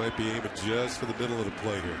 So he might be aiming just for the middle of the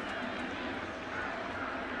plate here.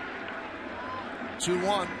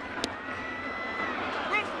 2-1.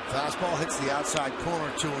 Fastball hits the outside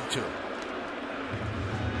corner, 2-2.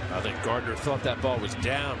 I think Gardner thought that ball was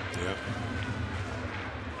down. Yeah.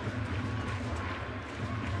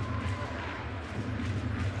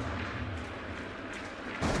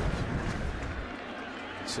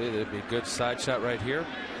 See, there'd be a good side shot right here.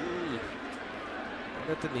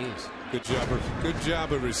 At the knees. Good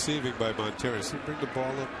job of receiving by Montero. See, bring the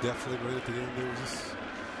ball up definitely right at the end there. Just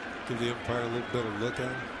give the umpire a little better look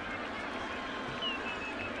at it.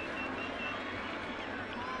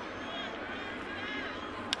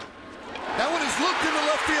 That one is looped into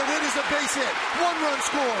left field. It is a base hit. 1 run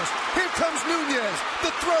scores. Here comes Nunez.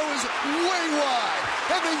 The throw is way wide.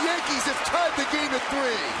 And the Yankees have tied the game at 3.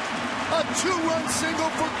 A 2-run single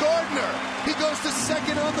for Gardner. He goes to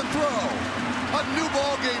second on the throw. A new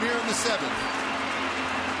ball game here in the 7th.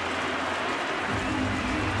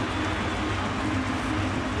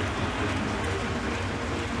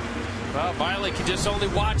 Well, Miley can just only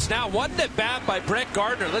watch now. One at bat by Brett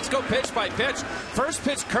Gardner. Let's go pitch by pitch. First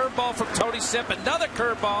pitch curveball from Tony Sipp. Another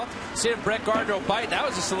curveball. Seeing Brett Gardner will bite. That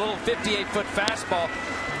was just a little 58-foot fastball.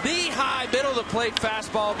 Knee-high, middle of the plate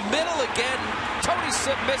fastball. Middle again. Tony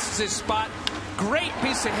Sipp misses his spot. Great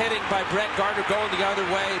piece of hitting by Brett Gardner going the other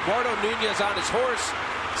way. Eduardo Nunez on his horse.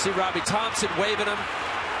 See Robbie Thompson waving him.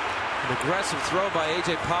 An aggressive throw by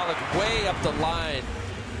A.J. Pollock way up the line.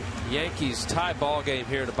 Yankees tie ball game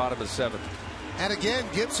here in the bottom of the 7th. And again,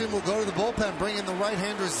 Gibson will go to the bullpen, bring in the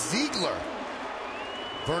right-hander Ziegler.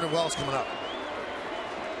 Vernon Wells coming up.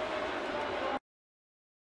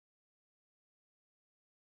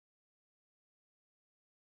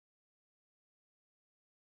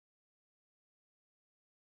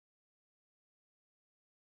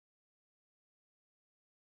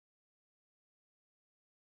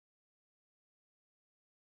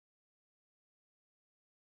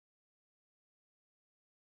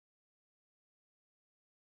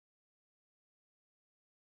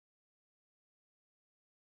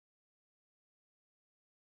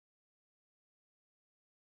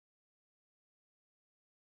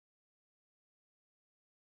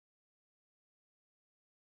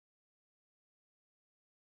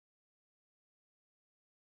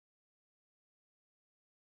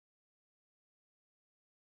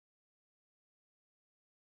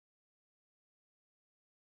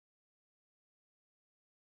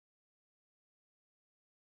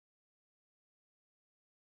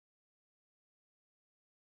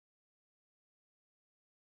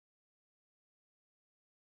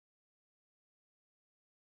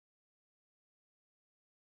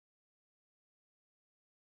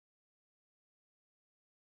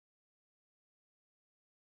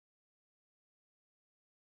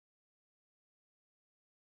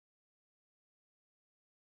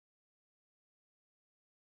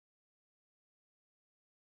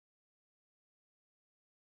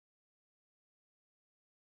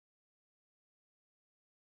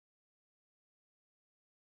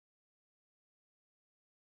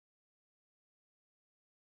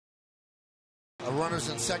 Runners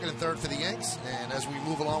in second and third for the Yanks. And as we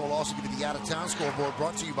move along, we'll also give you the out-of-town scoreboard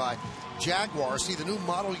brought to you by Jaguar. See the new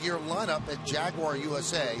model year lineup at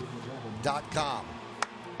JaguarUSA.com.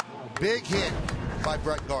 Big hit by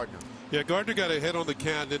Brett Gardner. Yeah, Gardner got a hit on the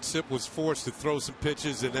count, and then Sipp was forced to throw some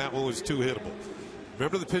pitches, and that one was too hittable.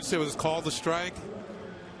 Remember the pitch that was called the strike?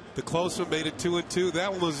 The close one made it 2-2.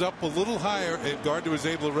 That one was up a little higher, and Gardner was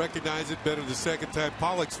able to recognize it better the second time.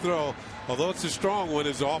 Pollock's throw, although it's a strong one,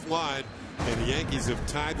 is offline, and the Yankees have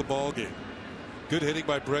tied the ball game. Good hitting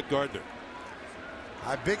by Brett Gardner.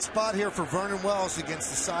 A big spot here for Vernon Wells against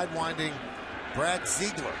the sidewinding Brad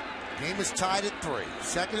Ziegler. Game is tied at 3.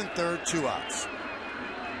 Second and third, 2 outs.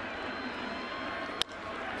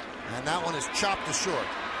 And that one is chopped to short.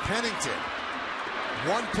 Pennington.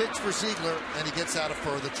 One pitch for Ziegler, and he gets out of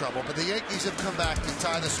further trouble. But the Yankees have come back to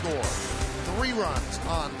tie the score. 3 runs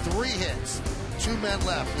on 3 hits. 2 men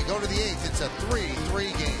left. We go to the 8th. It's a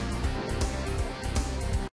 3-3 game.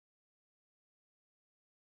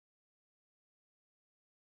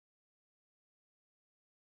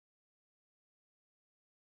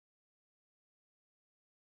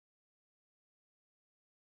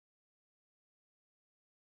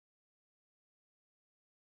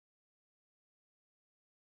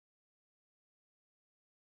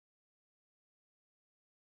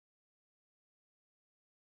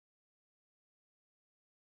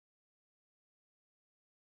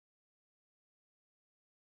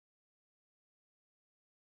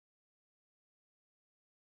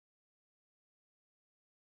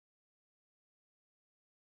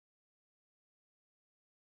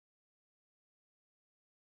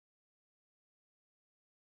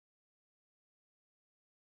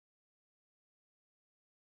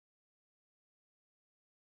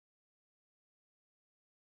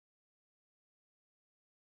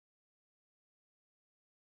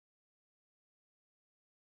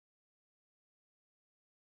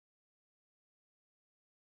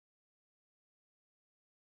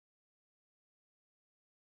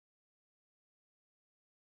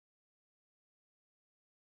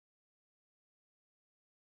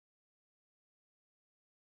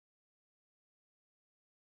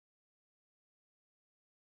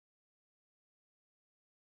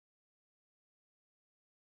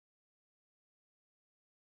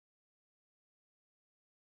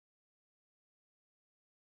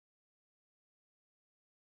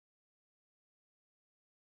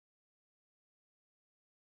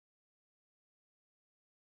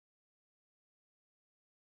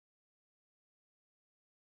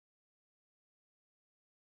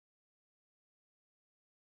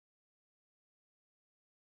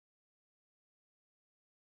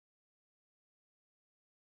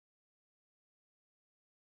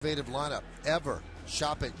 innovative lineup ever.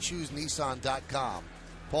 Shop at ChooseNissan.com.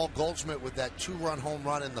 Paul Goldschmidt with that 2-run home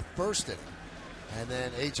run in the first inning. And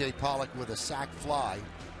then A.J. Pollock with a sac fly.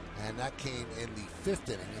 And that came in the 5th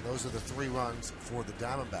inning. And those are the 3 runs for the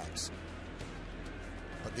Diamondbacks.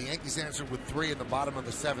 But the Yankees answered with 3 in the bottom of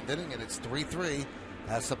the 7th inning. And it's 3-3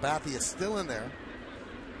 as Sabathia is still in there,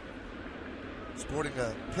 sporting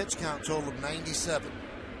a pitch count total of 97.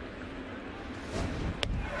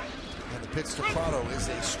 And the pitch to Prado is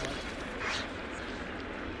a strike.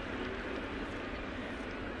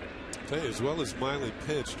 I'll tell you, as well as Miley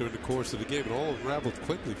pitched during the course of the game, it all unraveled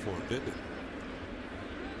quickly for him, didn't it?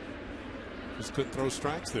 Just couldn't throw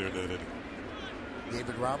strikes there in that inning.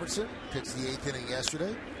 David Robertson pitched the 8th inning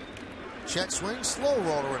yesterday. Check swing, slow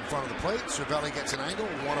roller in front of the plate. Cervelli gets an angle,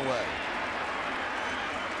 1 away.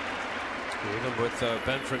 Even with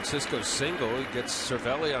Ben Francisco's single, he gets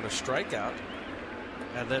Cervelli on a strikeout.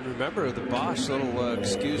 And then remember the Bosch little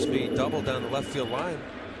excuse me double down the left field line.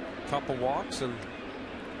 Couple walks and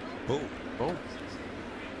boom, boom.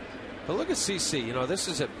 But look at CC. You know, this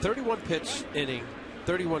is a 31 pitch inning,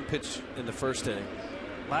 31 pitch in the first inning.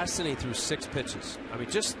 Last inning threw 6 pitches. I mean,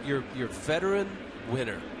 just your veteran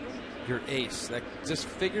winner, your ace that just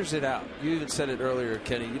figures it out. You even said it earlier,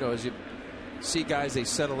 Kenny. You know, as you see guys, they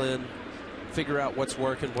settle in, figure out what's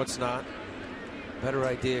working, what's not. Better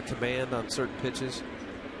idea, command on certain pitches.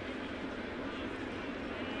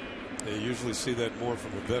 You usually see that more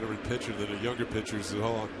from a veteran pitcher than a younger pitcher.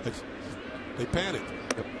 They panic.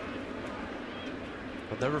 Yep.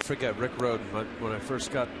 I'll never forget Rick Rhoden when I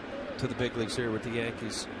first got to the big leagues here with the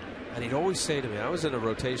Yankees, and he'd always say to me, I was in a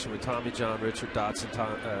rotation with Tommy John, Richard Dotson,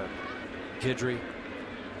 Guidry.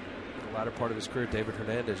 The latter part of his career, David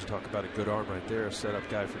Hernandez. You talk about a good arm right there, a setup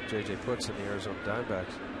guy for J.J. Putz in the Arizona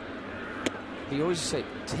Diamondbacks. He always say,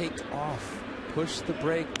 take off, push the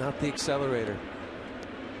brake, not the accelerator.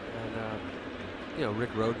 And you know,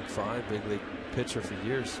 Rick Rhoden, fine, big league pitcher for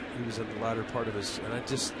years. He was in the latter part of his, and I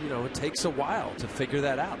just, you know, it takes a while to figure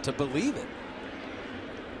that out, to believe it.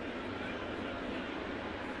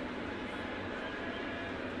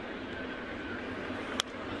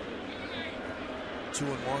 Two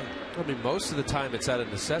and one. I mean, most of the time it's out of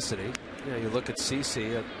necessity. You know, you look at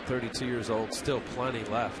CC at 32 years old, still plenty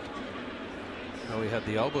left. You know, he had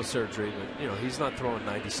the elbow surgery, but, you know, he's not throwing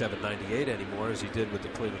 97, 98 anymore as he did with the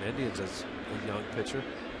Cleveland Indians as a young pitcher.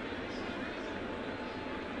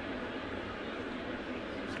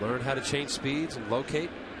 He's learned how to change speeds and locate.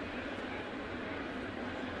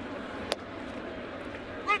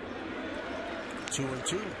 Two and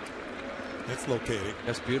two. That's locating.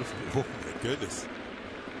 That's beautiful. Oh, my goodness.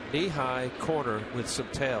 Knee-high corner with some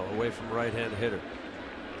tail away from right-hand hitter.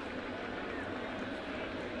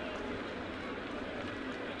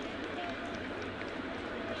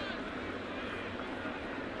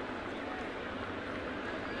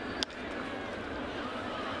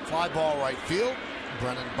 Fly ball right field.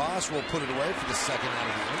 Brennan Bosch will put it away for the second out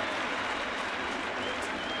of the inning.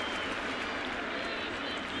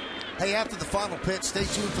 Hey, after the final pitch, stay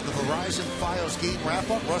tuned for the Verizon Fios game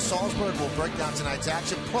wrap-up. Russ Salzberg will break down tonight's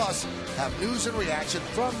action, plus have news and reaction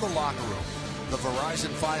from the locker room. The Verizon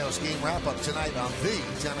Fios game wrap-up tonight on the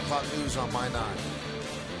 10 o'clock news on My 9.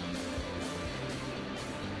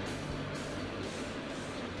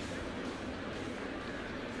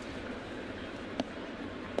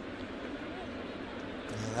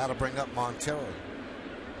 And that'll bring up Montero.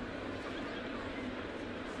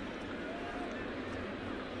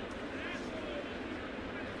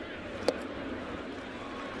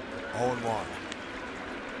 Oh and 1.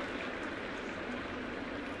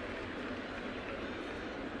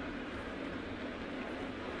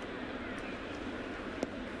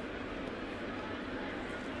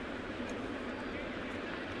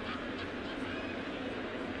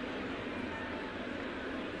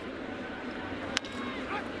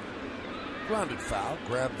 Grounded foul,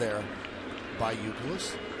 grabbed there by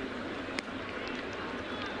Youkilis.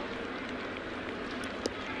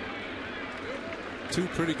 Two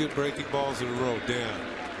pretty good breaking balls in a row down.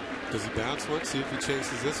 Does he bounce one? See if he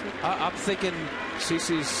chases this one? I'm thinking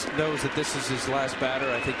CC knows that this is his last batter.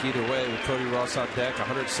 I think either way, with Cody Ross on deck,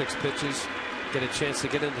 106 pitches, get a chance to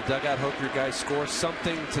get in the dugout, hope your guys score.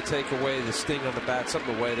 Something to take away the sting on the bat,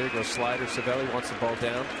 something away. There goes slider. Cervelli wants the ball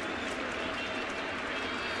down.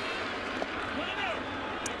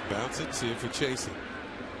 Bounce it, see if we chase it.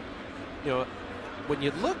 You know, when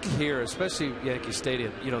you look here, especially Yankee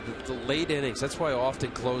Stadium, you know, the late innings, that's why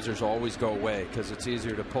often closers always go away, because it's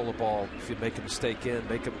easier to pull a ball if you make a mistake in,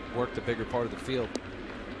 make them work the bigger part of the field.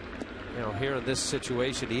 You know, here in this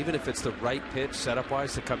situation, even if it's the right pitch setup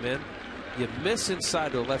wise to come in, you miss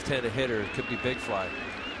inside to a left-handed hitter, it could be big fly.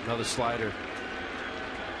 Another slider.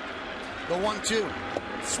 The 1-2.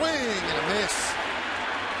 Swing and a miss.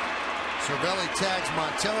 Cervelli tags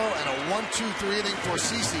Montello, and a 1-2-3 inning for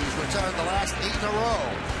CeCe, who's retired the last 8 in a row.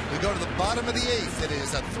 We go to the bottom of the 8th. It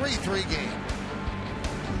is a 3-3 game.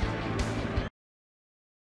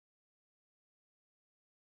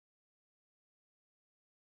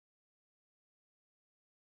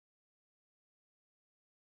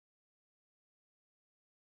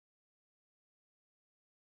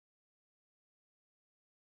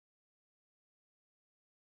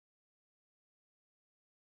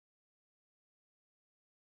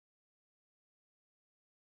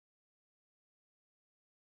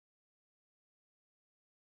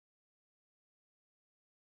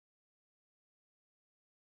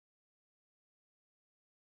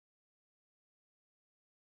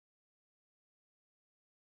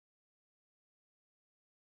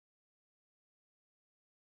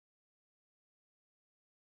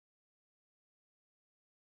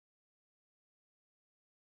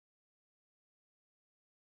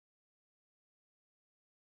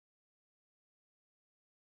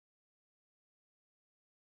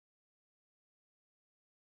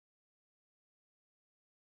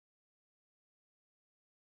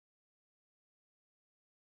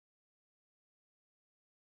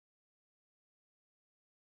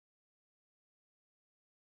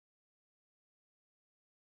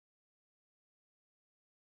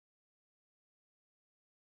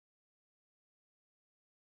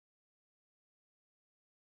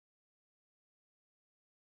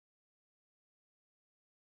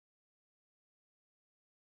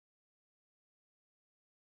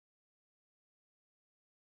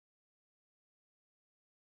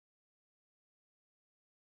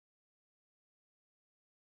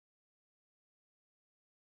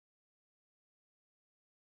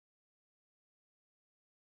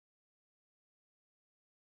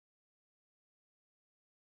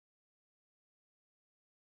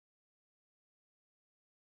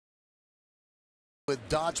 With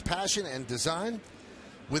Dodge passion and design.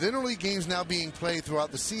 With interleague games now being played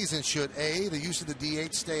throughout the season, should A, the use of the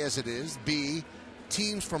DH stay as it is, B,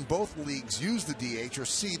 teams from both leagues use the DH, or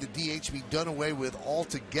C, the DH be done away with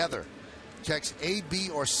altogether? Text A, B,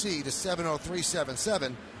 or C to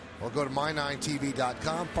 70377 or go to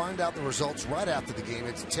my9tv.com. Find out the results right after the game.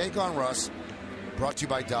 It's Take on Russ, brought to you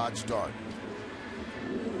by Dodge Dart.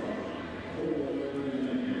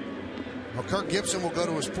 Well, Kirk Gibson will go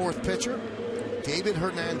to his 4th pitcher. David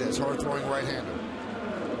Hernandez, hard-throwing right-hander.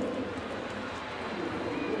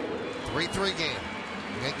 3-3 game.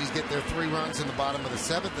 The Yankees get their 3 runs in the bottom of the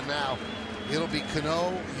 7th, and now it'll be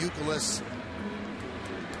Cano, Youkilis,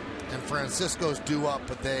 and Francisco's due up,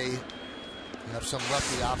 but they have some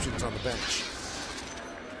lefty options on the bench.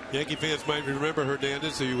 Yankee fans might remember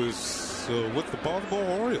Hernandez. He was with the Baltimore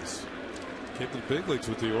Orioles. Came to the big leagues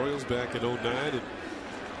with the Orioles back in 09 and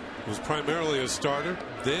was primarily a starter.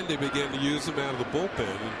 Then they began to use him out of the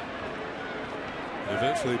bullpen and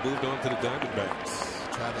eventually moved on to the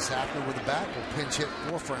Diamondbacks. Travis Hafner with the bat will pinch hit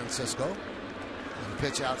for Francisco and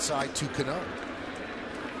pitch outside to Cano.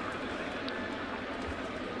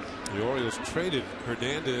 The Orioles traded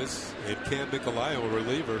Hernandez and Cam Nicolayo, a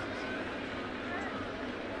reliever,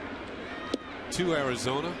 to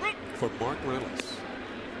Arizona for Mark Reynolds.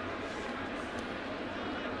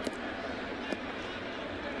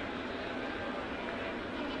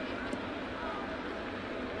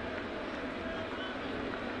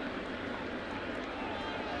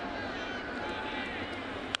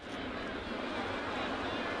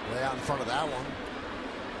 Way out in front of that one.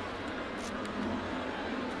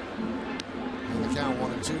 And the count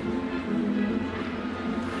 1-2.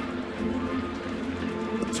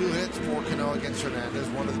 2 hits for Cano against Hernandez.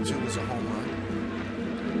 One of the 2 was a home run.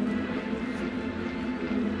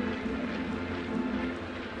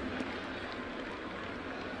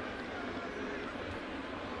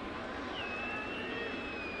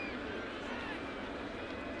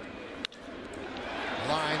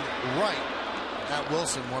 Lined right at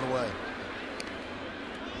Wilson, 1 away.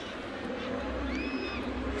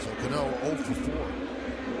 So Cano 0 for 4.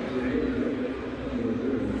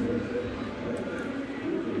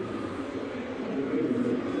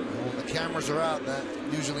 When the cameras are out, that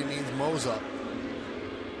usually means Mo's up.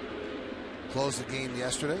 Closed the game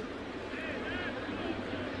yesterday.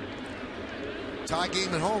 Tie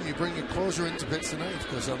game at home, you bring your closer in to pitch the 9th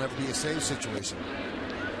because there'll never be a save situation.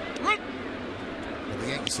 But the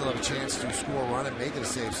Yankees still have a chance to score a run and make it a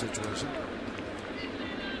save situation.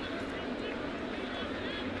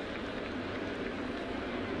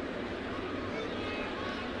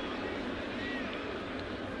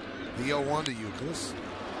 The 0-1 to Youkilis.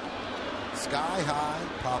 Sky high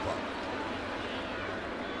pop up.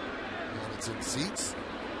 And it's in seats.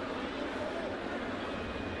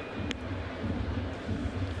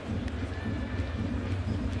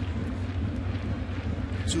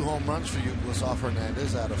 Two home runs for Euclid off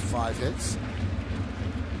Hernandez out of 5 hits.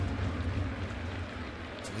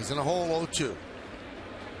 So he's in a hole 0-2.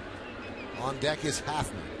 On deck is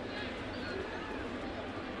Hafner.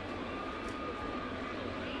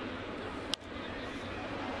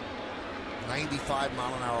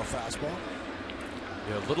 .95-mile-an-hour fastball.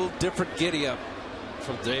 Yeah, a little different giddy up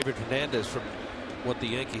from David Hernandez from what the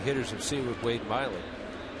Yankee hitters have seen with Wade Miley.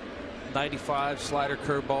 95 slider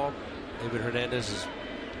curveball. David Hernandez has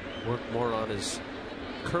worked more on his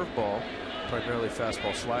curveball, primarily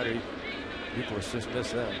fastball slider. Euclid just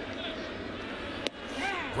missed that.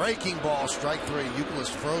 Breaking ball, strike 3. Euclid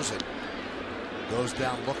frozen. Goes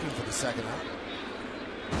down looking for the second out.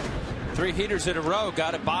 3 heaters in a row.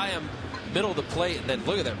 Got it by him. Middle of the plate. And then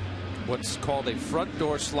look at them. What's called a front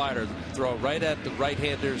door slider. Throw right at the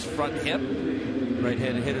right-hander's front hip.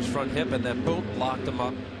 Right-handed hitter's front hip. And then boom, locked him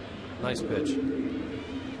up. Nice pitch.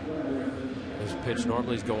 His pitch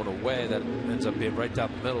normally is going away. That ends up being right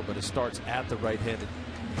down the middle. But it starts at the right-handed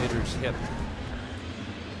hitter's hip.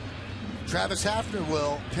 Travis Hafner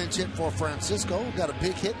will pinch hit for Francisco. Got a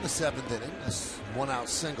big hit in the 7th inning. A 1-out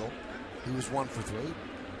single. He was 1 for 3.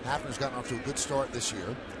 Hafner's gotten off to a good start this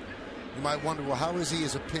year. You might wonder, well, how is he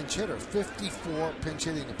as a pinch hitter? 54 pinch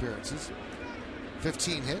hitting appearances,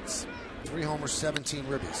 15 hits, 3 homers, 17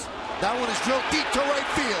 ribbies. That one is drilled deep to right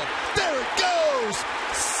field. There it goes.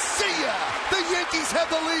 See ya. The Yankees have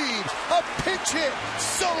the lead. A pinch hit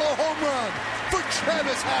solo home run for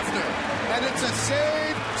Travis Hafner. And it's a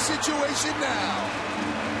save situation now.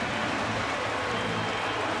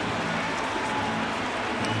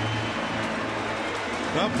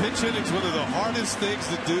 Well, pinch hitting's one of the hardest things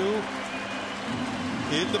to do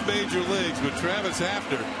in the major leagues, but Travis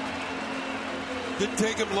Hafner didn't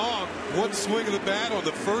take him long. One swing of the bat on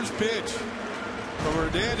the first pitch from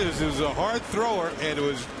Hernandez. It was a hard thrower, and it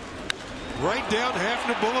was right down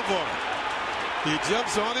Hafner Boulevard. He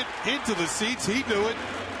jumps on it into the seats. He knew it,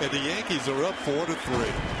 and the Yankees are up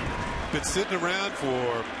 4-3. Been sitting around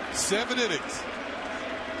for 7 innings.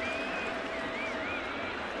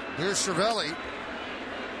 Here's Cervelli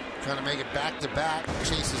trying to make it back-to-back.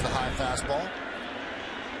 Chases the high fastball.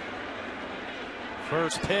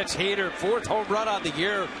 First pitch, heater, 4th home run on the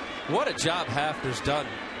year. What a job Hafner's done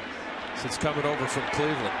since coming over from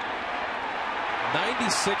Cleveland.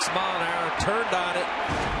 96 mile an hour, turned on it.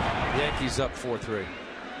 Yankees up 4-3.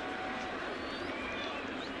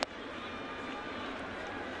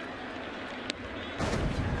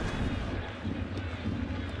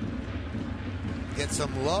 Get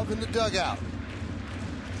some love in the dugout.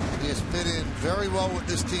 He has fit in very well with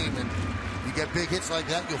this team, and you get big hits like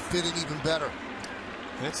that, you'll fit in even better.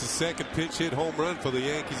 That's the second pinch hit home run for the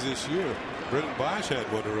Yankees this year. Brendan Bosch had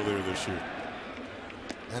one earlier this year.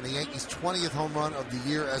 And the Yankees' 20th home run of the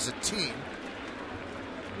year as a team.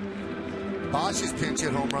 Bosch's pinch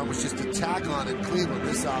hit home run was just a tack on in Cleveland.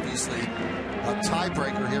 This obviously a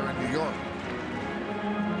tiebreaker here in New York.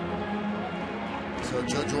 So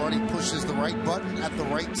Joe Girardi pushes the right button at the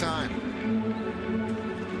right time.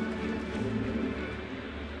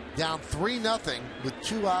 Down 3-0 with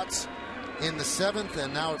 2 outs in the 7th,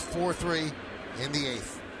 and now it's 4-3 in the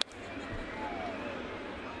 8th.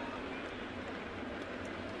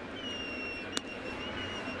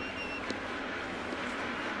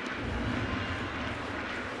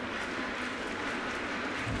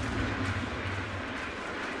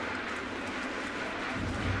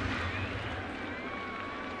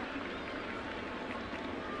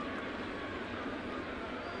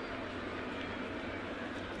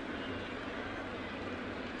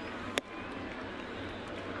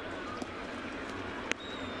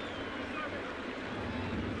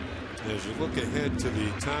 As you look ahead to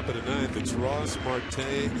the top of the 9th, it's Ross, Marte,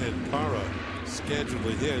 and Parra scheduled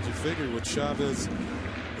ahead. You figure with Chavez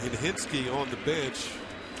and Hinske on the bench,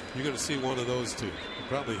 you're going to see one of those two,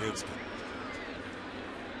 probably Hinske.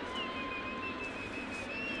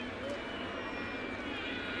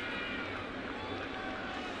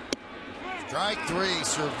 Strike 3,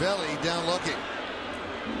 Cervelli down looking.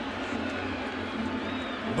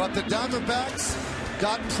 But the Diamondbacks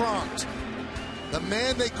got pranked. The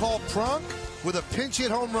man they call Prunk with a pinch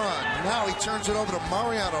hit home run. Now he turns it over to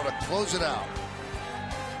Mariano to close it out.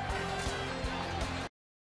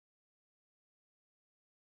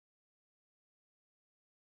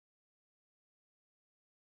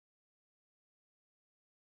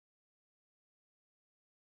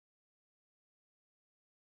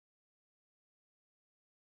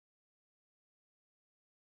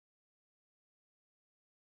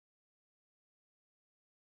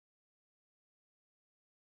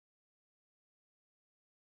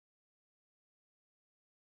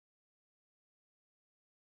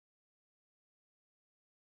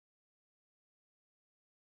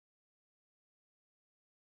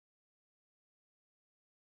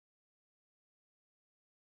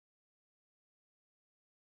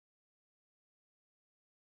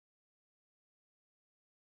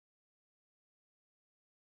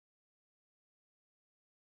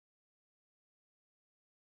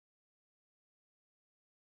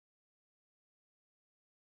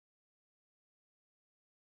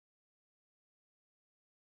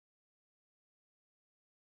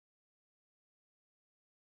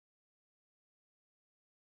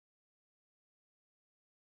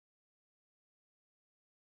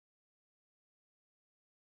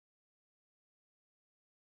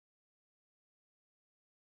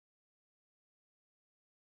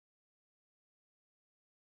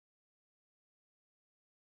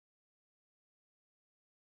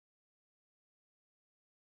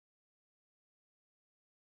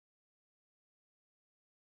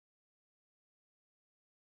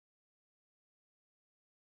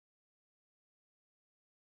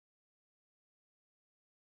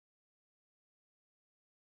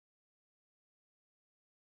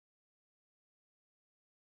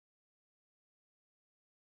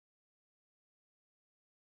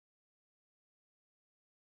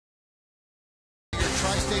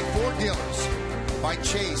 Tri-State Ford dealers by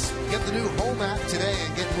Chase. Get the new home app today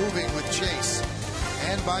and get moving with Chase.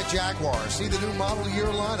 And by Jaguar. See the new model year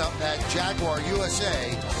lineup at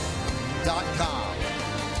JaguarUSA.com.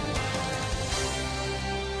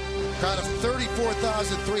 Crowd of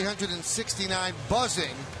 34,369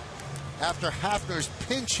 buzzing after Hafner's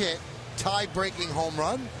pinch hit tie-breaking home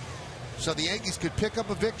run. So the Yankees could pick up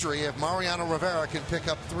a victory if Mariano Rivera can pick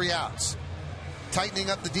up 3 outs. Tightening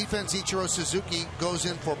up the defense, Ichiro Suzuki goes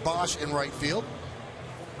in for Bosch in right field.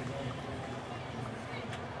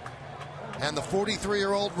 And the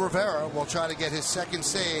 43-year-old Rivera will try to get his second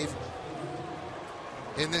save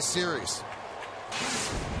in this series.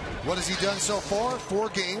 What has he done so far? 4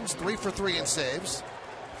 games, 3 for 3 in saves,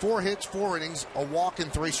 4 hits, 4 innings, a walk,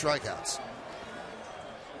 and 3 strikeouts.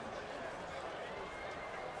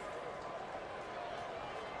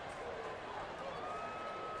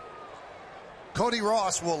 Cody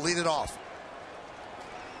Ross will lead it off.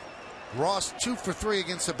 Ross 2 for 3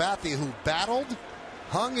 against Sabathia, who battled,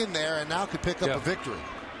 hung in there, and now could pick up a victory.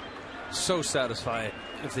 So satisfying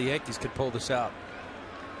if the Yankees could pull this out.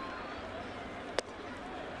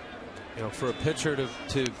 You know, for a pitcher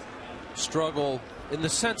to struggle in the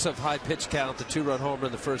sense of high pitch count, the 2-run homer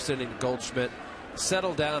in the first inning to Goldschmidt,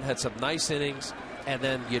 settled down, had some nice innings, and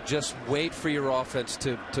then you just wait for your offense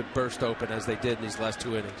to burst open as they did in these last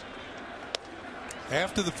 2 innings.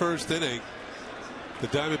 After the first inning, the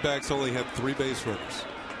Diamondbacks only had 3 base runners.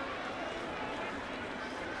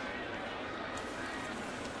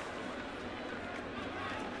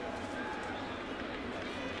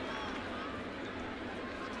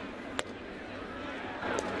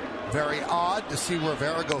 Very odd to see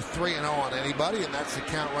Rivera go 3-0 on anybody, and that's the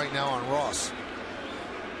count right now on Ross.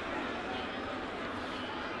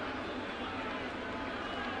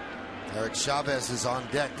 Eric Chavez is on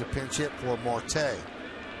deck to pinch hit for Marte.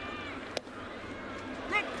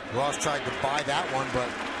 Ross tried to buy that one, but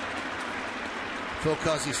Phil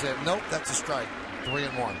Cuzzy said, nope, that's a strike.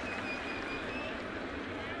 3-1.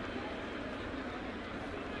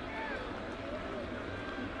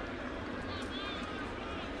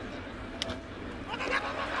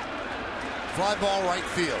 Fly ball right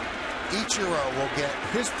field. Ichiro will get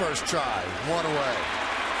his first try, 1 away.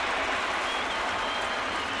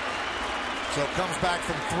 So comes back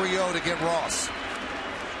from 3-0 to get Ross.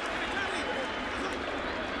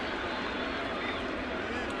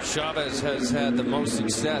 Chavez has had the most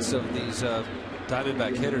success of these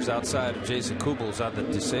Diamondback hitters outside of Jason Kubel's on the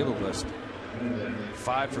disabled list.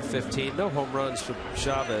 5 for 15. No home runs for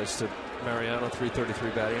Chavez to Mariano, 333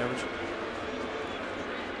 batting average.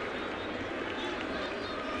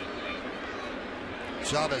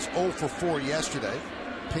 Chavez 0 for 4 yesterday.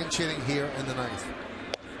 Pinch hitting here in the 9th.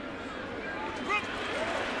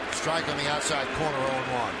 Strike on the outside corner,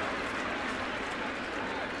 0-1.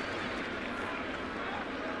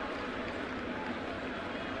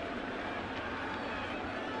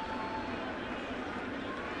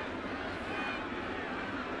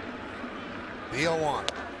 The 0-1.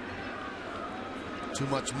 Too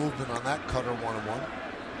much movement on that cutter, 1-1.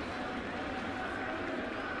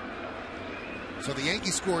 So the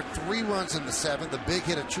Yankees scored 3 runs in the 7th. The big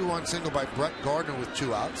hit, a 2-run single by Brett Gardner with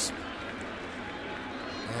 2 outs.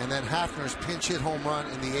 And then Hafner's pinch hit home run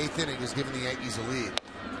in the 8th inning has given the Yankees a lead.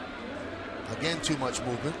 Again, too much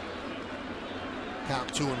movement.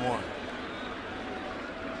 Count 2-1.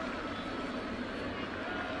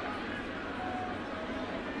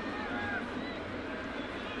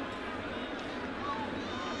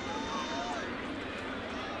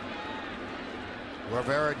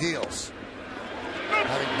 Rivera deals.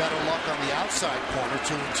 Having better luck on the outside corner,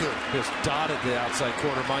 2-2. Just dotted the outside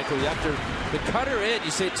corner, Michael. After the cutter in,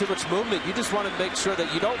 you say too much movement. You just want to make sure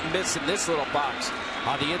that you don't miss in this little box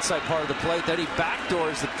on the inside part of the plate. Then he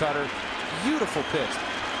backdoors the cutter. Beautiful pitch.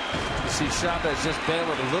 You see Chavez just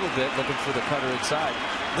bailing a little bit, looking for the cutter inside.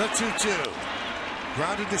 The 2-2.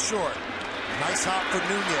 Grounded to short. Nice hop for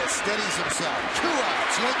Nunez. Steadies himself. 2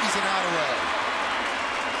 outs. Yankees an out away.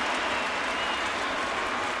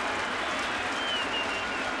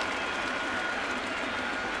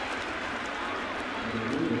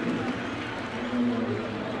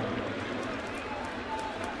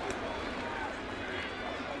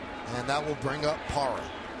 And that will bring up Parra.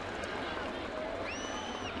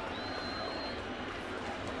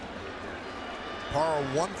 Parra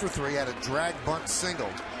 1 for 3, had a drag bunt single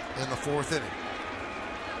in the 4th inning.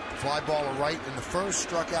 Fly ball to right in the 1st,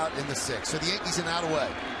 struck out in the 6th. So the Yankees an out away.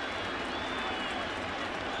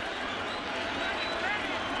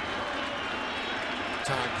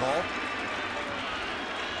 Time call.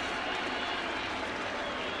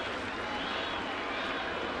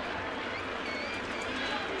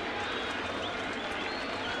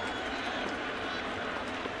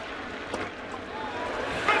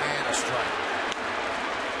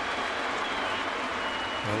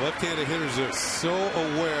 right-handed hitters are so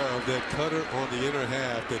aware of that cutter on the inner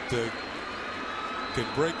half that can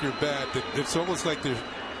break your bat. That it's almost like they're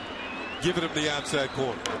giving him the outside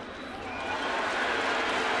corner.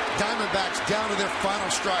 Diamondbacks down to their final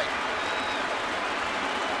strike.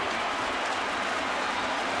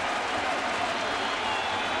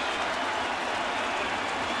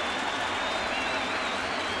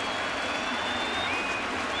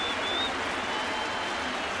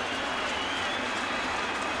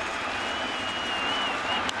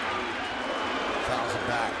 Fouls it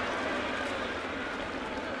back.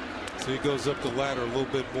 So he goes up the ladder a little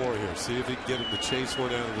bit more here. See if he can get him to chase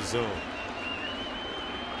one out of the zone.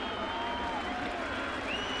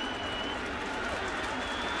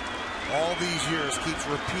 All these years keeps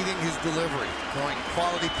repeating his delivery, throwing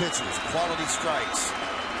quality pitches, quality strikes.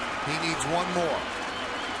 He needs one more.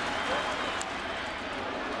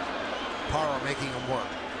 Power making him work.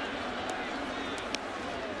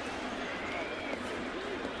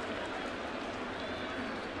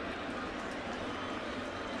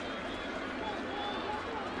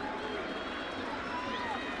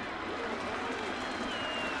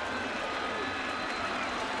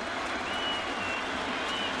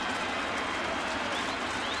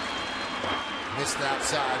 Missed the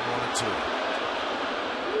outside, 1-2.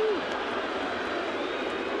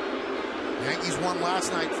 Yankees won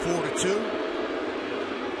last night 4-2.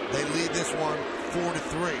 They lead this one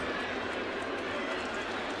 4-3.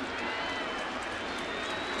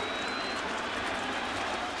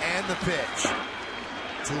 And the pitch.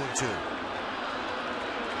 2-2.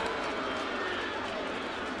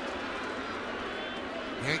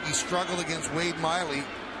 Yankees struggled against Wade Miley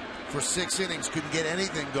for 6 innings, couldn't get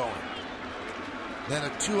anything going. Then a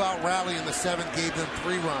 2-out rally in the 7th gave them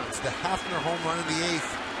 3 runs. The Hafner home run in the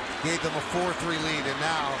 8th gave them a 4-3 lead. And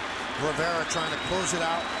now Rivera trying to close it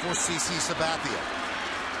out for CC Sabathia.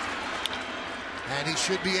 And he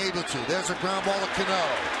should be able to. There's a ground ball to Cano.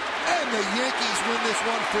 And the Yankees win this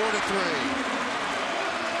one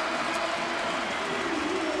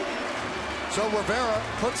 4-3. So Rivera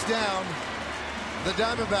puts down the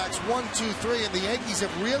Diamondbacks 1-2-3. And the Yankees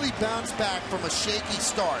have really bounced back from a shaky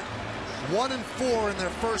start. 1-4 in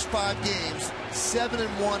their first 5 games,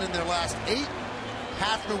 7-1 in their last 8.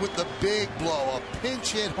 Hafner with the big blow, a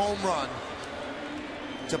pinch hit home run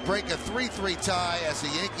to break a 3-3 tie as the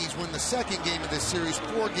Yankees win the second game of this series,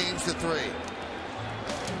 4-3.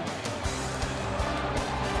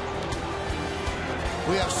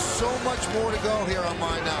 We have so much more to go here on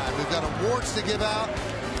My 9. We've got awards to give out.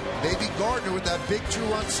 Maybe Gardner with that big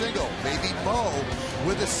 2-run single. Maybe Mo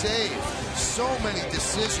with a save. So many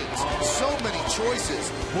decisions, so many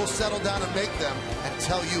choices. We'll settle down and make them and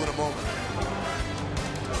tell you in a moment.